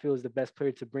who do I feel is the best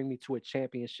player to bring me to a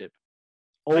championship.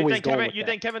 You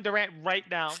think Kevin Durant right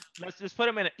now, let's just put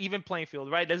him in an even playing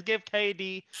field, right? Let's give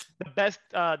KD the best,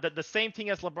 the same team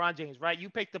as LeBron James, right? You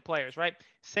pick the players, right?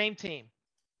 Same team.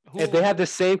 If they have the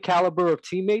same caliber of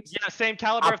teammates, yeah, same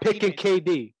caliber of teammates. I'm picking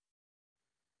KD.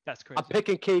 That's crazy. I'm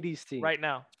picking KD's team. Right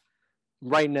now.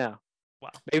 Wow.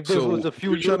 Maybe so there was a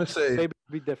few years, maybe it'd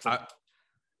be different.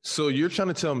 So you're trying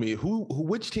to tell me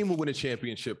which team will win a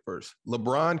championship first?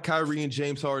 LeBron, Kyrie, and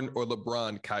James Harden, or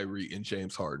LeBron, Kyrie, and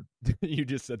James Harden? You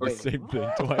just said the same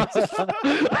thing twice.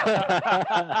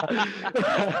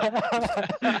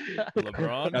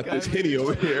 LeBron, got this Henny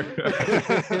over here.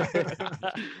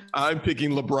 I'm picking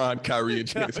LeBron, Kyrie, and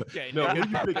James. Okay, no, who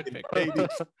you picking?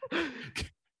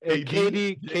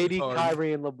 KD,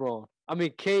 Kyrie, and LeBron. I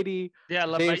mean, KD, yeah,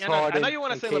 James Harden, I know you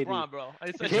want to say KD. LeBron, bro.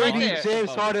 It's KD, right there.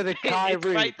 James Harden, and Kyrie. It's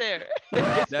right there. It's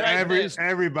right there.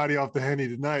 Everybody off the Henny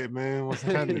tonight, man. What's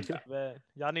happening? Man,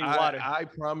 y'all need water. I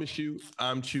promise you,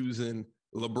 I'm choosing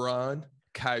LeBron,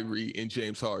 Kyrie, and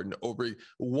James Harden over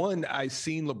one. I've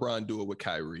seen LeBron do it with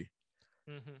Kyrie.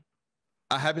 Mm-hmm.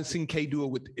 I haven't seen KD do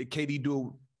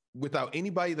it without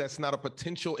anybody that's not a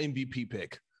potential MVP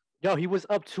pick. Yo, he was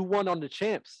up 2-1 on the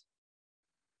champs.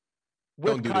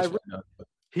 Don't do this right now.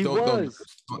 He was.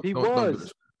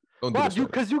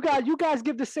 Because you guys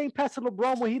give the same pass to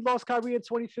LeBron when he lost Kyrie in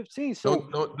 2015. So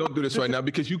don't do this right now,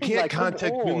 because you can't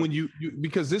context Ben when you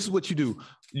because this is what you do.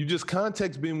 You just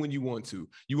context Ben when you want to.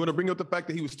 You want to bring up the fact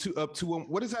that he was up 2-1.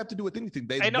 What does that have to do with anything?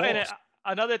 They lost.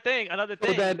 Another thing.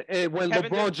 So then when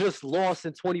Kevin LeBron just lost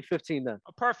in 2015, then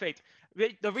perfect.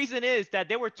 The reason is that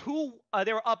they were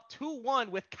up 2-1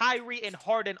 with Kyrie and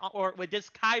Harden, or with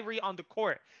just Kyrie on the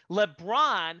court.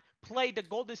 LeBron played the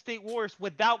Golden State Warriors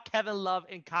without Kevin Love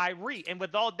and Kyrie, and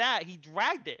with all that, he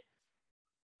dragged it.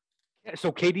 Yeah,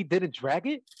 so KD didn't drag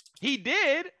it? He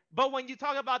did, but when you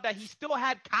talk about that, he still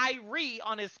had Kyrie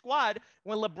on his squad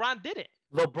when LeBron didn't.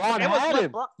 LeBron had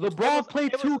him. LeBron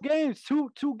played two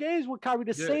games with Kyrie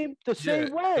the same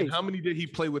way. And how many did he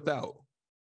play without?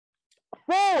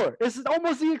 4. It's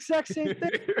almost the exact same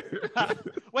thing.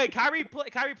 Wait, Kyrie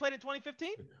played in 2015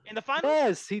 in the finals?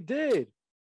 Yes, he did.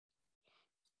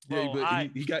 Yeah,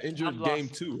 but he got injured game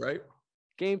 2, right?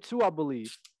 Game 2, I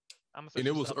believe. And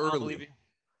it was early.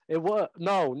 It was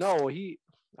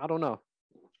I don't know.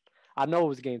 I know it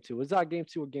was game 2. Was that game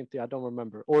 2 or game 3? I don't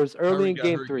remember. Or it's early in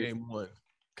game 3. Game 1.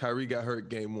 Kyrie got hurt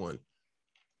game 1.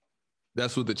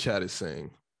 That's what the chat is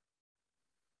saying.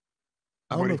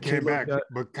 But he came back.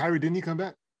 But Kyrie, didn't he come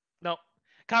back? No.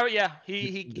 Kyrie, yeah.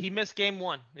 He missed game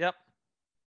 1. Yep.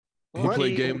 He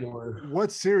played game 1.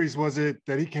 What series was it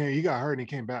that he got hurt and he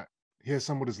came back? He had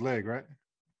some with his leg, right?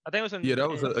 I think it was in that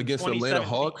was against the Atlanta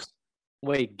Hawks.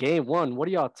 Wait, game 1, what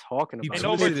are y'all talking about? In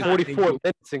overtime. 44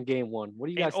 minutes in game 1. What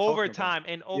are you guys talking about?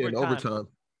 In overtime.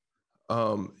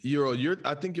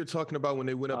 I think you're talking about when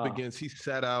they went up against, he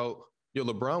sat out Yo,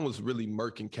 LeBron was really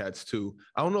murking cats too.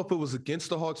 I don't know if it was against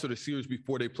the Hawks or the series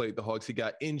before they played the Hawks. He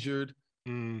got injured.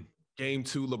 Game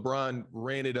 2, LeBron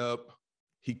ran it up.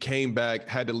 He came back,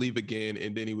 had to leave again,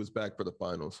 and then he was back for the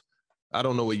finals. I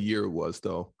don't know what year it was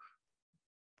though.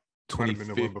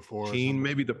 2015,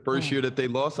 maybe the first year that they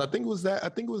lost. I think it was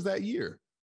that year.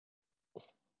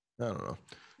 I don't know.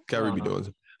 Kyrie be doing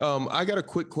it. I got a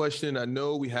quick question. I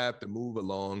know we have to move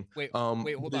along. Wait,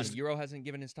 hold on. Euro hasn't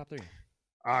given his top 3.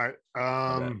 All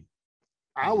right.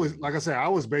 I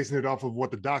was basing it off of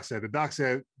what the doc said. The doc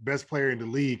said best player in the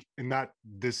league and not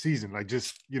this season, like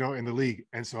just, in the league.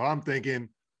 And so I'm thinking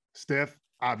Steph,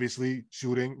 obviously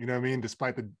shooting, you know what I mean?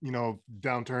 Despite the,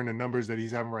 downturn in numbers that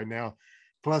he's having right now,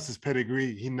 plus his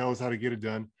pedigree, he knows how to get it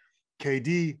done.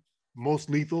 KD, most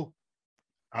lethal.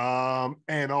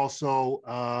 And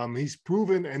also he's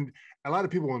proven, and a lot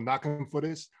of people will knock him for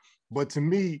this, but to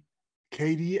me,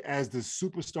 KD as the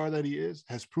superstar that he is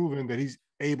has proven that he's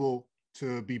able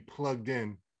to be plugged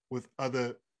in with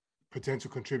other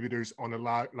potential contributors on a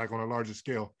larger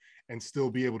scale and still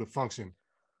be able to function.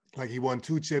 Like he won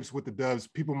 2 chips with the Dubs.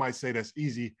 People might say that's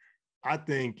easy. I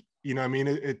think,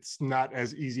 it's not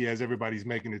as easy as everybody's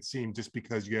making it seem just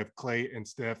because you have Clay and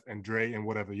Steph and Dre and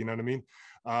whatever, you know what I mean?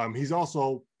 He's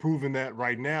also proven that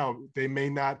right now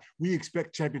we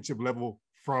expect championship level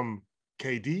from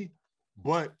KD,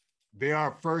 but they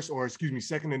are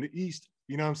second in the East.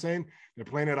 You know what I'm saying? They're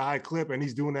playing at a high clip, and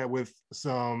he's doing that with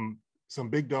some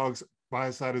big dogs by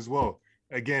his side as well.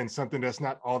 Again, something that's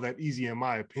not all that easy in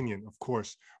my opinion, of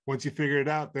course. Once you figure it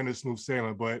out, then it's smooth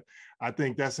sailing. But I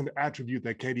think that's an attribute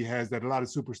that KD has that a lot of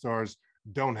superstars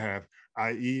don't have,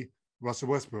 i.e. Russell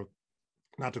Westbrook.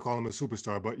 Not to call him a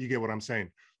superstar, but you get what I'm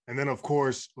saying. And then, of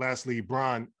course, lastly,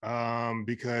 Bron,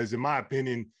 because in my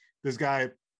opinion, this guy,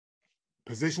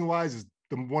 position-wise, is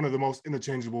one of the most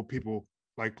interchangeable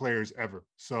players ever.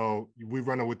 So we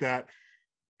run it with that.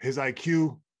 His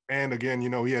IQ, and again,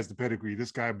 he has the pedigree.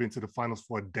 This guy been to the finals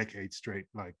for a decade straight.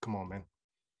 Like, come on, man.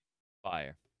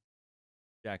 Fire.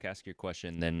 Jack, ask your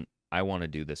question. Then I want to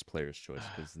do this player's choice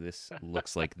because this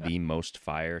looks like the most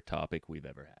fire topic we've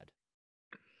ever had.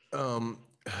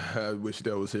 I wish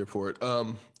Dell was here for it.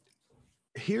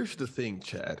 Here's the thing,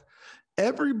 Chad.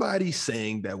 Everybody's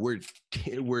saying that we're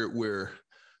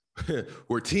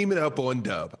we're teaming up on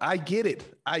Dub. I get it.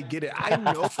 I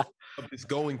know what Dub is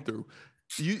going through.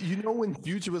 You know when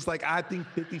Future was like, I think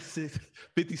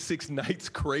 56 nights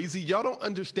crazy. Y'all don't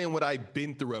understand what I've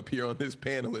been through up here on this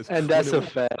panelist. And that's a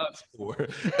fact.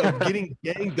 Of getting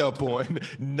ganged up on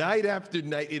night after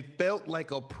night. It felt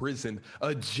like a prison,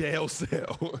 a jail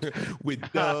cell with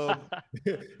Dub,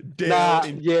 Dale,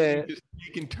 and just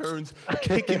taking turns,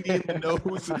 kicking me in the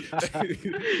nose,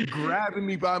 grabbing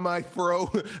me by my fro,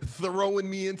 throwing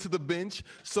me into the bench.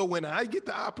 So when I get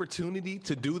the opportunity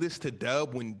to do this to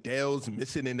Dub when Dale's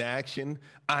missing in action,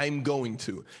 I'm going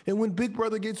to. And when Big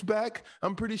Brother gets back,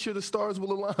 I'm pretty sure the stars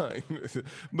will align.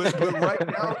 but right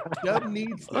now, Dub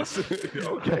needs this.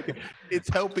 Okay, it's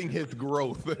helping his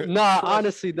growth.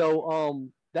 Honestly though,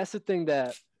 that's the thing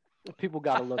that people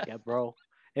gotta look at, bro.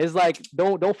 It's like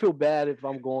don't feel bad if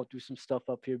I'm going through some stuff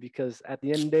up here because at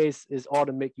the end of the day, it's all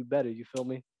to make you better. You feel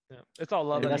me? Yeah, it's all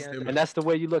love. And that's the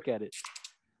way you look at it.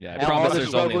 Yeah, I promise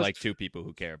there's only like 2 people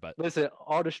who care, but listen,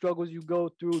 all the struggles you go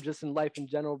through just in life in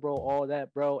general, bro, all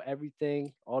that, bro,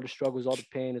 everything, all the struggles, all the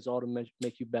pain is all to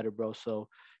make you better, bro. So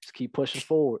just keep pushing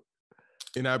forward.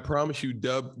 And I promise you,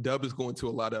 Dub is going to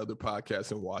a lot of other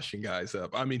podcasts and washing guys up.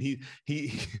 I mean,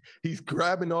 he's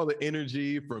grabbing all the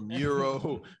energy from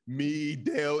Euro, me,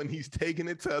 Dale, and he's taking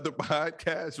it to other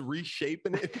podcasts,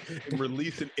 reshaping it and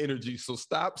releasing energy. So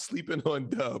stop sleeping on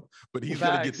Dub, but he's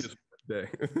going to get this day.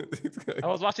 I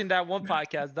was watching that one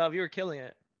podcast, Dub. You were killing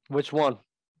it. Which one?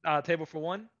 Table for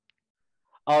One.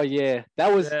 Oh yeah,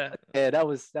 that was that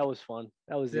was fun.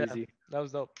 That was easy. That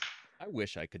was dope. I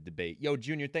wish I could debate. Yo,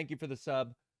 Junior, thank you for the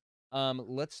sub.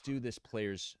 Let's do this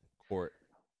players court.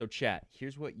 So chat,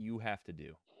 here's what you have to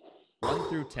do. 1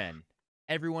 through 10.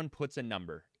 Everyone puts a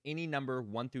number. Any number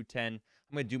 1 through 10. I'm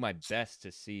going to do my best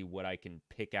to see what I can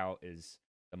pick out as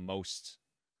the most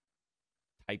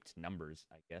typed numbers,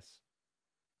 I guess.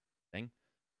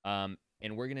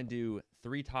 And we're going to do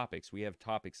 3 topics. We have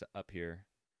topics up here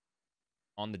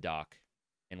on the doc.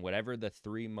 And whatever the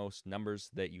 3 most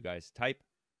numbers that you guys type,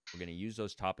 we're going to use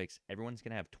those topics. Everyone's going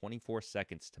to have 24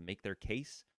 seconds to make their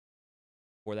case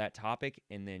for that topic.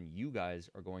 And then you guys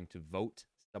are going to vote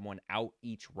someone out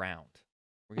each round.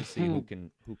 We're going to see who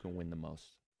can win the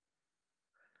most.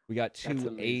 We got 2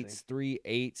 8s, 3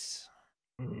 8s.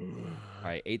 All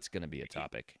right, 8's going to be a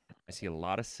topic. I see a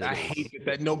lot of I sixes. hate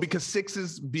that. No, because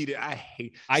sixes beat it.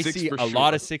 I six see for a sure.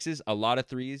 lot of sixes, a lot of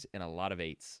threes, and a lot of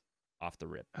eights off the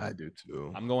rip. I do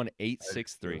too. I'm going 8, I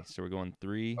 6, do 3. too. So we're going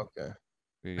 3. Okay.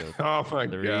 We go Oh my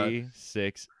 3, God.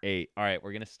 6, 8. All right,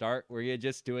 we're gonna start. We're gonna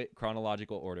just do it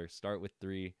chronological order. Start with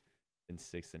 3, then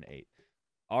 6 and 8.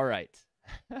 All right.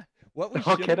 What we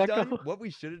should have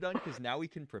done, because now we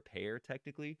can prepare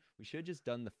technically. We should have just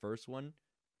done the first one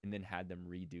and then had them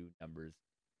redo numbers.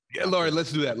 Yeah, Lauren,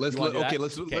 let's do that. Let's do that?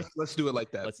 let's do it like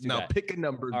that. Let's do now that. pick a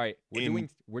number. All right, we're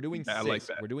doing I 6. like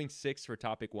that. We're doing 6 for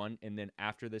topic 1, and then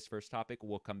after this first topic,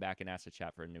 we'll come back and ask the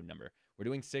chat for a new number. We're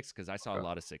doing 6 because I saw a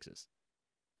lot of 6s. This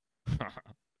is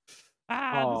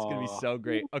gonna be so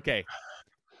great. Okay,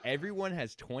 everyone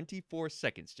has 24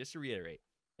 seconds. Just to reiterate,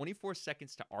 24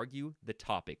 seconds to argue the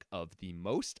topic of the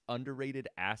most underrated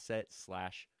asset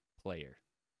 / player.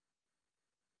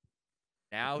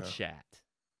 Now, chat.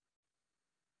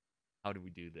 How do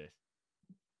we do this?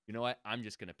 You know what? I'm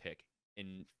just gonna pick,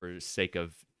 and for the sake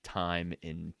of time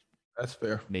and That's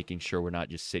fair. making sure we're not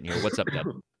just sitting here. What's up, Deb?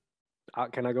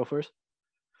 Can I go first?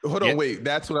 Hold on, wait.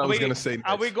 That's what I was gonna say.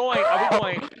 Are we going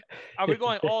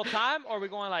all time, or are we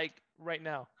going like right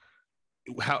now?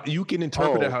 How you can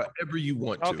interpret it however you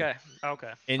want to.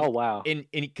 Okay. And, Oh, wow. And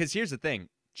because here's the thing,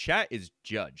 chat is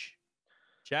judge.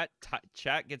 Chat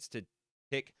gets to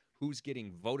pick who's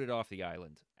getting voted off the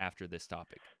island after this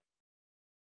topic.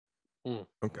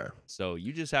 Okay. So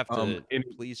you just have to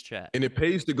please chat. And it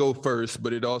pays to go first,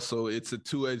 but it's a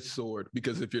two-edged sword,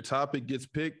 because if your topic gets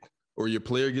picked or your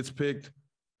player gets picked,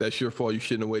 that's your fault. You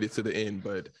shouldn't have waited to the end,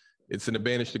 but it's an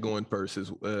advantage to going first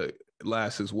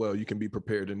last as well. You can be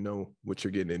prepared and know what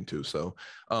you're getting into. So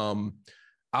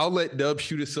I'll let Dub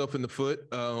shoot himself in the foot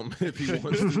if he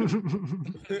wants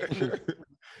to.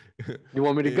 You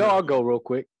want me to go? I'll go real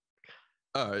quick.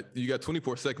 All right. You got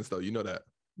 24 seconds, though. You know that.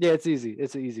 Yeah, it's easy.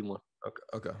 It's an easy one.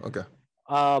 Okay.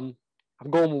 I'm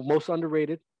going with most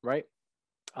underrated, right?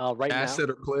 Right Asset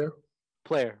now. or player?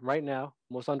 Player, right now.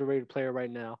 Most underrated player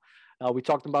right now. We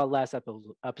talked about last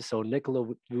episode,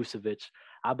 Nikola Vucevic.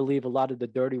 I believe a lot of the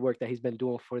dirty work that he's been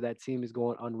doing for that team is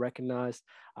going unrecognized.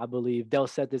 I believe Del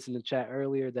said this in the chat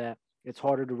earlier, that it's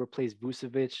harder to replace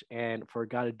Vucevic and for a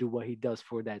guy to do what he does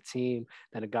for that team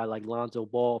than a guy like Lonzo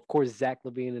Ball. Of course, Zach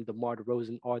LaVine and DeMar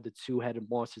DeRozan are the two-headed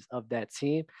monsters of that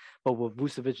team. But what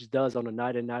Vucevic does on a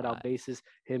night-in, night-out basis,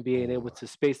 him being able to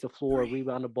space the floor,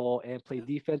 rebound the ball, and play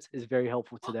defense is very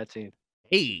helpful to that team.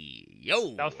 Hey,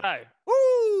 yo. That was fire.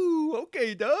 Woo!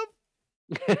 Okay, Dub.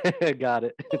 Got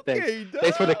it. Okay,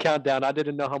 Thanks for the countdown. I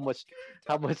didn't know how much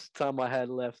time I had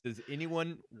left. Does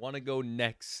anyone want to go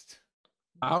next?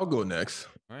 I'll go next.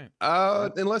 All right.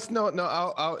 Unless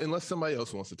unless somebody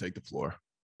else wants to take the floor.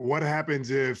 What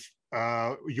happens if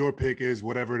your pick is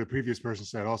whatever the previous person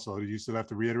said? Also, do you still have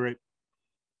to reiterate?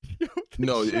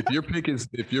 No, if your pick is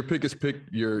picked,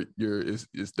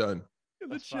 it's done.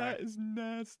 The chat is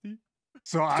nasty.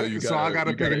 So I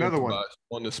gotta pick another one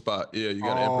on the spot. Yeah, you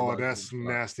gotta improvise. Oh, that's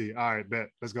nasty. All right, bet.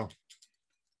 Let's go.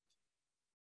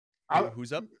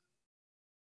 Who's up?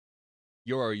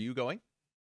 Are you going?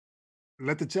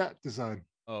 Let the chat decide.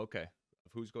 Oh, okay.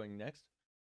 Who's going next?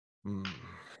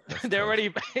 They're already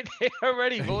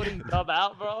voting Dub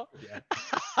out, bro. Yeah.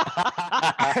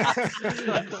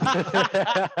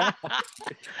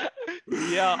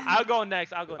 Yo, I'll go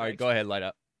next. All right, go ahead, light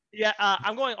up. Yeah,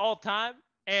 I'm going all time,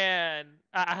 and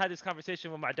I had this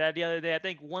conversation with my dad the other day. I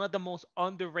think one of the most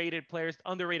underrated players,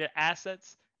 underrated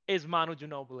assets, is Manu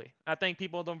Ginobili. I think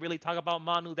people don't really talk about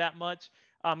Manu that much.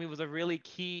 He was a really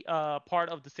key part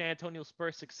of the San Antonio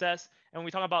Spurs' success. And when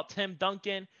we talk about Tim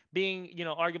Duncan being,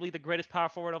 arguably the greatest power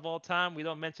forward of all time, we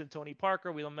don't mention Tony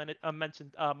Parker. We don't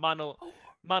mention Manu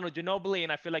Ginobili,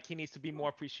 and I feel like he needs to be more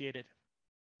appreciated.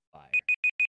 Fire.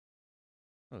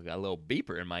 Oh, got a little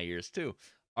beeper in my ears too.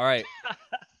 All right,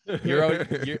 your own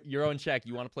Shaq.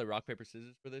 You want to play rock paper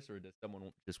scissors for this, or does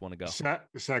someone just want to go?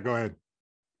 Shaq, go ahead.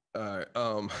 All right.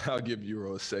 I'll give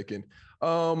Euro a second.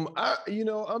 I'm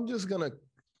just gonna.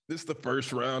 This is the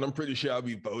first round. I'm pretty sure I'll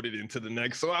be voted into the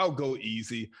next, so I'll go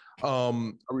easy. Are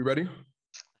we ready?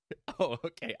 Oh,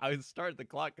 okay. I was starting the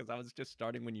clock because I was just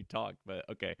starting when you talked, but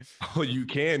okay. Oh, you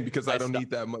can, because I don't need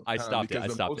that much time. I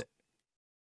stopped it.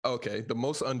 Okay, the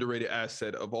most underrated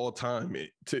asset of all time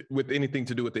with anything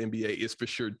to do with the NBA is for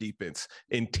sure defense,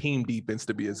 and team defense,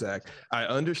 to be exact. I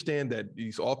understand that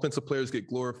these offensive players get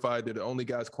glorified. They're the only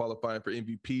guys qualifying for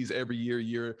MVPs every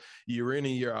year in and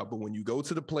year out. But when you go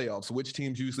to the playoffs, which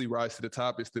teams usually rise to the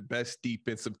top? It's the best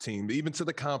defensive team, even to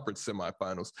the conference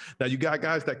semifinals. Now, you got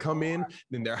guys that come in,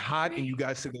 and they're hot, and you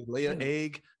guys say they lay an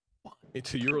egg. And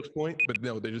to Euro's point, but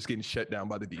no, they're just getting shut down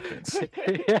by the defense. Look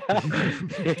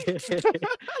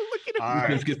All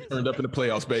Defense right. gets turned up in the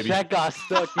playoffs, baby. Shaq got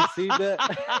stuck. You see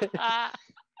that?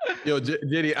 Yo,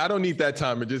 JD, I don't need that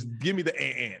timer. Just give me the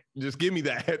ant. Just give me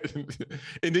that.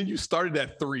 And then you started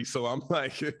at 3, so I'm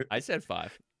like, I said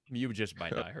 5. You just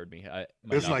might not heard me.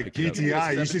 It's like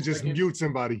PTI. You should just mute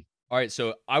somebody. All right,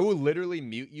 so I will literally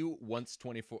mute you once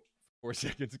 24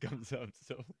 seconds comes up.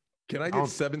 So can I get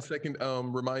 7-second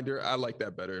reminder? I like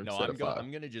that better. no,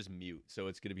 I'm gonna just mute. So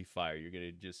it's gonna be fire. You're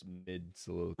gonna just mid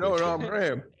soliloquy. No, I'm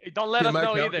Ram. Don't let us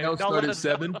know either. Don't let us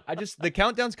 7. the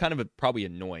countdown's kind of probably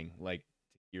annoying. Like to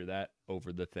hear that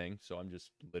over the thing. So I'm just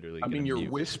literally. I mean, you're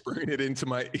mute. whispering it into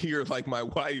my ear like my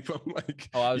wife. I'm like,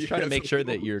 Oh, I was trying to make sure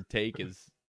that you your take is.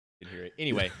 You can hear it.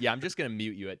 Anyway, yeah, I'm just gonna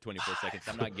mute you at 24 seconds.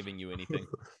 I'm not giving you anything.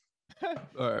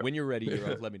 All right. When you're ready,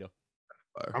 let me know.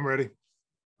 I'm ready.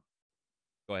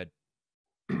 Go ahead.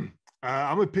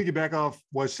 I'm gonna piggyback off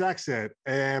what Shaq said,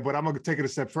 but I'm gonna take it a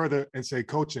step further and say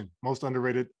coaching, most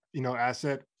underrated,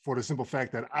 asset, for the simple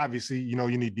fact that obviously, you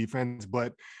need defense,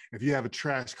 but if you have a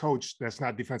trash coach that's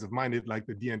not defensive minded, like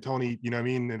the D'Antoni,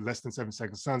 in less than 7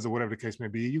 second Suns or whatever the case may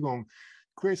be, you're gonna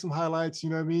create some highlights,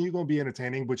 you're gonna be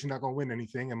entertaining, but you're not gonna win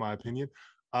anything, in my opinion.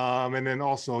 And then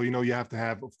also, you have to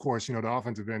have, of course, the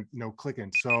offensive end,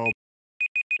 clicking. So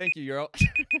Thank you, Euro.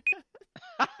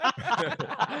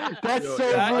 That's Yo,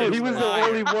 so that rude. is He was the fire.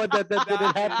 only one that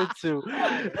didn't happen to.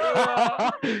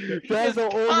 That's the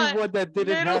only one that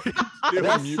didn't happen.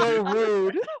 That's so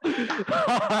rude.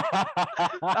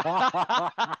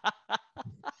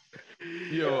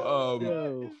 Yo, Yo, all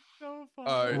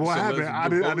right, what so happened? let's I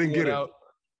vote didn't get one it. out.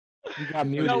 you got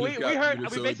muted. No, It we got heard.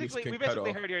 muted, We so it just basically can cut off.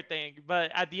 heard your thing,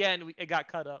 but at the end it got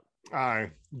cut up. All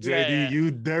right, JD, Yeah.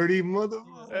 you dirty mother.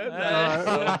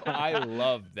 I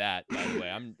love that, by the way.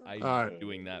 I'm All right.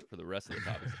 doing that for the rest of the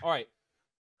topics. All right.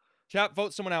 Chat,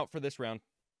 vote someone out for this round.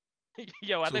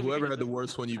 Yo, I So think we whoever can had the just-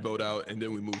 worst one, you vote out, and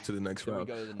then we move to the next Then we round.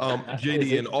 go to the next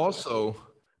JD, and also,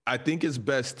 I think it's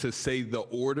best to say the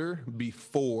order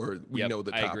before we Yep, know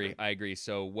the topic. I agree. I agree.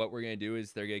 So what we're gonna do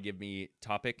is they're gonna give me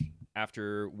topic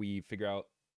after we figure out,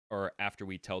 or after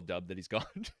we tell Dub that he's gone.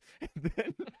 And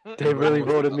then, They really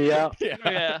voted me out.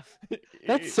 Yeah.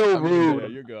 That's so I mean, rude. Yeah,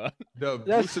 you're gone. The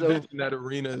That's so- Vucevic in that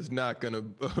arena is not gonna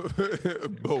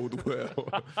bode well.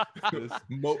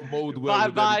 Bode well. Bye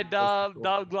with bye, everything else Dub. that's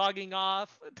Dub logging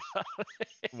off.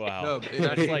 Wow. No,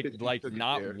 That's like you took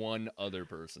not care. one other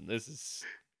person. This is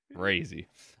crazy.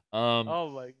 Oh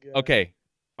my god. Okay.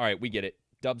 All right, we get it.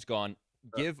 Dub's gone.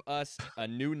 Give us a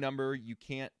new number. You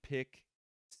can't pick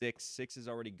 6. 6 is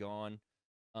already gone.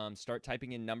 Start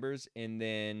typing in numbers, and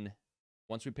then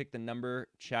once we pick the number,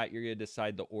 chat, you're gonna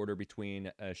decide the order between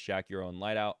Shaq, Euro, and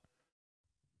Lightout.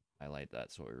 I like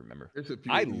that, so I remember. There's a few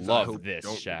I of these love hope this,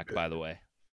 don't Shaq, get. by the way.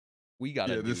 We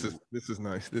gotta Yeah, this do- is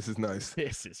nice. This is nice.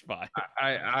 this is fine.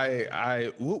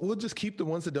 We'll just keep the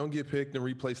ones that don't get picked and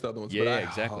replace the other ones. Yeah, but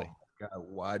exactly. Oh God,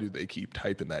 why do they keep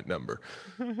typing that number?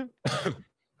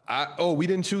 We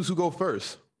didn't choose who go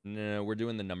first. No, we're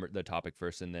doing the topic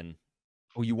first, and then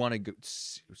you want to go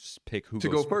pick who To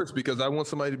goes go first because I want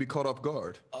somebody to be caught off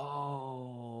guard.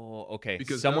 Oh, okay.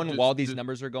 Because Someone, Dub while these just-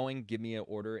 numbers are going, give me an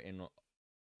order, and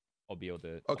I'll be able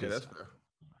to. Okay, 'cause that's fair.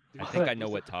 I think I know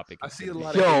what topic. I it's see a gonna be.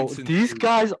 lot of Yo, eights and these twos.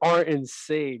 guys are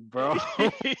insane, bro.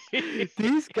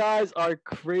 These guys are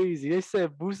crazy. They said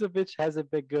Vucevic hasn't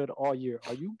been good all year.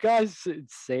 Are you guys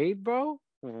insane, bro?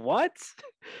 What?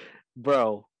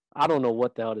 Bro, I don't know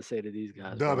what the hell to say to these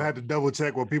guys. Dub bro. had to double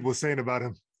check what people were saying about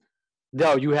him.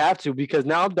 No, you have to, because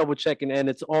now I'm double checking and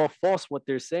it's all false what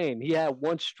they're saying. He had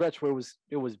one stretch where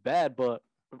it was bad, but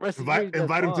the rest of the year,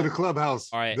 Invite him to the fine. clubhouse.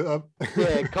 All right. Dub.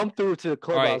 Yeah, come through to the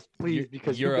clubhouse, please, you-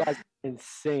 because you're you a- guys are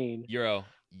insane. Euro,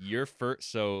 you're first.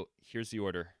 So here's the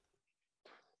order.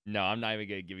 No, I'm not even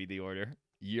gonna give you the order.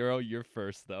 Euro, you're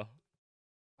first though.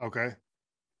 Okay.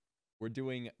 We're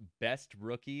doing best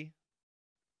rookie.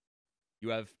 You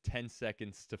have 10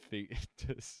 seconds to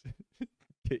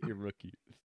get your rookie.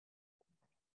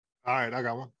 All right, I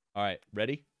got one. All right,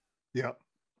 ready? Yep.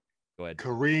 Go ahead.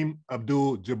 Kareem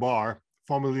Abdul-Jabbar,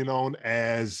 formerly known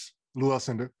as Lou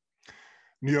Alcindor,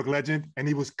 New York legend, and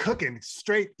he was cooking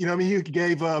straight. He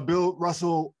gave Bill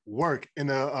Russell work in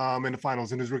the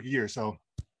finals in his rookie year. So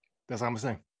that's how I'm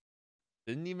saying.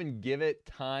 Didn't even give it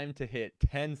time to hit.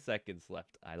 10 seconds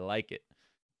left. I like it.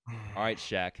 All right,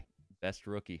 Shaq, best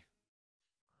rookie.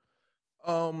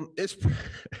 It's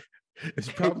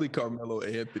it's probably Carmelo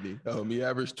Anthony. He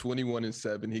averaged 21 and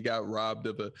 7. He got robbed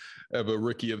of a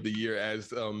rookie of the year, as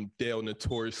Dale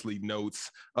notoriously notes.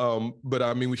 But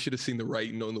I mean, we should have seen the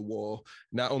writing on the wall.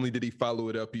 Not only did he follow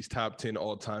it up, he's top 10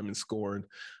 all time in scoring.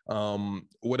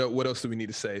 What else do we need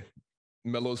to say?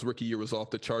 Melo's rookie year was off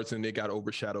the charts and they got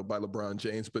overshadowed by LeBron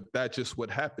James, but that's just what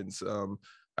happens.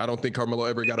 I don't think Carmelo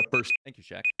ever got a first. Thank you,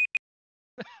 Shaq.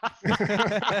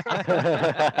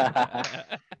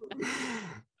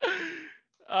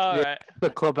 All right. The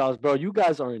Clubhouse, bro. You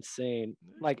guys are insane.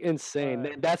 Like insane.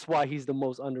 Alright. That's why he's the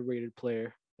most underrated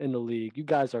player in the league. You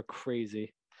guys are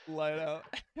crazy. Light out.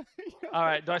 All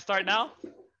right. Do I start now?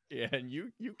 Yeah, and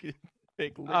you can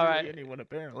pick All literally right. anyone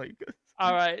apparently.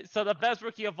 All right. So the best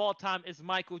rookie of all time is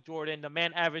Michael Jordan. The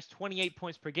man averaged 28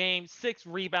 points per game, 6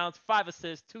 rebounds, 5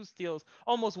 assists, 2 steals,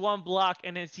 almost 1 block,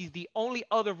 and he's the only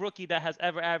other rookie that has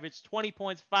ever averaged 20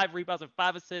 points, 5 rebounds, and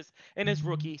 5 assists in his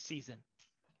rookie season.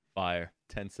 Fire.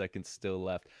 10 seconds still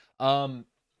left.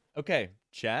 Okay,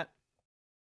 chat.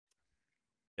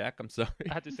 Jack, I'm sorry.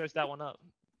 I had to search that one up.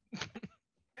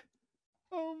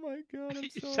 Oh my god, I'm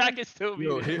sorry. Shaq is still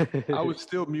muted. I was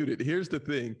still muted. Here's the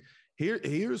thing.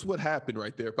 Here's what happened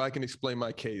right there. If I can explain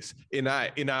my case, and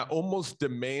I almost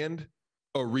demand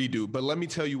a redo, but let me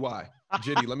tell you why,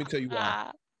 Jenny. Let me tell you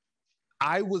why.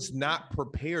 I was not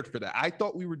prepared for that. I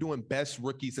thought we were doing best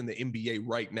rookies in the NBA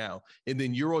right now, and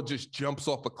then Euro just jumps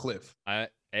off a cliff.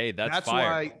 Hey, that's fire.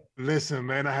 why. Listen,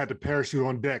 man, I had the parachute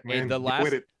on deck, man.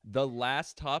 Hey, the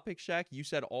last topic, Shaq, you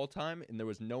said all time, and there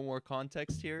was no more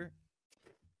context here.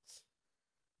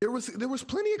 There was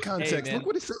plenty of context. Hey, look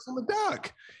what it says on the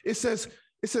doc. It says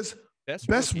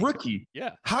best rookie.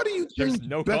 Yeah. How do you There's change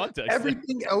no context.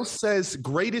 Everything else says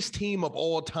greatest team of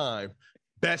all time,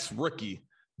 best rookie,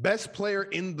 best player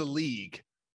in the league.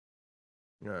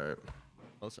 All right.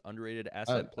 Most underrated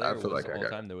asset player feel was like all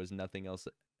time. There was nothing else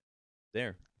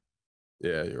there.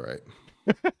 Yeah, you're right.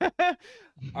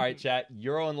 All right, chat.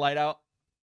 Euro and light out.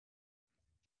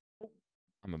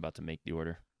 I'm about to make the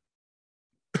order.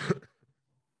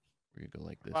 We're gonna go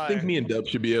like this. I think me and Dub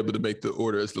should be able to make the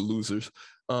order as the losers.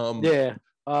 Yeah.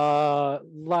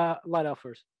 Light out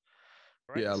first.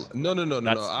 Yeah. No.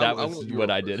 That was what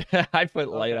I did. I put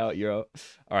light out, Euro.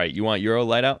 All right. You want Euro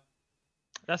light out?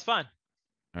 That's fine.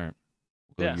 All right.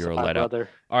 We'll go Yeah. Euro Hi, light out. brother.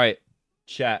 All right.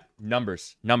 Chat.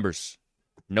 Numbers.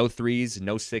 No 3s,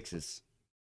 no 6s.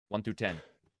 1 through 10.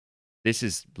 This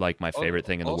is like my favorite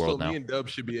thing in the world now. Me and Dub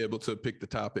should be able to pick the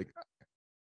topic.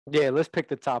 Yeah, let's pick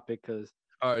the topic because.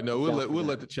 All right, no, we'll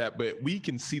let the chat, but we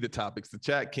can see the topics. The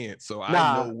chat can't, so Nah.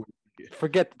 I know.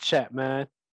 Forget the chat, man.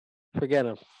 Forget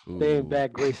them. They in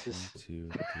bad graces. 1, 2,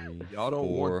 3, Y'all don't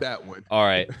 4. want that one. All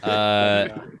right.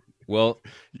 Well.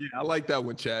 Yeah, I like that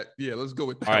one, chat. Yeah, let's go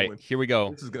with that All right. one. Here we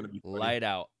go. This is gonna be funny. Light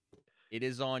out. It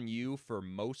is on you for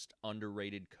most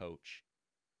underrated coach.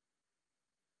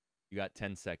 You got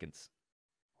 10 seconds.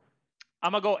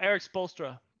 I'm gonna go Eric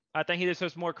Spoelstra. I think he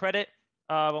deserves more credit.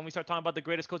 When we start talking about the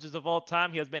greatest coaches of all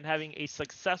time, he has been having a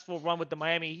successful run with the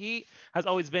Miami Heat, has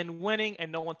always been winning,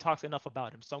 and no one talks enough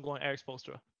about him. So I'm going Eric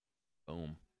Spoelstra.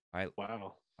 Boom. All right.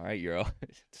 Wow. All right, Euro.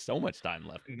 So much time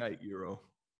left. Good night, Euro.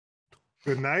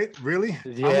 Good night. Really?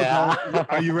 Yeah.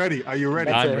 Are you ready? Are you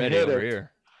ready? That's I'm a ready hitter. over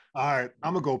here. All right,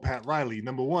 I'm gonna go Pat Riley.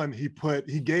 Number one, he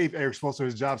gave Eric Spoelstra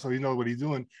his job, so he knows what he's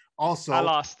doing. Also, I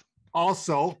lost.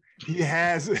 Also, he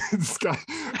has this guy.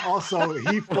 Also,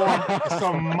 he formed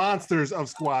some monsters of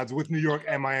squads with New York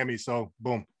and Miami. So,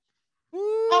 boom.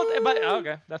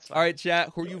 Okay, that's fine. All right,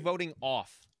 chat. Who are you voting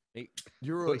off? Hey,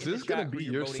 Euro, is put in the this gonna chat who be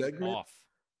you're your voting segment? off.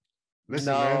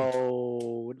 Listen, man.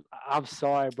 No, I'm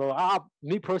sorry, bro.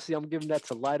 Me personally, I'm giving that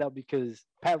to Light Up because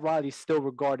Pat Riley's still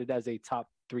regarded as a top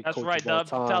 3 That's coach right, of all Dub.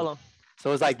 time. Tell him.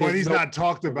 So it's like, But there's he's no- not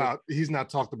talked about. He's not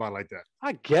talked about like that.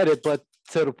 I get it, but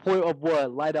to the point of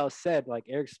what Light Out said, like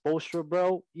Eric Spoelstra,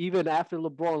 bro, even after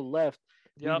LeBron left,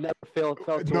 he Yep. never felt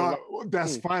to No,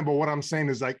 that's fine. But what I'm saying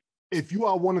is, like, if you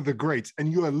are one of the greats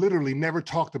and you are literally never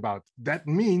talked about, that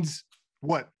means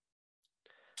what?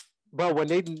 Bro,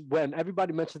 when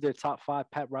everybody mentions their top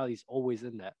 5, Pat Riley's always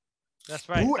in that. That's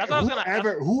right. That's what I was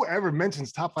gonna. Whoever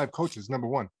mentions top 5 coaches, number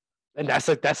one. And that's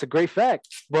a great fact.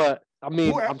 But I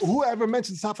mean, Whoever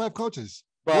mentions top 5 coaches.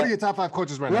 But what are your top 5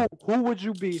 coaches right now? Who would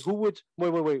you be? Wait,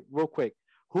 real quick.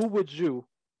 Who would you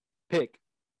pick?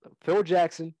 Phil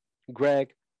Jackson,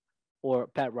 Greg, or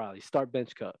Pat Riley? Start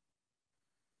bench cut.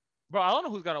 Bro, I don't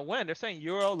know who's gonna win. They're saying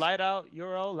Euro light out.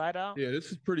 Yeah,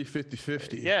 this is pretty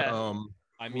 50-50. Yeah.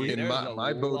 I mean, and there's my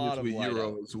a vote lot is of with light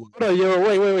Euro out. as well.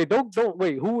 No, wait. Don't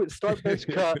wait. Who would start bench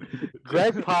cut?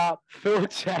 Greg Pop, Phil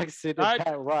Jackson, and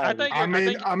Pat Riley.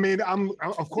 I'm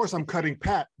of course I'm cutting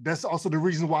Pat. That's also the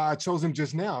reason why I chose him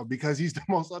just now, because he's the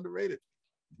most underrated.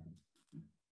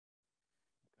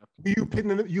 You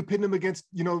pitting him against,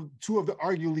 2 of the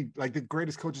arguably like the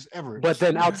greatest coaches ever. But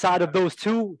then outside of those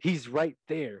 2, he's right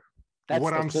there.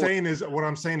 What I'm saying is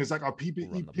like, are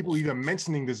people even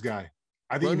mentioning this guy?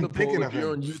 I think Run the even thinking poll. of If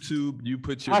you're him. on YouTube, you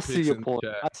put your I picks see your in point.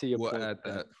 the chat. I see your We'll point. add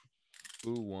that.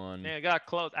 Who won? Man, I got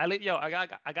close. I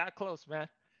got close, man.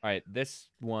 All right, this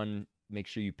one. Make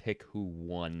sure you pick who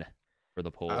won for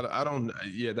the poll. I don't.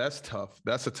 Yeah, that's tough.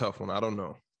 That's a tough one. I don't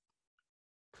know.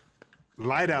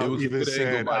 Light It Out was a even good angle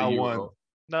said, by I you, won. bro.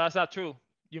 No, that's not true.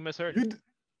 You misheard. You d-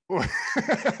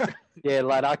 Yeah,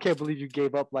 like I can't believe you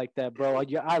gave up like that, bro.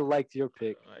 I liked your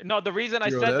pick. No, the reason I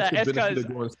Yo, said that's that the is benefit because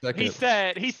of going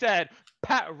second. he said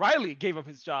Pat Riley gave him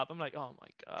his job. I'm like, oh my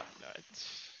god.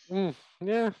 No.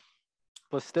 Yeah,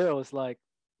 but still, it's like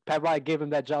Pat Riley gave him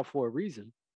that job for a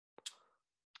reason.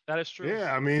 That is true.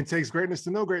 Yeah, I mean, it takes greatness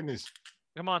to know greatness.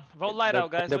 Come on, vote Light They're-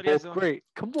 Out, guys. They're What are you guys both doing? great.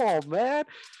 Come on, man.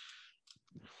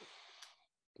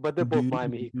 But they're both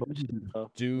Miami Heat coaches. So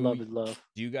love is love.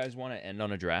 Do you guys want to end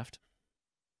on a draft?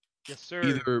 Yes, sir.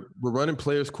 Either we're running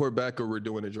players quarterback or we're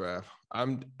doing a draft.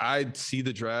 I see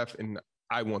the draft and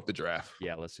I want the draft.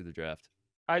 Yeah, let's do the draft.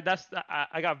 I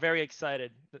got very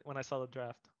excited when I saw the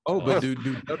draft. Oh, but do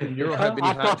Devin Euro have any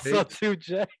I hot thought so takes? too,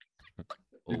 Jay.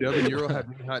 Do Devin Euro have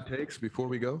any hot takes before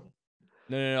we go?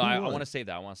 No. Who I won? want to save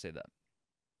that. I want to save that.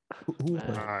 Who Man.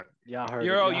 won? All right. Yeah, I heard.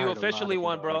 Euro, it. I you heard a lot officially of it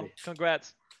won, bro. already.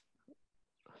 Congrats.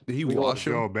 Did he We go- wash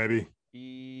him? Go, baby.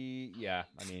 Yeah,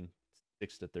 I mean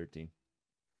 6-13.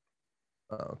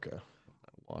 Oh, okay.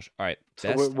 Wash. All right.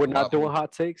 So we're not doing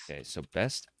hot takes. Okay, so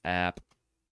best app.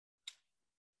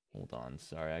 Hold on.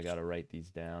 Sorry, I gotta write these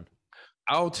down.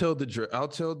 I'll tell the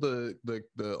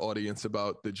audience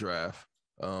about the draft.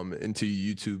 And to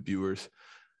you YouTube viewers.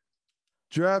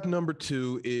 Draft number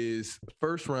 2 is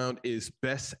first round is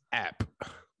best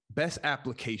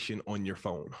application on your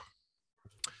phone.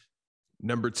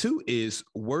 Number 2 is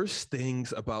worst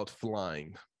things about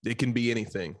flying. It can be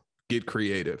anything. Get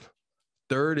creative.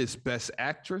 Third is best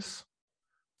actress.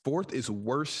 Fourth is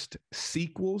worst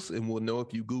sequels, and we'll know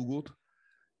if you Googled.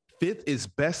 Fifth is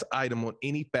best item on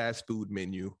any fast food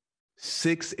menu.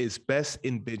 Sixth is best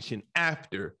invention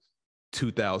after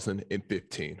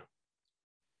 2015.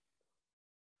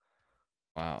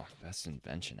 Wow, best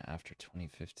invention after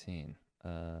 2015.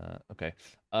 Okay.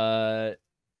 JD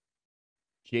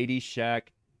Shaq,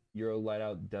 Euro Light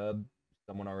Out Dub.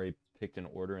 Someone already picked an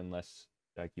order, unless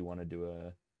Shaq, you want to do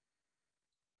a.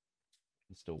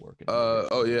 I'm still working.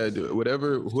 Oh yeah, do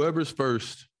it. Whoever's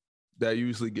first, that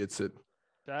usually gets it.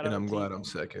 Shout And out I'm to glad you. I'm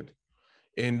second.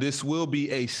 And this will be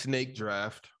a snake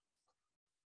draft.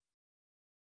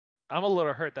 I'm a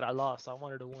little hurt that I lost. I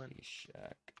wanted to win. JD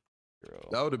Shaq, Euro.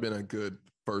 That would have been a good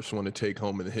first one to take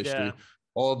home in the history. Yeah.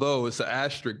 Although it's an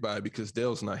asterisk by because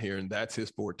Dale's not here and that's his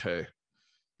forte.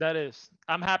 That is.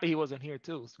 I'm happy he wasn't here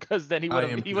too, because then he I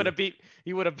am would have too.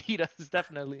 beat us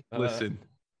definitely. Listen,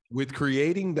 with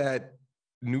creating that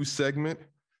new segment,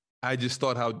 I just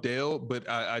thought how Dale, but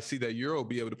I see that Euro will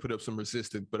be able to put up some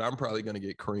resistance, but I'm probably going to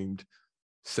get creamed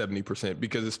 70%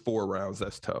 because it's 4 rounds.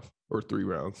 That's tough. Or 3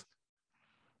 rounds.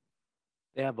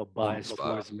 They have a bias Stop.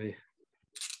 towards me.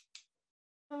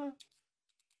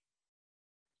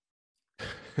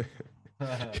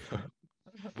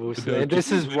 And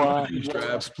this is why, These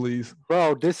drafts, please.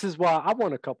 bro. This is why I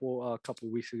won a couple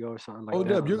weeks ago or something like Oh, that.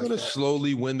 Deb, you're like gonna that.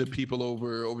 slowly win the people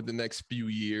over the next few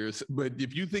years. But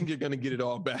if you think you're gonna get it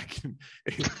all back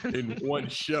in one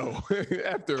show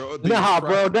after all these Nah,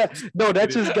 bro. problems, That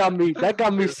just got me. That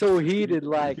got me so heated.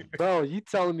 Like, bro, you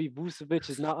telling me Vucevic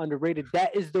is not underrated?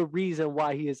 That is the reason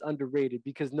why he is underrated,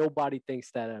 because nobody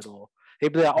thinks that at all.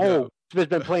 They'd be like, "Oh, Vucevic's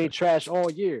been playing trash all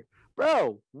year."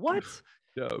 Bro, what?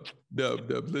 Dub,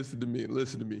 listen to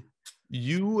me.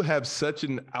 You have such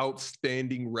an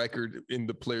outstanding record in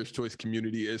the Players' Choice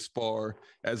community as far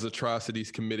as atrocities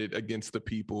committed against the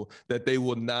people that they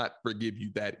will not forgive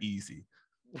you that easy.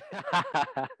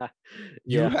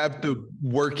 You have to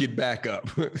work it back up.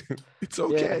 It's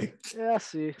okay. Yeah, I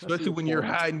see. Especially when you're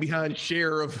hiding behind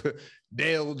Sheriff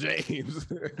Dale James.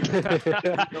 Your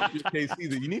case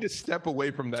either. You need to step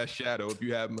away from that shadow if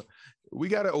you have. We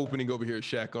got an opening over here at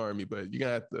Shaq Army, but you're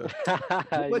going to have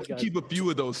to let you keep a few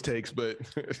of those takes. But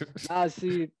I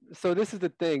see. So this is the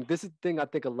thing. This is the thing I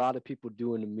think a lot of people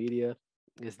do in the media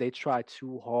is they try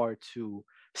too hard to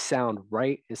sound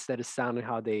right instead of sounding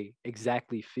how they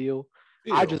exactly feel.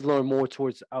 I just learn more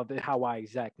towards of it how I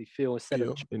exactly feel instead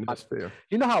of. and that's fair.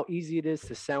 You know how easy it is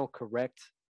to sound correct?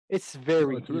 It's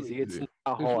very It's really easy. It's easy.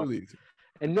 not It's hard. really easy.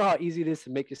 And you know how easy it is to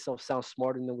make yourself sound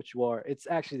smarter than what you are? It's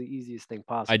actually the easiest thing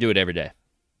possible. I do it every day.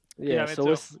 Yeah, me so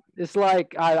too. it's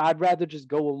like I'd rather just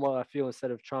go with what I feel instead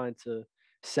of trying to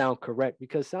sound correct,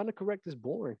 because sounding correct is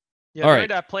boring. Yeah, All during right.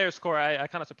 that player score, I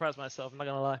kind of surprised myself. I'm not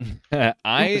gonna lie.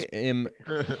 I'm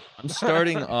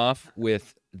starting off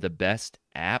with the best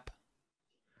app,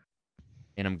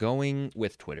 and I'm going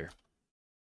with Twitter.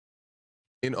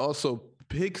 And also,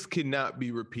 picks cannot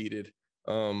be repeated.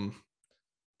 And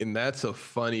that's a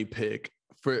funny pick.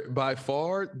 For by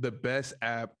far the best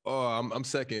app. Oh, I'm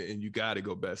second, and you got to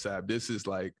go best app. This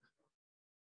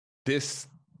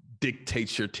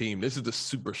dictates your team. This is the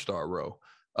superstar row.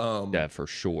 Yeah, for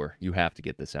sure. You have to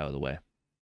get this out of the way.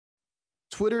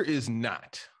 Twitter is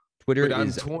not. Twitter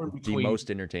is the most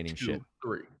entertaining shit.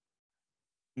 3.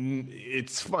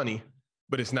 It's funny,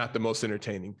 but it's not the most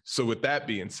entertaining. So with that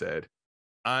being said,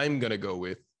 I'm going to go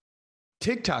with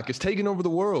TikTok is taking over the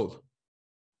world.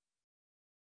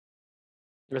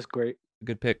 That's great.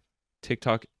 Good pick.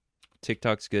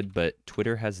 TikTok's good, but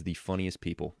Twitter has the funniest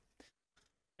people.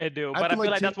 It do, but I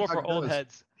feel like that's more for old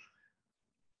heads.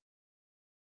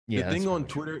 Yeah, the thing on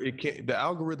Twitter, the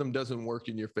algorithm doesn't work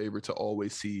in your favor to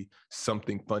always see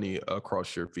something funny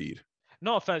across your feed.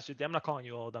 No offense, JD. I'm not calling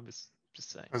you old. I'm just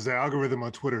saying. Because the algorithm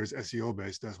on Twitter is SEO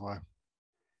based. That's why.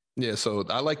 Yeah, so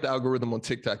I like the algorithm on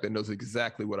TikTok that knows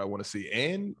exactly what I want to see.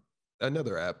 And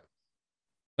another app.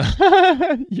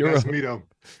 That's me though.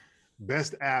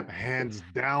 Best app hands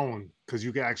down, because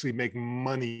you can actually make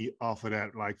money off of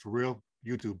that. Like for real,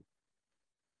 YouTube.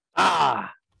 All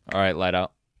right, light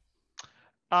out.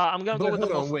 I'm gonna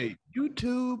go with wait.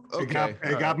 YouTube. Okay.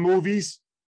 It got movies.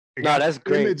 That's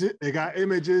great. It got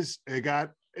images. It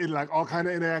got like all kind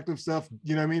of interactive stuff.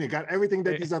 You know what I mean? It got everything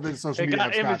that these other social media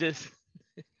apps got. Images.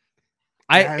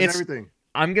 It's everything.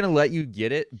 I'm gonna let you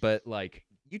get it, but like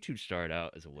YouTube started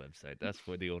out as a website. That's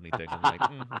the only thing I'm like.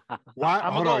 Why?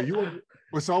 Hold on.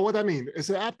 So what I mean? It's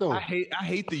an app though. I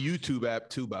hate the YouTube app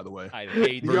too. By the way, I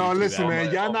hate. Yo, listen, man.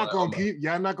 Y'all not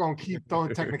gonna keep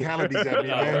throwing technicalities at me,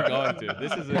 man. We're going to.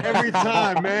 This is every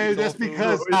time, man. That's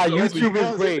because YouTube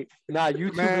is great.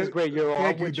 YouTube is great.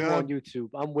 I'm with you on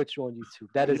YouTube. I'm with you on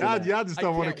YouTube. That is. Y'all just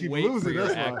don't want to keep losing.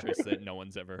 That's actress that no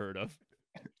one's ever heard of.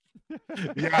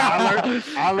 Yeah,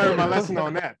 I learned my lesson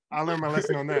on that.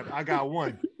 I got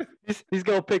one. He's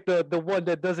gonna pick the one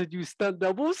that doesn't use stunt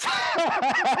doubles.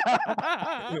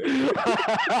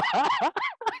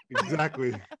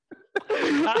 Exactly.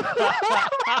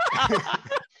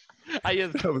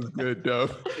 That was good, though.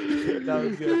 That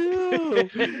was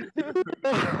good.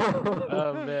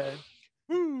 Oh man.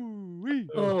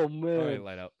 Oh man. All right,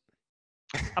 light out.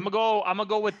 I'm gonna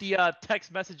go with the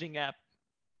text messaging app.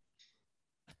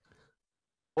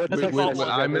 What Wait,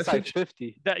 iMessage? It's like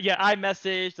 50.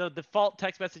 iMessage, the default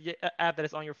text message app that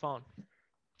is on your phone.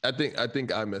 I think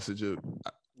iMessage.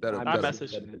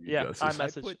 iMessage. Yeah,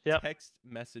 iMessage. Yeah. Text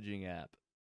messaging app.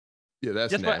 Yeah,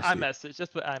 that's just nasty. put iMessage.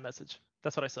 Just put iMessage.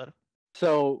 That's what I said.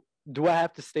 So, do I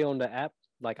have to stay on the app?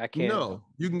 Like I can't. No,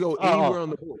 you can go anywhere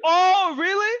on the board. Oh,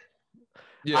 really?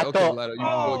 Yeah. Okay, Light Out. You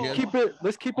can go again.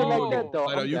 Let's keep it like that, though.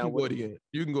 Light Out, you can go again.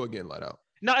 You can go again, Light Out.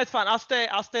 No, it's fine. I'll stay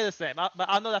the same. But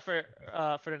I'll know that for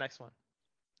the next one.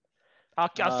 I'll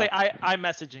say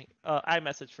iMessaging.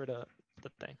 iMessage for the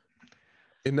thing.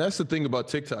 And that's the thing about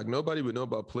TikTok. Nobody would know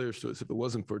about Player's Choice if it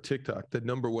wasn't for TikTok, the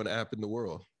 #1 app in the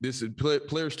world. This is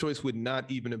Player's Choice would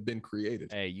not even have been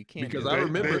created. Hey, you can't. Because I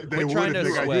remember they would if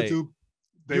they got YouTube.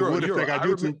 They would if they got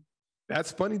YouTube.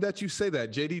 That's funny that you say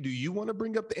that. JD, do you want to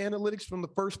bring up the analytics from the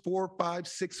first 4, 5,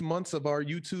 6 months of our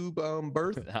YouTube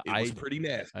birth? It was pretty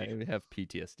nasty. I have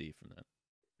PTSD from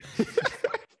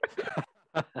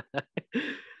that.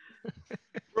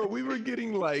 Bro, we were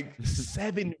getting like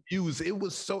 7 views. It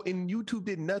was so, and YouTube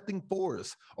did nothing for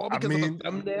us. All because of a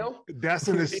thumbnail. That's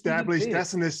an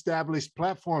established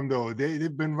platform though.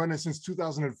 They've been running since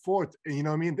 2004. And you know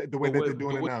what I mean? The way that they're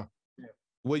doing it now.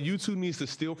 What YouTube needs to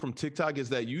steal from TikTok is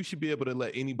that you should be able to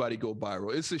let anybody go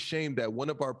viral. It's a shame that one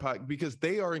of our because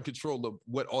they are in control of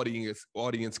what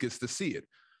audience gets to see it.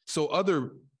 So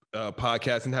other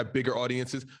podcasts and have bigger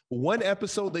audiences. One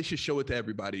episode, they should show it to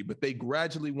everybody, but they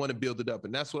gradually want to build it up.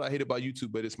 And that's what I hate about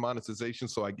YouTube, but it's monetization,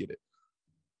 so I get it.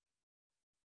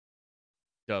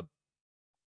 Dub.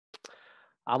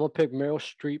 I'm going to pick Meryl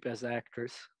Streep as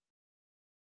actress.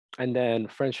 And then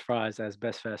French fries as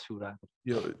best fast food item.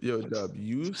 Yo, Dub,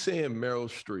 you saying Meryl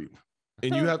Streep,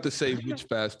 and you have to say which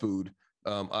fast food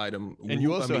item. And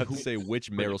you also have to say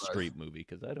which Meryl Streep movie,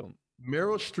 because I don't.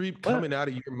 Meryl Streep coming out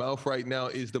of your mouth right now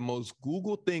is the most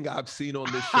Google thing I've seen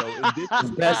on this show. And this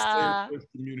is best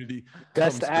community.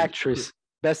 Best actress.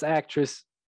 Best actress.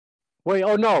 Wait,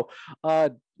 oh no.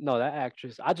 No, that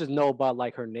actress. I just know about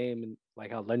like her name and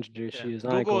like how legendary she is.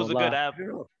 Google is a good app.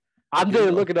 I'm going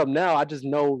to look it up now. I just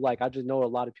know a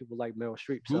lot of people like Meryl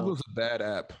Streep. So. Google's a bad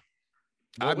app.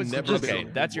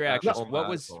 That's your actress.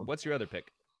 What's your other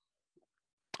pick?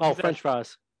 Oh, French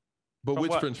fries. But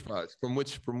which French fries? From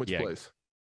which place?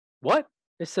 What?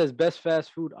 It says best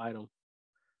fast food item.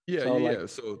 Yeah.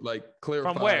 So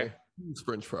clarify. From where? Who's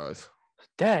French fries?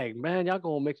 Dang, man, y'all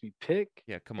gonna make me pick?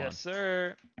 Yeah, come on. Yes,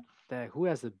 sir. Dang, who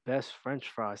has the best French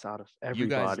fries out of everybody? You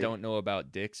guys don't know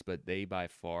about Dick's, but they by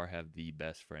far have the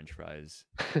best French fries.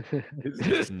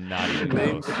 It's not even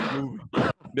Name close. one movie.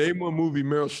 Name one movie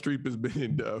Meryl Streep has been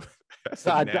in, Dub.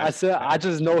 So I said I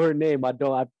just know her name. I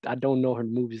don't know her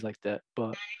movies like that.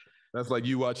 But That's like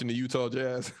you watching the Utah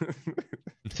Jazz.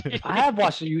 I have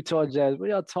watched the Utah Jazz. What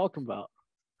are y'all talking about?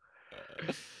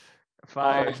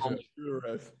 Fire.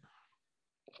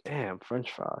 Damn,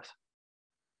 French fries.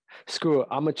 Screw it.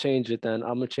 I'm gonna change it then.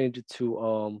 I'm gonna change it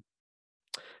to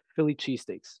Philly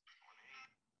cheesesteaks.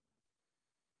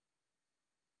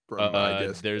 From, I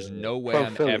guess, There's no way From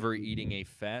I'm Philly. ever eating a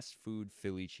fast food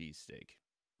Philly cheesesteak.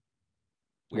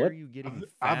 Where What? are you getting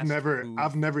I've never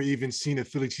food? even seen a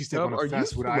Philly cheesesteak Dub, on are a you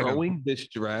fast food item. throwing this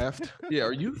draft? Yeah,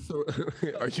 are you?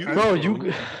 Are you? Bro, you- throwing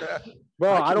this draft?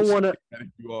 Bro, I don't want to.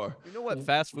 You are. You know what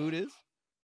fast food is?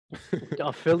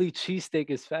 A Philly cheesesteak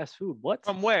is fast food. What?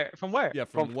 From where? From where? Yeah,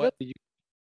 From from what? Philly.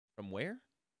 From where?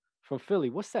 From Philly.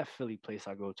 What's that Philly place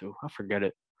I go to? I forget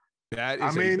it. That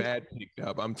is I mean- a bad pick,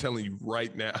 Dub. I'm telling you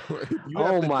right now. You Oh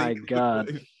have to my think of the God.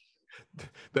 place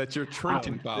that you're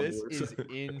Trenton This followers. is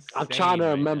insane. I'm trying to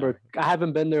right remember. now. I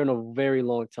haven't been there in a very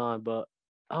long time, but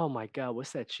oh my God,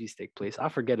 what's that cheesesteak place? I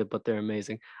forget it, but they're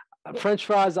amazing. French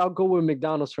fries, I'll go with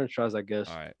McDonald's French fries, I guess.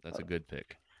 All right, that's a good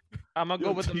pick. I'm gonna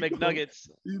go Yo, with the T-Bone- McNuggets.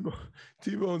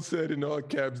 T-Bone said in all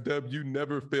caps, Deb, you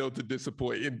never fail to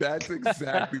disappoint. And that's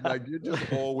exactly like you're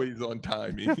just always on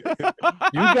timing. You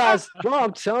guys, bro,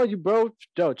 I'm telling you, bro.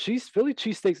 Yo, Philly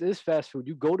cheesesteaks is fast food.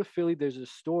 You go to Philly, there's a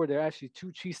store. There are actually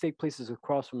two cheesesteak places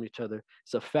across from each other.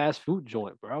 It's a fast food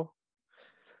joint, bro.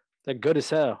 They're good as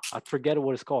hell. I forget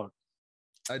what it's called.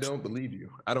 I don't believe you.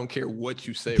 I don't care what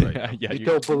you say right now. Yeah, You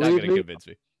you're don't not believe gonna me? convince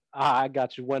me. I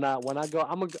got you. When I go,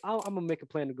 I'm gonna make a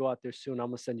plan to go out there soon. I'm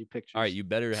gonna send you pictures. All right, you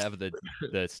better have the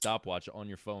stopwatch on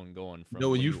your phone going. From No,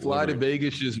 when you fly to order it.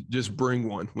 Vegas, just bring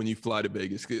one. When you fly to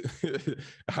Vegas,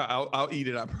 I'll eat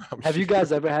it. I promise. Have you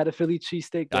guys ever had a Philly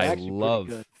cheesesteak? They're I actually pretty love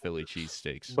good. Philly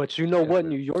cheesesteaks. But you know Yeah, what? man.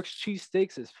 New York's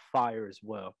cheesesteaks is fire as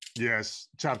well, Yes,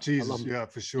 chopped cheeses. love 'em. Yeah,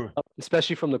 for sure.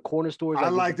 especially from the corner stores. I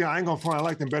like like them. I ain't gonna front. I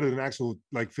like them better than actual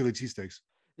like Philly cheesesteaks.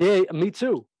 Yeah, me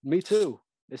too. Me too.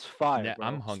 It's fire. Yeah,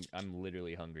 bro. I'm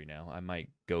literally hungry now. I might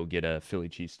go get a Philly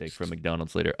cheesesteak from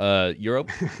McDonald's later. Euro?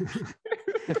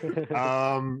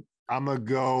 I'm gonna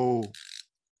go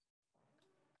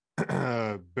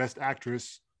best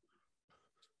actress.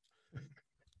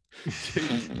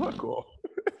 Fuck off.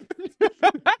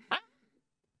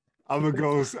 I'm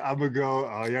gonna go.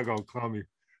 Oh, y'all gonna clown me.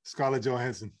 Scarlett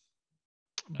Johansson.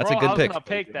 That's a Bro, good I was pick. gonna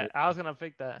pick that. I was gonna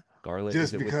pick that. Scarlet. Just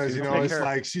is it with because two you know Pick it's her.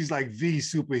 like she's like the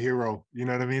superhero. You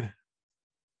know what I mean?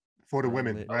 For the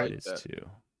women, Scarlet right? is that. two.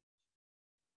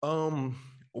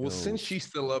 Well, Go. since she's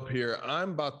still up here,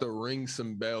 I'm about to ring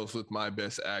some bells with my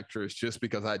best actress just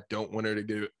because I don't want her to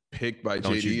get picked by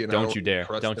Don't JD. you- and don't I you dare.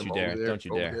 trust Don't him you over dare. there- Don't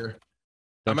you over dare. there.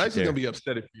 Don't I'm you actually dare. gonna be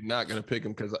upset if you're not gonna pick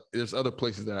him because there's other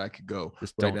places that I could go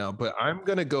Just right don't. now. But I'm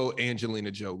gonna go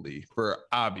Angelina Jolie for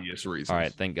obvious reasons. All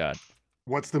right, thank God.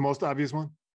 What's the most obvious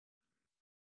one?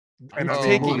 I'm And I mean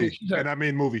taking- movie. And I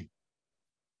mean movie.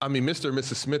 I mean, Mr. and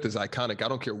Mrs. Smith is iconic. I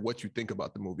don't care what you think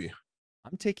about the movie.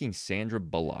 I'm taking Sandra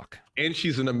Bullock. And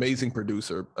she's an amazing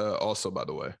producer, also, by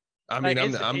the way. I mean,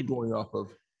 Like, I'm it- going off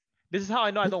of. This is how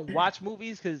I know I don't watch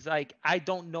movies because like I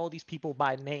don't know these people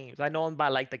by names. I know them by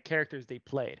like the characters they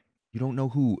played. You don't know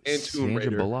who And Tomb Sandra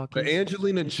Raider. Bullock But is?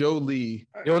 Angelina Jolie. You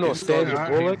don't know is Sandra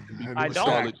Scarlett Bullock? I don't.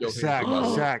 Scarlett Johansson, by the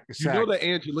way. Shaq. You know that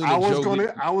Angelina I was Jolie.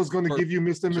 gonna first give you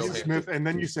Mr. and Mrs. Johansson. Smith, and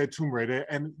then you said Tomb Raider,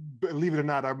 and believe it or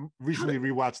not, I recently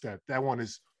rewatched that. That one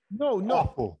is No.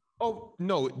 awful. Oh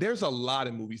no, there's a lot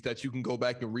of movies that you can go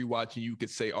back and rewatch and you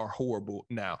could say are horrible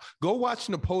now. Go watch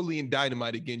Napoleon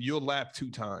Dynamite again. You'll laugh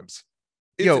 2 times.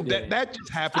 Yo. that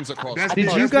just happens across. That's, Did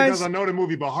that's you because guys- I know the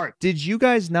movie by heart. Did you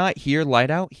guys not hear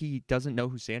Light Out? He doesn't know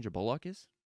who Sandra Bullock is?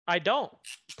 I don't.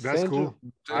 That's Sandra- cool.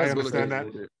 I understand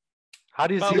that. How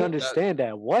does Well, he understand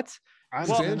that? What? I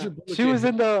Well, understand Sandra that. Bullock She was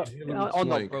and in the Hilary on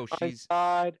the Swank. Bro, blind she's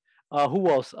side. Who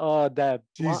else? That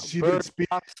She Bird did Speed.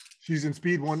 Box. She's in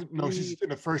Speed one. No, she's Speed. in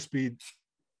the first Speed.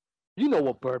 You know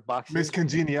what Bird Box Miss is?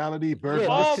 Congeniality. Bird Yeah,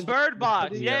 Box. Oh, Bird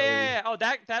Box. Yeah, Yeah. Oh,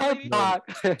 that Bird lady.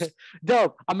 Box.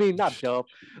 Dope. I mean, not dope.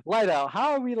 Light Out.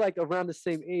 How are we like around the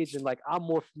same age? And like, I'm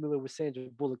more familiar with Sandra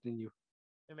Bullock than you.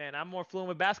 Man, I'm more fluent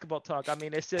with basketball talk. I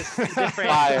mean, it's just different.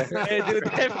 Fire. It's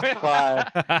different.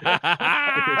 Fire.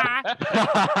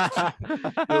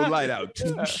 Yo, Light Out.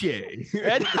 Touche.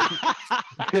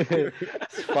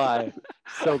 It's fire.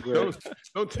 So great.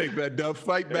 Don't take that, Duff.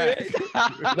 Fight back.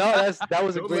 No, that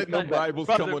was a Don't great let no rivals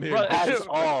come on here. Hats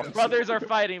off. Brothers are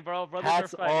fighting, bro. Brothers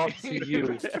Hats are fighting. off to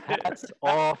you. Hats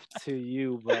off to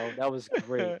you, bro. That was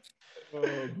great.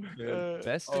 Oh, man.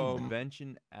 Best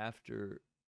invention after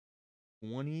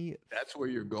 2015. That's where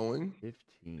you're going.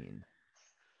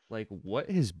 Like, what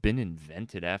has been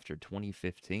invented after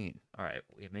 2015? All right,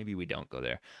 maybe we don't go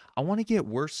there. I want to get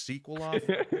worst sequel off.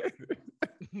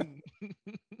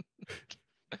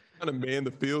 Trying to man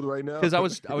the field right now. Because I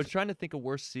was trying to think of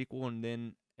worst sequel, and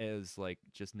then as like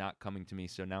just not coming to me.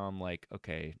 So now I'm like,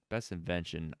 okay, best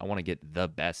invention. I want to get the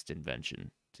best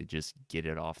invention to just get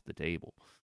it off the table.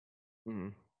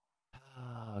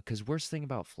 Because worst thing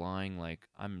about flying, like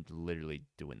I'm literally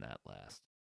doing that last.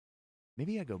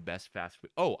 Maybe I go best fast food.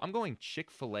 Oh, I'm going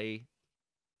Chick-fil-A.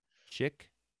 Chick-fil-A.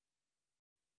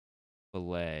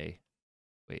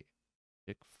 Wait.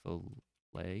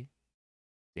 Chick-fil-A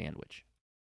sandwich.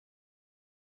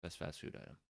 Best fast food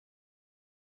item.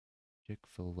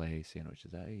 Chick-fil-A sandwich.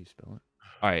 Is that how you spell it?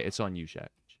 All right, it's on you, Shaq.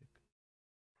 It's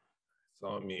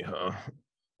on me, huh?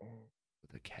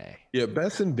 With a K. Yeah,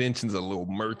 best invention's a little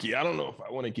murky. I don't know if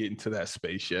I want to get into that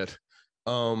space yet.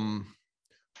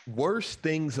 Worst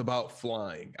things about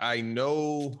flying. I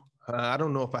know. I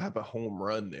don't know if I have a home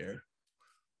run there.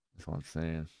 That's what I'm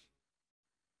saying.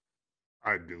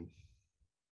 I do.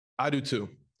 I do too.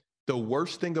 The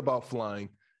worst thing about flying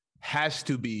has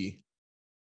to be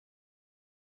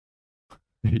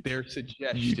their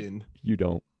suggestion. You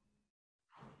don't.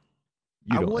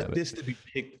 I want this to be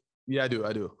picked. Yeah, I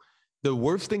do. The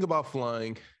worst thing about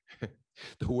flying,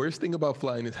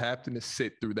 is having to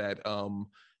sit through that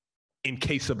in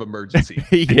case of emergency.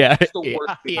 Yeah. That's the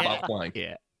worst thing about flying.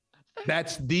 Yeah.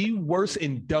 That's the worst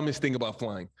and dumbest thing about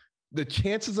flying. The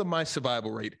chances of my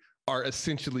survival rate are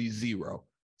essentially zero.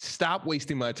 Stop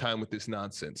wasting my time with this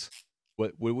nonsense.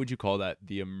 What would you call that?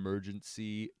 The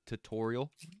emergency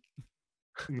tutorial?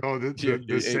 No, the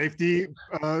safety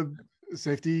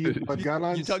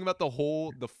guidelines. You talking about the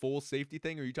full safety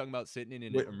thing, or are you talking about sitting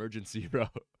in an emergency, bro?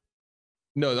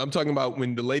 No, I'm talking about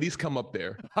when the ladies come up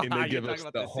there and they give us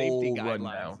the whole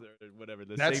rundown. Whatever.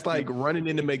 That's like running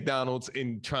into McDonald's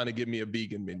and trying to give me a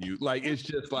vegan menu. Like, it's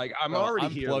just like, I'm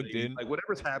already here. Plugged in. Like,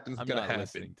 whatever's happened is going to happen.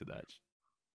 Listening to that.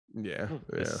 Yeah.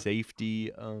 The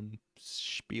safety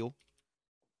spiel.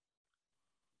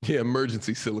 Yeah,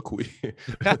 emergency soliloquy.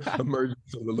 Emergency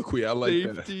soliloquy. I like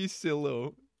that. Safety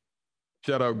silo.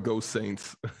 Shout out Go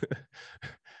Saints.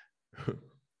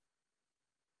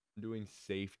 Doing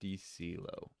safety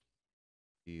silo.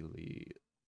 Silo.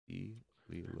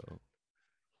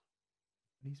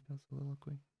 How do you spell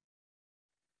soliloquy?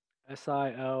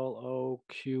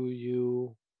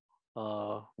 SILOQU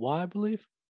Y, I believe.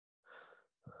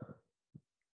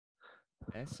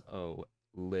 SO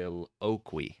Lil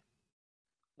Oqui.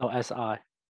 No, SI.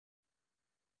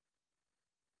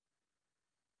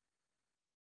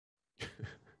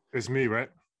 It's me, right?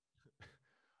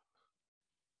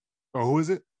 Oh, who is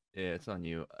it? Yeah, it's on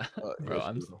you. Bro,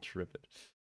 I'm tripping.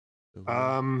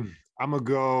 I'm gonna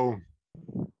go.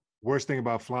 Worst thing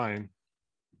about flying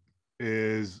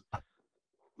is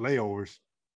layovers.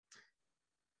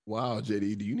 Wow,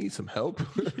 JD, do you need some help?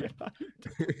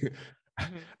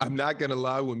 I'm not gonna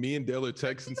lie. When me and Dale are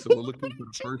texting soliloquy for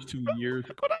the first 2 years,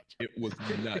 it was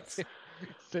nuts.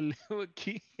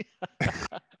 Soliloquy.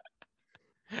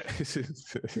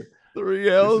 3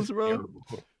 L's, bro. Terrible.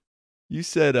 You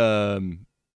said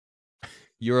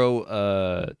Euro.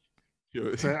 I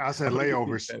said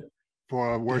layovers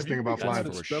for worst thing about flying.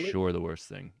 That's for sure the worst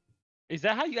thing. Is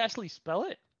that how you actually spell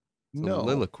it? No,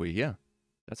 soliloquy. Yeah,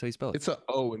 that's how you spell it. It's an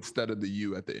O instead of the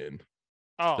U at the end.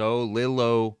 Oh,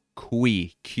 soliloquy.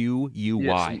 QUY.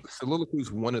 Yeah, soliloquy is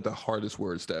one of the hardest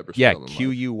words to ever spell. Yeah,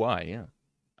 QUY. Yeah.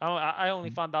 I only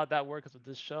found out that word because of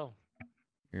this show.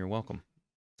 You're welcome.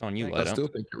 It's on you, I still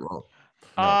think you're wrong.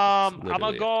 No, I'm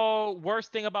gonna go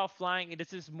worst thing about flying.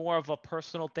 This is more of a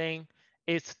personal thing.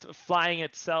 It's flying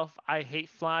itself. I hate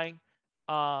flying.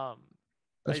 I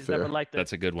just never liked it.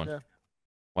 That's a good one. Yeah.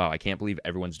 Wow, I can't believe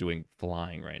everyone's doing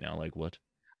flying right now. Like what?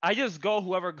 I just go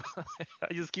whoever goes.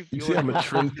 I just keep. You see, I'm a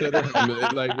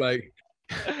trendsetter. like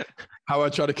how I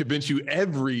try to convince you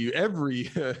every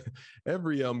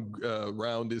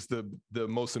round is the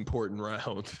most important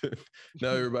round.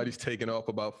 Now everybody's taking off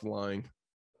about flying.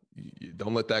 You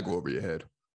don't let that go over your head.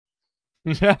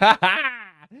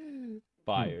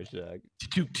 Fire, Shaq.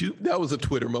 That was a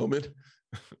Twitter moment.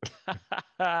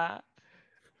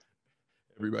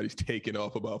 Everybody's taking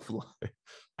off about flying.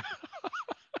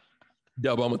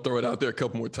 Yeah, but I'm gonna throw it out there a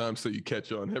couple more times so you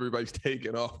catch on. Everybody's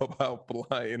taking off about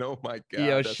flying. Oh my god!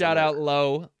 Yo, shout out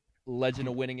Low Legend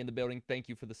of Winning in the building. Thank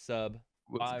you for the sub.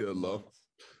 What's 5 good, Lo? months.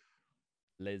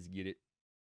 Let's get it.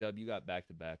 Dub, you got back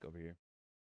to back over here.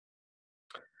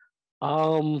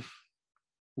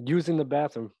 Using the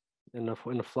bathroom in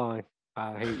the flying.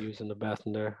 I hate using the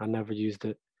bathroom there. I never used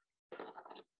it.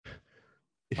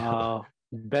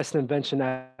 Best invention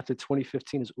after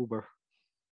 2015 is Uber.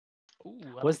 Ooh,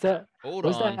 Was that Hold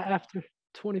was on. that after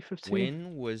 2015?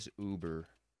 When was Uber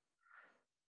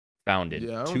founded? Yeah,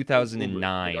 I don't think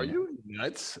 2009. Are you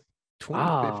nuts?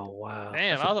 2015. Oh wow.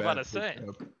 Damn, That's I a was about bad to say. pick,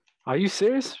 Dub. Are you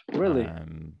serious? Really?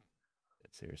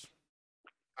 That's serious.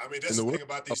 I mean, that's In the the thing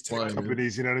about these world, tech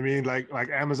companies, you know what I mean? Like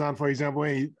Amazon, for example,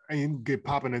 ain't get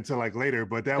popping until like later,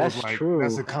 but That's was like true.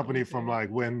 that's a company from like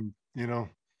when, you know,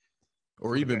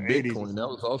 Or from even the 80s. Bitcoin. That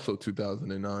was also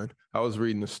 2009. I was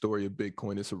reading the story of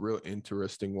Bitcoin. It's a real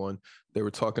interesting one. They were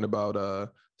talking about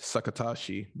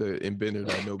Satoshi, the inventor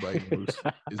that nobody knows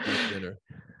is the inventor.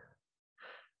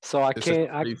 So It's a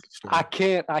crazy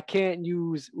story. I can't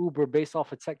use Uber based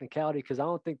off of technicality because I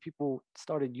don't think people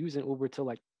started using Uber till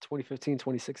like 2015,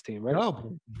 2016, right?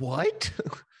 Oh, what?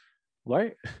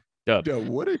 Right? Dub. Yo,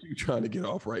 what are you trying to get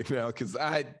off right now? Because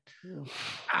I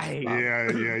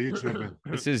Yeah, you tripping.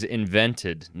 This is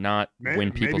invented, not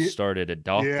when people Maybe- started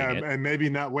adopting Yeah, it. and maybe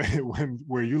not when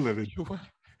where you live in.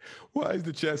 why is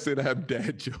the chat saying I have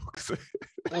dad jokes?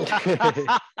 Bro,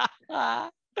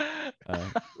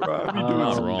 I be doing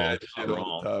Not some wrong. dad shit Not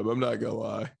all the time. I'm not gonna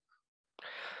lie.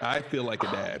 I feel like a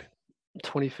dad.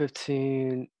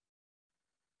 2015.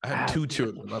 I have 2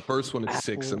 children. My first one is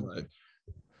 6, and Apple.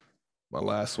 my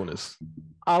last one is.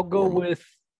 I'll go 4 months.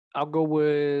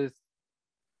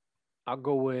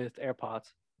 with AirPods.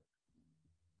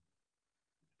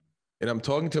 And I'm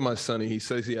talking to my son, and he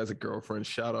says he has a girlfriend.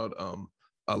 Shout out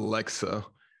Alexa.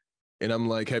 And I'm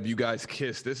like, have you guys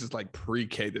kissed? This is like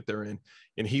pre-K that they're in.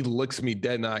 And he looks me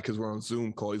dead in the eye because we're on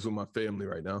Zoom call. He's with my family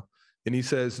right now. And he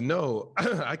says, no,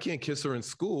 I can't kiss her in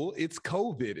school. It's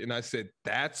COVID. And I said,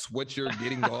 that's what you're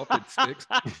getting off at 6?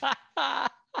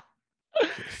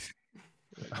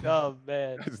 Oh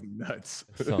man. That's nuts.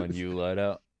 It's on you, light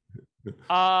out.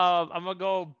 I'm gonna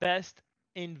go best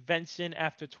invention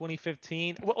after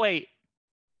 2015. Wait,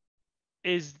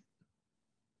 is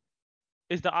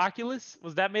the Oculus,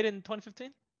 was that made in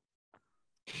 2015?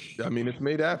 I mean, it's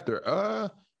made after.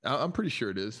 I'm pretty sure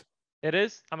it is. It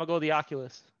is. I'm gonna go the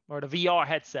Oculus or the VR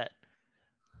headset.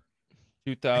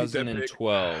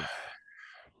 2012.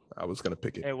 I was gonna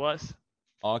pick it. It was.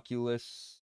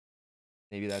 Oculus.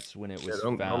 Maybe that's when it was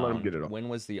don't found. let him get it off. When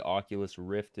was the Oculus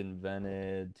Rift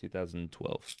invented?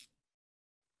 2012.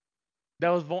 That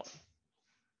was born.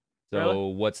 So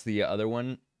Really? what's the other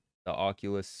one? The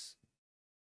Oculus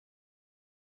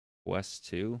Quest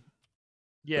 2?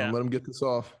 Yeah. Don't let him get this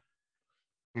off.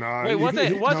 No, Wait, was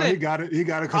it- he got it. He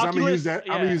got it because I'm gonna use Oculus-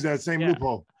 that. I'm gonna use that same yeah.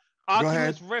 loophole. Go ahead.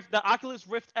 Oculus Rift, the Oculus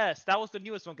Rift S. That was the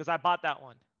newest one because I bought that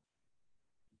one.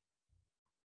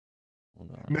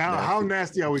 Hold on. Now, Nasty. how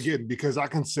nasty are we getting? Because I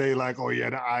can say like, oh yeah,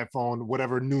 the iPhone,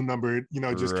 whatever new number,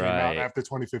 just came out Right. after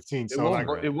 2015. It So won't,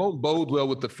 like, it won't bode well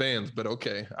with the fans, but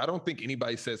okay. I don't think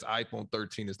anybody says iPhone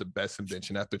 13 is the best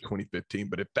invention after 2015.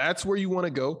 But if that's where you want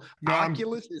to go, No, I'm-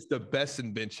 Oculus is the best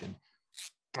invention.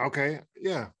 okay,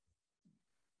 yeah.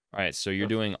 All right, so you're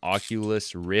doing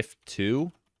Oculus Rift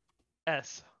 2?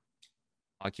 S.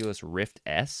 Oculus Rift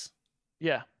S?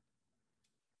 Yeah.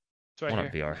 It's I right want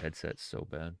a here. VR headset so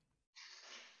bad.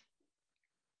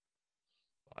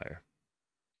 Fire.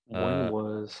 When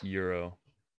was Euro.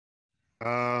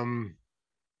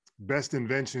 Best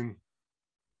invention.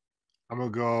 I'm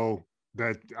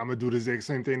gonna do the exact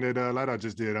same thing that Lada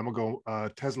just did. I'm gonna go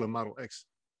Tesla Model X.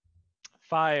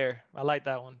 Fire. I like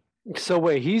that one. so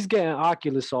wait, he's getting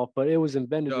Oculus off, but it was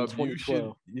invented in Dub, you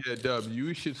should, 2012. Dub,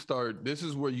 you should start. This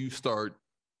is where you start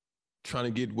trying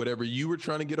to get whatever you were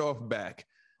trying to get off back.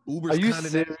 Uber's Are you kind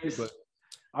of nasty, serious? but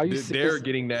Are you they're serious?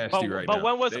 getting nasty right but now.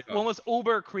 when was They are. when was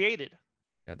Uber created?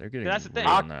 Yeah, they're getting That's the thing.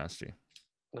 real nasty.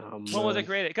 Oh, When was man. it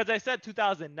created? Because I said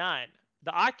 2009.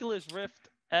 The Oculus Rift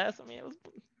S. I mean, it was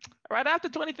right after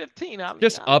 2015.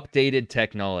 Just updated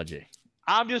technology.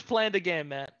 I'm just playing the game,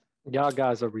 man. Y'all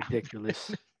guys are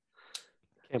ridiculous.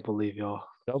 Can't believe y'all.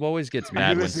 Dub always gets Hey, mad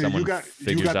when listen, someone you got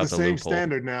figures out the the same loophole.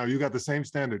 standard now. You got the same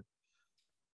standard.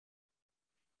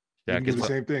 You Shaq, can do the it's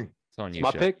same thing. on you,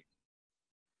 My Shaq. pick.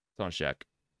 It's on Shaq.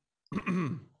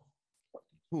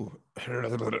 Ooh.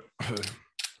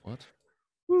 What?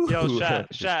 Yo, Ooh.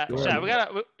 Shat, we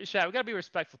gotta be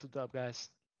respectful to Dub, guys.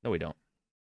 No, we don't.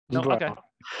 No, Bro. okay.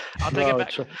 I'll take it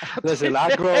Bro, back. Listen,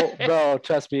 bro,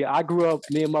 trust me. I grew up,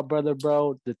 me and my brother,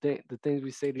 bro. The things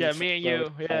we say to Yeah, each me and other, you.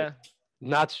 bro, Yeah. like,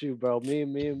 not you, bro. Me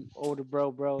and older bro,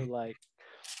 like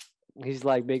He's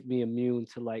like make me immune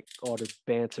to like all the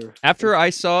banter. After I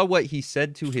saw what he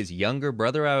said to his younger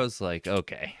brother, I was like,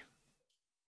 okay.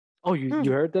 Oh, you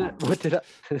heard that? What did I?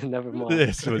 Never mind.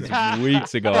 This was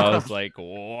weeks ago. I was like,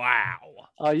 wow.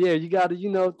 Oh yeah, you got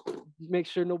to make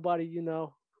sure nobody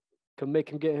can make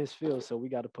him get in his feels. So we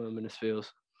got to put him in his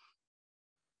feels.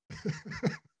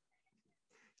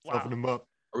 Toughen him up.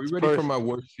 Are we ready for my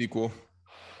worst sequel?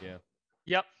 Yeah.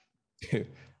 Yep.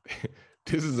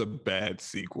 This is a bad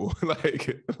sequel.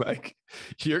 like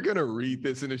you're gonna read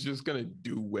this and it's just gonna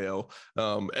do well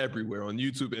everywhere on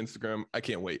YouTube, Instagram. I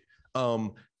can't wait.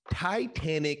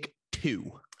 Titanic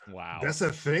 2. Wow. That's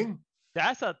a thing?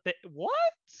 That's a thing. What?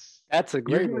 That's a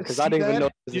great one because I didn't even know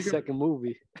it was a second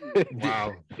movie.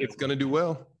 Wow. It's gonna do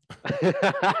well.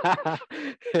 I'm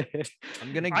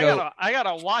gonna go. I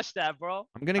gotta watch that, bro.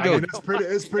 I'm gonna go.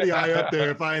 It's pretty high up there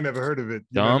if I ain't never heard of it.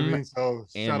 You know what I mean? So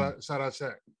shout out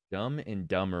Shaq. Dumb and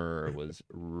Dumber was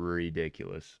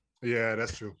ridiculous. Yeah,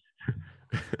 that's true.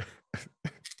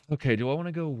 Okay, do I want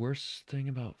to go worst thing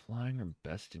about flying or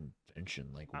best invention?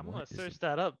 Like, I'm gonna search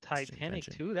that up. Titanic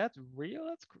 2. That's real.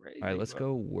 That's crazy. All right, let's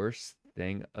go. Worst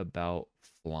thing about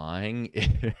flying.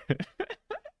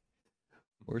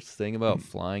 Worst thing about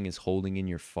flying is holding in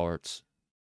your farts.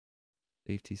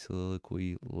 Safety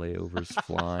soliloquy, layovers,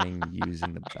 flying,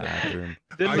 using the bathroom.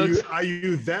 Are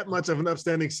you that much of an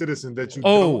upstanding citizen that you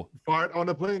don't fart on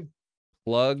a plane?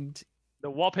 Plugged. The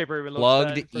wallpaper even looks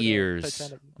plugged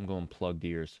ears. I'm going plugged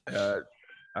ears.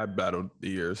 I battled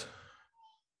the ears.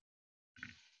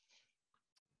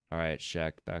 All right,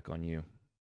 Shaq, back on you.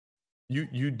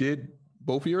 You did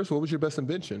both ears? What was your best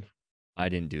invention? I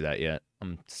didn't do that yet.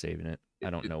 I'm saving it. I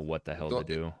don't know what the hell to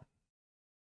do.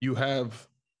 You have...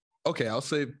 Okay, I'll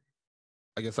say,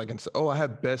 I guess I can say, I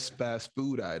have best fast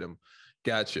food item.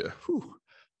 Gotcha. Whew.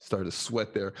 Started to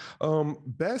sweat there.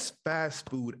 Best fast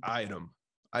food item.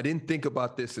 I didn't think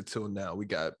about this until now. We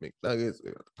got McNuggets,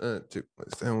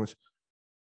 sandwich.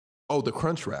 Oh, the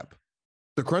Crunch Wrap.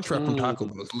 The Crunch Wrap from Taco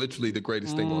Bell is literally the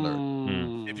greatest thing on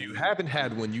earth. If you haven't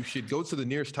had one, you should go to the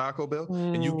nearest Taco Bell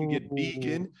and you can get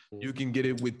vegan. You can get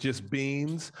it with just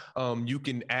beans. You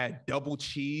can add double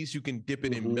cheese. You can dip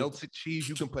it in melted cheese.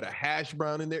 You can put a hash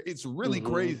brown in there. It's really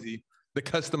crazy, the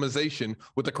customization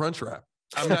with the Crunch Wrap.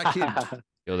 I'm not kidding.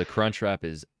 Yo, the Crunch Wrap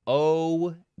is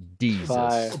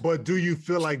Jesus. But do you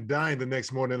feel like dying the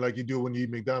next morning like you do when you eat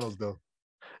McDonald's, though?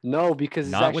 No, because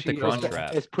it's not actually, with the Crunch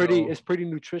Wrap. It's pretty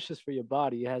nutritious for your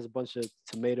body. It has a bunch of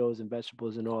tomatoes and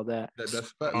vegetables and all that.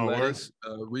 That's lettuce,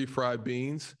 refried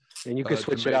beans. And you can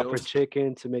switch it out for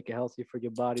chicken to make it healthy for your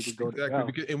body to go.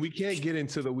 Exactly. And we can't get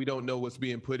into we don't know what's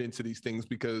being put into these things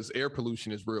because air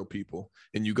pollution is real, people.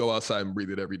 And you go outside and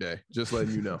breathe it every day. Just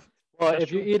letting you know. Well,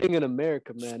 if you're eating in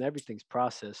America, man, everything's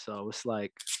processed. So it's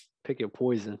like pick your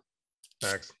poison.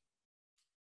 Facts.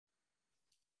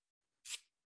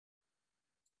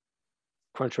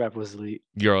 Crunch Wrap was elite.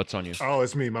 Euro, it's on you. Oh,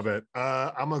 it's me. My bad.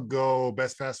 I'm going to go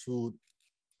best fast food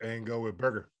and go with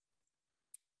burger.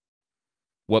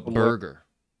 What burger?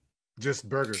 Just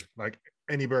burger. Like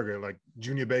any burger. Like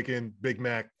Junior Bacon, Big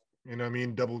Mac. You know what I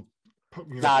mean? Double.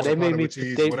 They made me.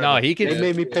 He could. They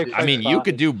made me pick. I mean, you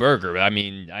could do burger. But I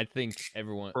mean, I think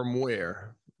everyone. From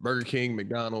where? Burger King,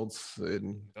 McDonald's,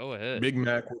 and go ahead. Big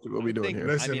Mac. What are we doing here?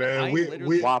 Listen, man,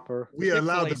 we Whopper. We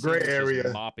allowed the gray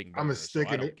area. I'm a stick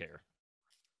in it. Care.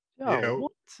 Yo,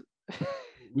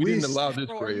 we didn't allow this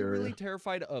Are gray you area. really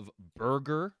terrified of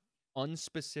burger?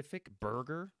 Unspecific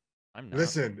burger? I'm not.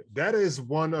 Listen, that is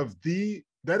the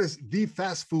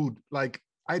fast food like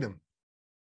item.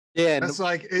 Yeah, that's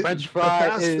like French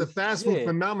fry. The fast food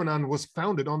phenomenon was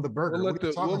founded on the burger.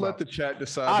 We'll let the chat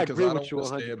decide because I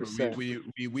don't understand. But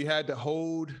we had to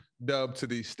hold Dub to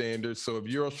these standards. So if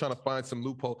Euro's trying to find some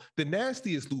loophole, the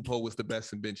nastiest loophole was the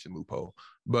best invention loophole.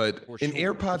 But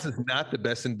AirPods is not the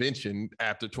best invention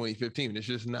after 2015. It's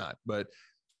just not. But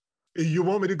you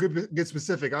want me to get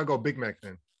specific? I'll go Big Mac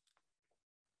then.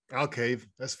 I'll cave.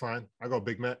 That's fine. I'll go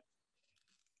Big Mac.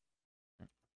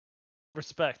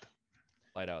 Respect.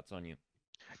 Light out, it's on you.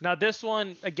 Now this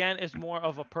one again is more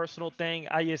of a personal thing.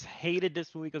 I just hated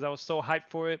this movie because I was so hyped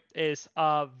for it. Is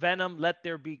Venom: Let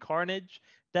There Be Carnage.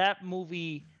 That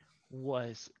movie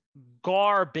was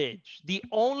garbage. The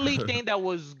only thing that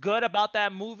was good about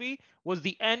that movie was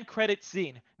the end credit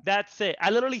scene. That's it. I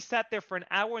literally sat there for an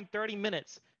hour and 30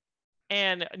 minutes,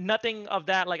 and nothing of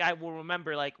that like I will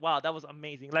remember. Like, wow, that was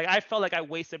amazing. Like I felt like I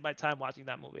wasted my time watching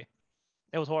that movie.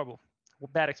 It was horrible.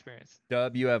 Bad experience.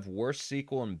 Dub, you have worst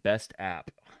sequel and best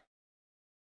app.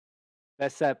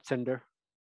 Best app, Tinder.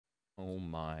 Oh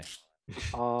my.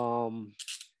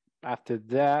 After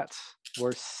that,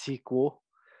 worst sequel.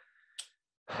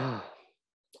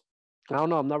 I don't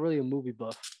know. I'm not really a movie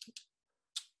buff.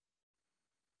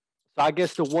 So I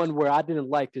guess the one where I didn't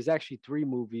like, there's actually 3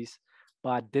 movies, but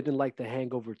I didn't like The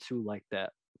Hangover 2 like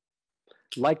that.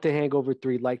 Like The Hangover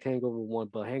 3, like Hangover 1,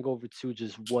 but Hangover 2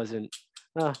 just wasn't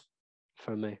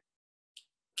for me.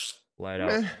 Light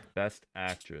Out, Best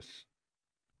Actress.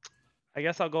 I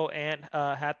guess I'll go Anne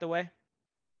Hathaway.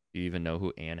 Do you even know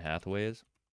who Anne Hathaway is?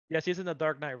 Yeah, she's in The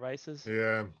Dark Knight Rises.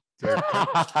 Yeah.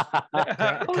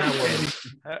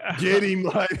 Get him,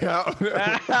 Lighthouse.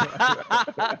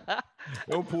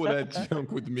 Don't pull that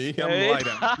junk with me. I'm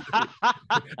Lighthouse.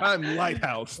 I'm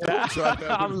Lighthouse. Don't try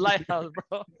that I'm with Lighthouse,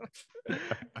 bro.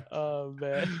 Oh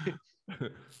man.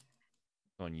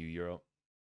 On you, Euro.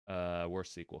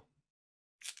 Worst sequel.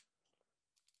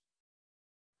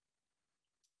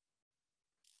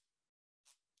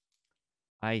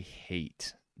 I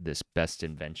hate this best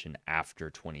invention after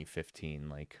 2015.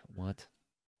 Like, what?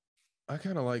 I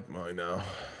kind of like mine now.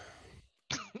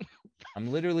 I'm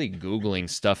literally Googling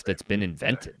stuff that's been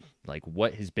invented. Like,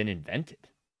 what has been invented?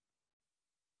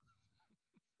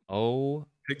 Oh,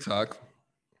 TikTok.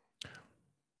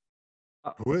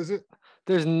 Who is it?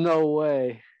 There's no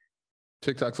way.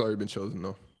 TikTok's already been chosen,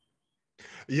 though.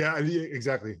 Yeah,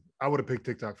 exactly. I would have picked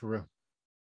TikTok for real.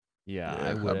 yeah,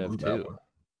 I would have moved that too. one.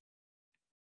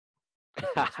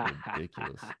 That's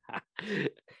ridiculous.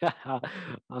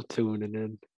 I'm tuning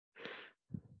in.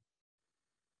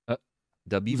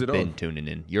 W, Who's you've it been on? tuning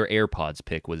in. Your AirPods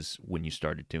pick was when you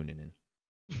started tuning in.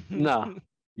 Nah,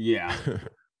 Yeah.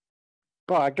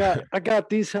 bro, I got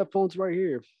these headphones right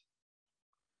here.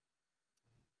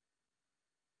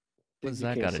 What does You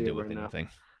that can't got to see it do with right now. anything?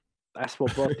 That's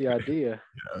what brought the idea.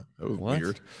 Yeah, that was What?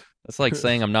 weird. That's like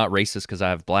saying I'm not racist because I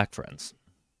have black friends.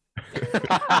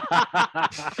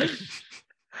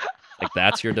 Like,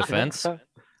 that's your defense?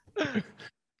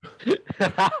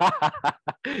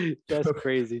 That's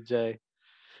crazy, Jay.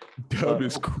 Dub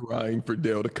is crying for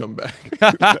Dale to come back.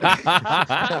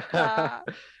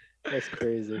 That's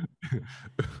crazy.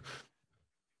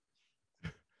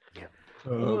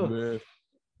 Oh man.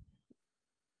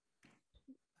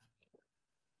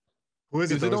 Who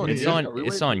is it? Is it though? on? Me. It's Yeah, on. are we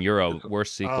It's waiting? on Euro.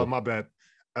 Worst Oh, sequel. my bad.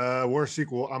 Worst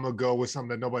sequel. I'm gonna go with something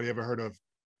that nobody ever heard of.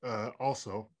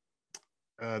 Also,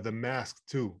 The Mask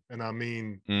 2, and I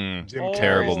mean Jim Oh.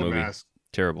 Terrible Carrey's The movie. Mask.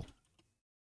 Terrible.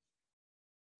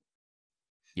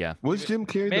 Yeah. Was Jim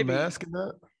Carrey the Maybe. mask in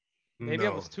that? Maybe I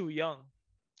No. was too young.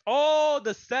 Oh,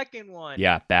 the second one.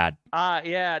 Yeah. Bad.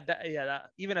 Yeah,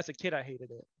 even as a kid, I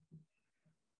hated it.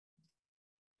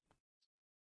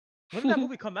 When did that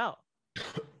movie come out?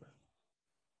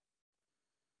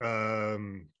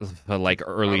 Like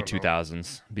early don't know.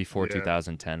 2000s, before Yeah.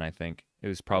 2010, I think. It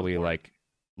was probably born. like,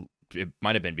 it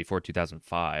might have been before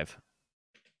 2005.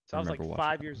 So I was like remember watching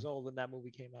 5 that years old when that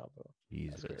movie came out, bro.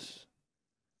 Jesus.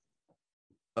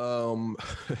 Um,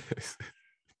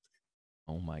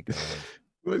 Oh my God.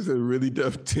 was it really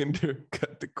Dub Tinder?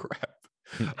 Cut the crap.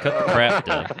 Cut the crap,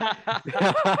 Doug.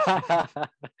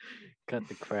 Cut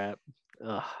the crap.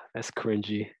 Ugh, that's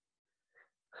cringy.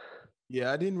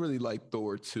 Yeah, I didn't really like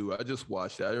Thor 2. I just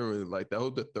watched it. I didn't really like that. I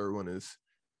hope the third one is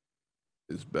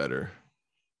better.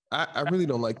 I really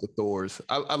don't like the Thors.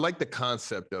 I like the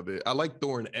concept of it. I like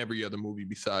Thor in every other movie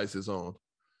besides his own.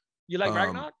 You like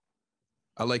Ragnarok?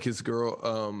 I like his girl.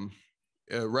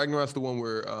 Ragnarok's the one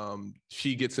where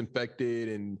she gets infected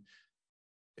and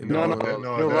No, all-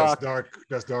 The that's Rock. Dark.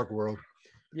 That's Dark World.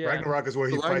 Yeah. Ragnarok is where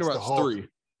he So fights the Ragnarok's Hulk. 3.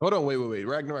 Hold on, wait.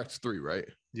 Ragnarok's 3, right?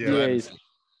 Yeah, Yeah, he's-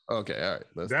 Okay, all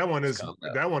right. that one let's is calm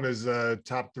down. that one is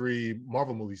top 3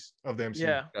 Marvel movies of the MCU.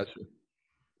 Yeah. Gotcha.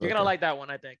 You're gonna like that one,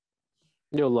 I think.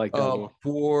 You'll like that one.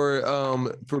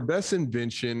 For best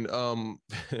invention, oh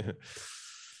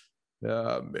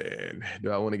man, do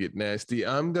I want to get nasty?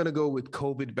 I'm gonna go with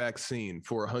COVID vaccine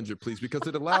for 100, please, because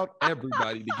it allowed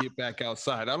everybody to get back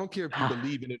outside. I don't care if you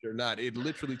believe in it or not. It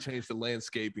literally changed the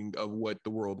landscaping of what the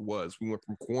world was. We went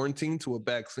from quarantine to a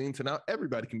vaccine to now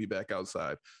everybody can be back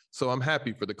outside. So I'm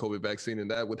happy for the COVID vaccine, and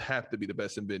that would have to be the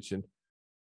best invention.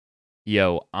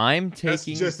 Yo, I'm That's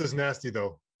taking. just as nasty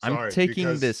though. I'm Sorry, taking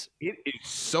because- this. It is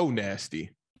so nasty.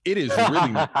 It is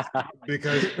really nasty.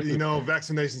 because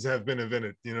vaccinations have been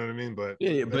invented. You know what I mean? But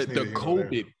Yeah, that's but the neither here nor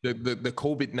there. COVID, the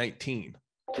COVID-19.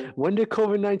 When did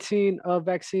COVID-19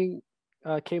 vaccine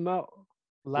came out?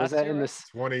 Last Was that year, in right?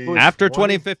 the 20 After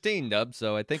 20? 2015, Dub.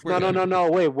 So I think we're no.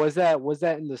 Wait, was that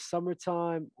in the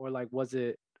summertime or like was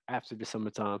it after the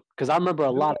summertime? Because I remember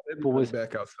a lot of people Everybody was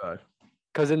back outside.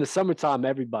 because in the summertime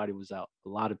everybody was out. A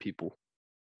lot of people.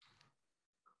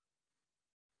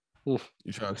 You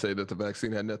trying to say that the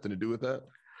vaccine had nothing to do with that?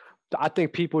 I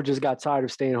think people just got tired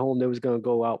of staying home. They was gonna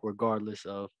go out regardless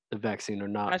of the vaccine or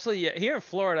not. Actually, yeah, here in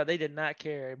Florida, they did not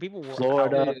care. People were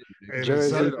Florida, out. And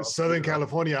Jersey. in Southern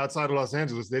California, outside of Los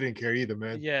Angeles, they didn't care either,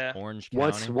 man. Yeah. Orange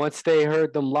County. Once they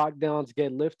heard them lockdowns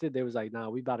get lifted, they was like, "Nah,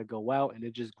 we about to go out," and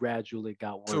it just gradually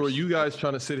got worse. So are you guys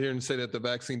trying to sit here and say that the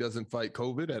vaccine doesn't fight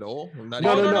COVID at all? No.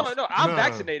 I'm No.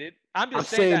 vaccinated. I'm just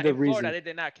I'm saying saying that the in Florida, reason. they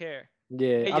did not care.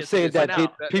 Yeah, They I'm just saying went that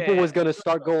out. people Yeah. was gonna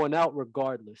start going out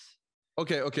regardless.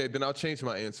 Okay, then I'll change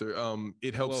my answer.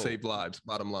 It helps Whoa. save lives,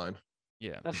 bottom line.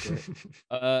 Yeah. That's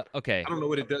good. Okay. I don't know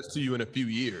what it does to you in a few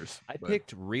years. I but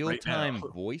picked real-time now.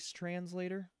 voice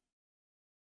translator.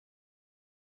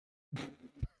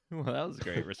 Well, that was a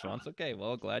great response. Okay,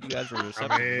 well, glad you guys were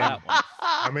receptive to mean, that one.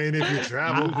 I mean, if you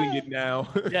travel, Moving it now.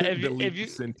 Yeah, if Delete you- the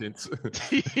sentence.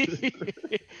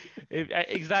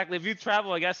 Exactly. If you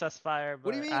travel, I guess that's fire.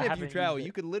 What do you but mean I if you haven't travel? used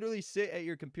You it. could literally sit at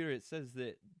your computer. It says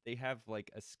that they have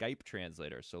like a Skype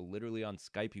translator. So literally on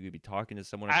Skype, you could be talking to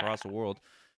someone across the world.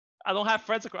 I don't have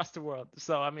friends across the world,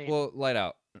 so I mean. Well, light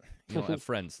out. You don't have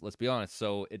friends. Let's be honest.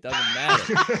 So it doesn't matter.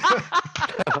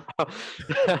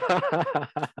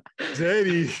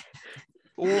 JD,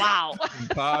 Wow.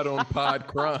 Pod on pod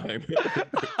crime.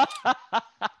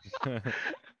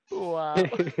 Wow.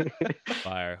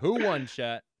 Fire. Who won,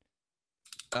 chat?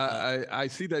 I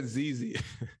see that ZZ.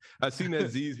 I seen that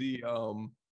ZZ.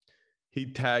 He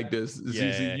tagged us.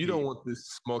 Yeah, ZZ, you don't want this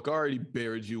smoke. I already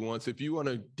buried you once. If you want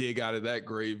to dig out of that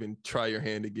grave and try your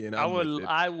hand again, I I'm with would. it.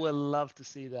 I would love to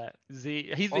see that.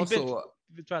 He's Also,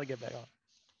 been trying to get back on.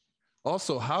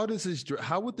 Also, how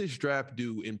would this draft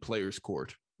do in players'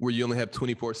 court, where you only have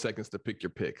 24 seconds to pick your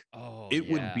pick? Oh, It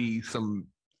would be some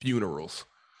funerals.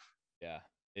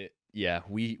 Yeah.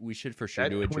 We should for sure That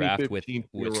do a draft with 2015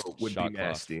 funeral would shot be clock.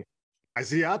 nasty. I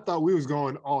see. I thought we was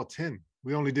going all 10.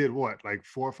 We only did what, like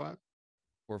 4 or 5?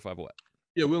 4 or 5 what?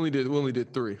 Yeah, we only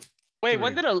did 3 Wait,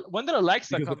 when did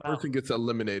Alexa because come the person out? gets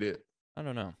eliminated. I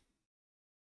don't know.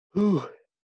 Whew.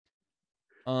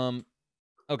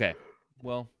 Okay.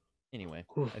 Well, anyway,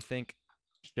 I think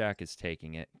Shaq is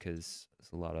taking it because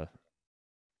there's a lot of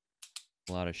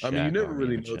Shaq. I mean, you never army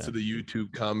really in the know chat. till the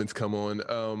YouTube comments come on.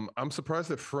 I'm surprised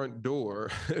that Front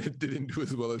Door didn't do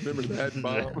as well. Remember that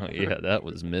bomb? Yeah, that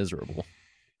was miserable.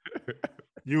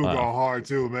 You were Wow. going hard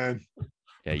too, man.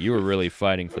 Yeah, you were really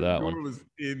fighting for that Front one. Door was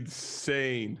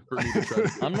insane for me to try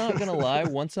to I'm not gonna lie.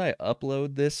 Once I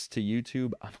upload this to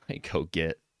YouTube, I might go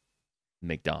get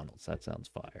McDonald's. That sounds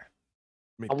fire.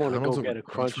 I want to McDonald's go over get a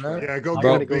crunch Wrap? wrap. Yeah, go I get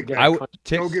wanna a big get I a would crunch-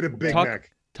 Go get a Big Taco-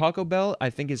 Mac. Taco Bell, I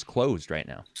think, is closed right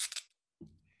now.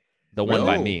 The one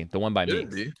by No, me. The one by me.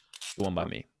 Should be. The one by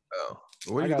me. Oh,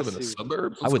 where I do you gotta live in the see.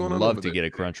 suburbs? I What's would going on love over to there? get a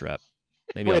crunch wrap.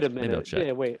 Maybe Wait a Maybe I'll minute. check.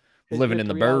 Yeah, wait. Living You're in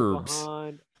the 3 hours burbs.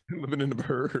 behind. Living in the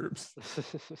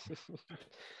burbs.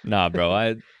 Nah,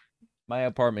 bro. My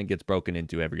apartment gets broken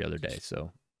into every other day,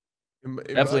 so In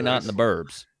definitely my not in the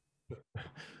burbs.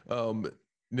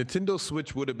 Nintendo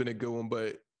Switch would have been a good one,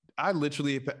 but I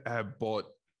literally have bought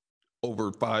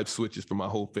over 5 Switches for my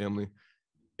whole family.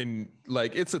 And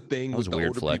like, it's a thing That was with a the weird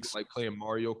older flex. people, like playing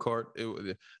Mario Kart.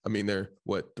 I mean, they're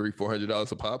what,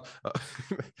 $300-$400 a pop.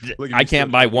 Look at I me can't still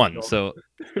buy talking one, about- so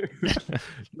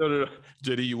no.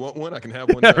 JD, you want one? I can have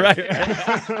one. Right.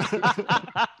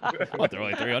 what, they're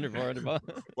only 300, 400 bucks.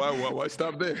 Why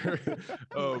stop there?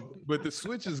 But the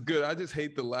Switch is good. I just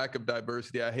hate the lack of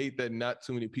diversity. I hate that not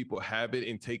too many people have it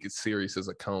and take it serious as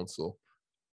a console.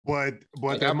 But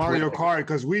Like, I that Mario played- Kart,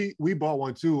 because we bought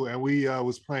one too, and we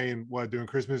was playing during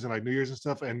Christmas and like New Year's and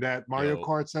stuff, and that Mario Yo.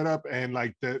 Kart setup and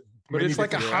like the But many it's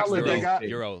like a different apps that holiday they got. thing.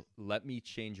 Euro, let me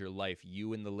change your life.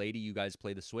 You and the lady, you guys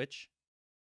play the Switch?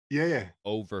 Yeah.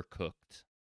 Overcooked.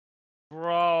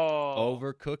 Bro.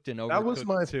 Overcooked and overcooked. That was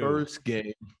my too. first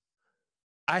game.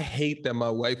 I hate that my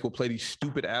wife will play these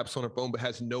stupid apps on her phone, but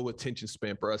has no attention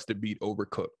span for us to beat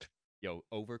Overcooked. Yo,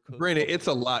 overcooked. Granted, it's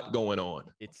a lot going on.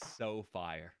 It's so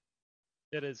fire.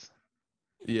 It is.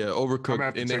 Yeah, gonna have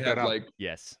Overcooked, to and they check that have out. like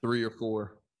Yes, 3 or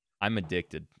 4 I'm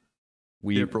addicted.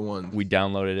 We different ones. we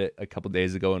downloaded it a couple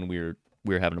days ago and we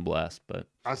were having a blast. But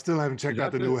I still haven't checked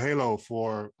out the That's new it. Halo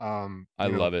for I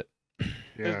love it. It's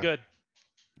Yeah. good.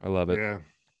 I love it. Yeah.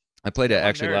 I played it I'm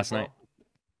actually there, last bro. night.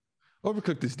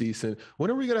 Overcooked is decent.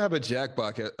 When are we gonna have a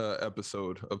Jackbox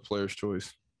episode of Player's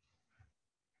Choice?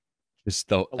 Just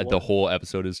the what? whole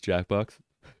episode is Jackbox.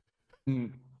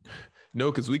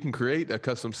 No, because we can create a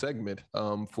custom segment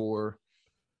for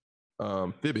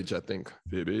Fibbage, I think.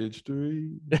 Fibbage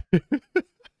 3.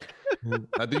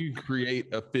 I think you can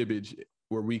create a Fibbage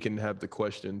where we can have the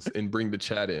questions and bring the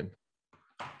chat in.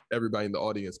 Everybody in the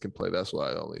audience can play. That's why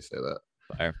I only say that.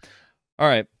 Fire. All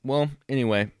right. Well,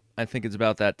 anyway, I think it's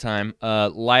about that time.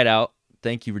 Light Out,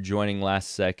 thank you for joining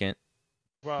last second.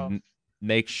 Bro.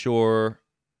 Make sure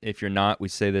if you're not, we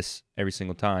say this every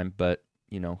single time, but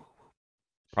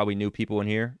probably new people in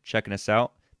here checking us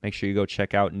out. Make sure you go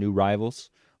check out New Rivals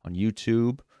on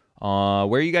YouTube.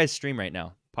 Where you guys stream right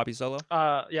now? Poppy Solo?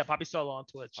 Yeah, Poppy Solo on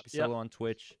Twitch. Poppy Solo on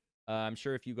Twitch. I'm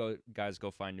sure if you guys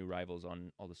go find New Rivals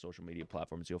on all the social media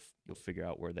platforms, you'll figure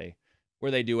out where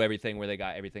they do everything, where they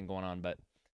got everything going on. But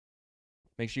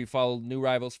make sure you follow New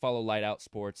Rivals, follow Light Out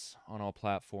Sports on all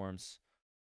platforms.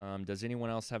 Does anyone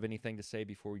else have anything to say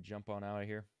before we jump on out of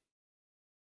here?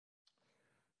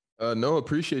 No,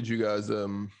 appreciate you guys.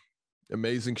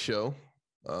 Amazing show.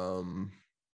 Yeah,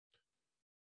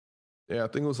 I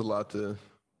think it was a lot to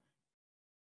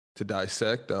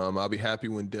dissect. I'll be happy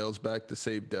when Dale's back to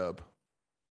save Dub.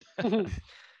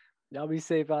 Y'all be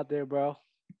safe out there, bro.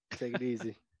 Take it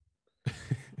easy.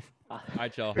 All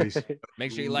right, y'all. Peace.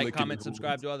 Make sure you like, comment,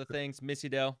 subscribe to other things. Miss you,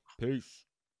 Dale. Peace.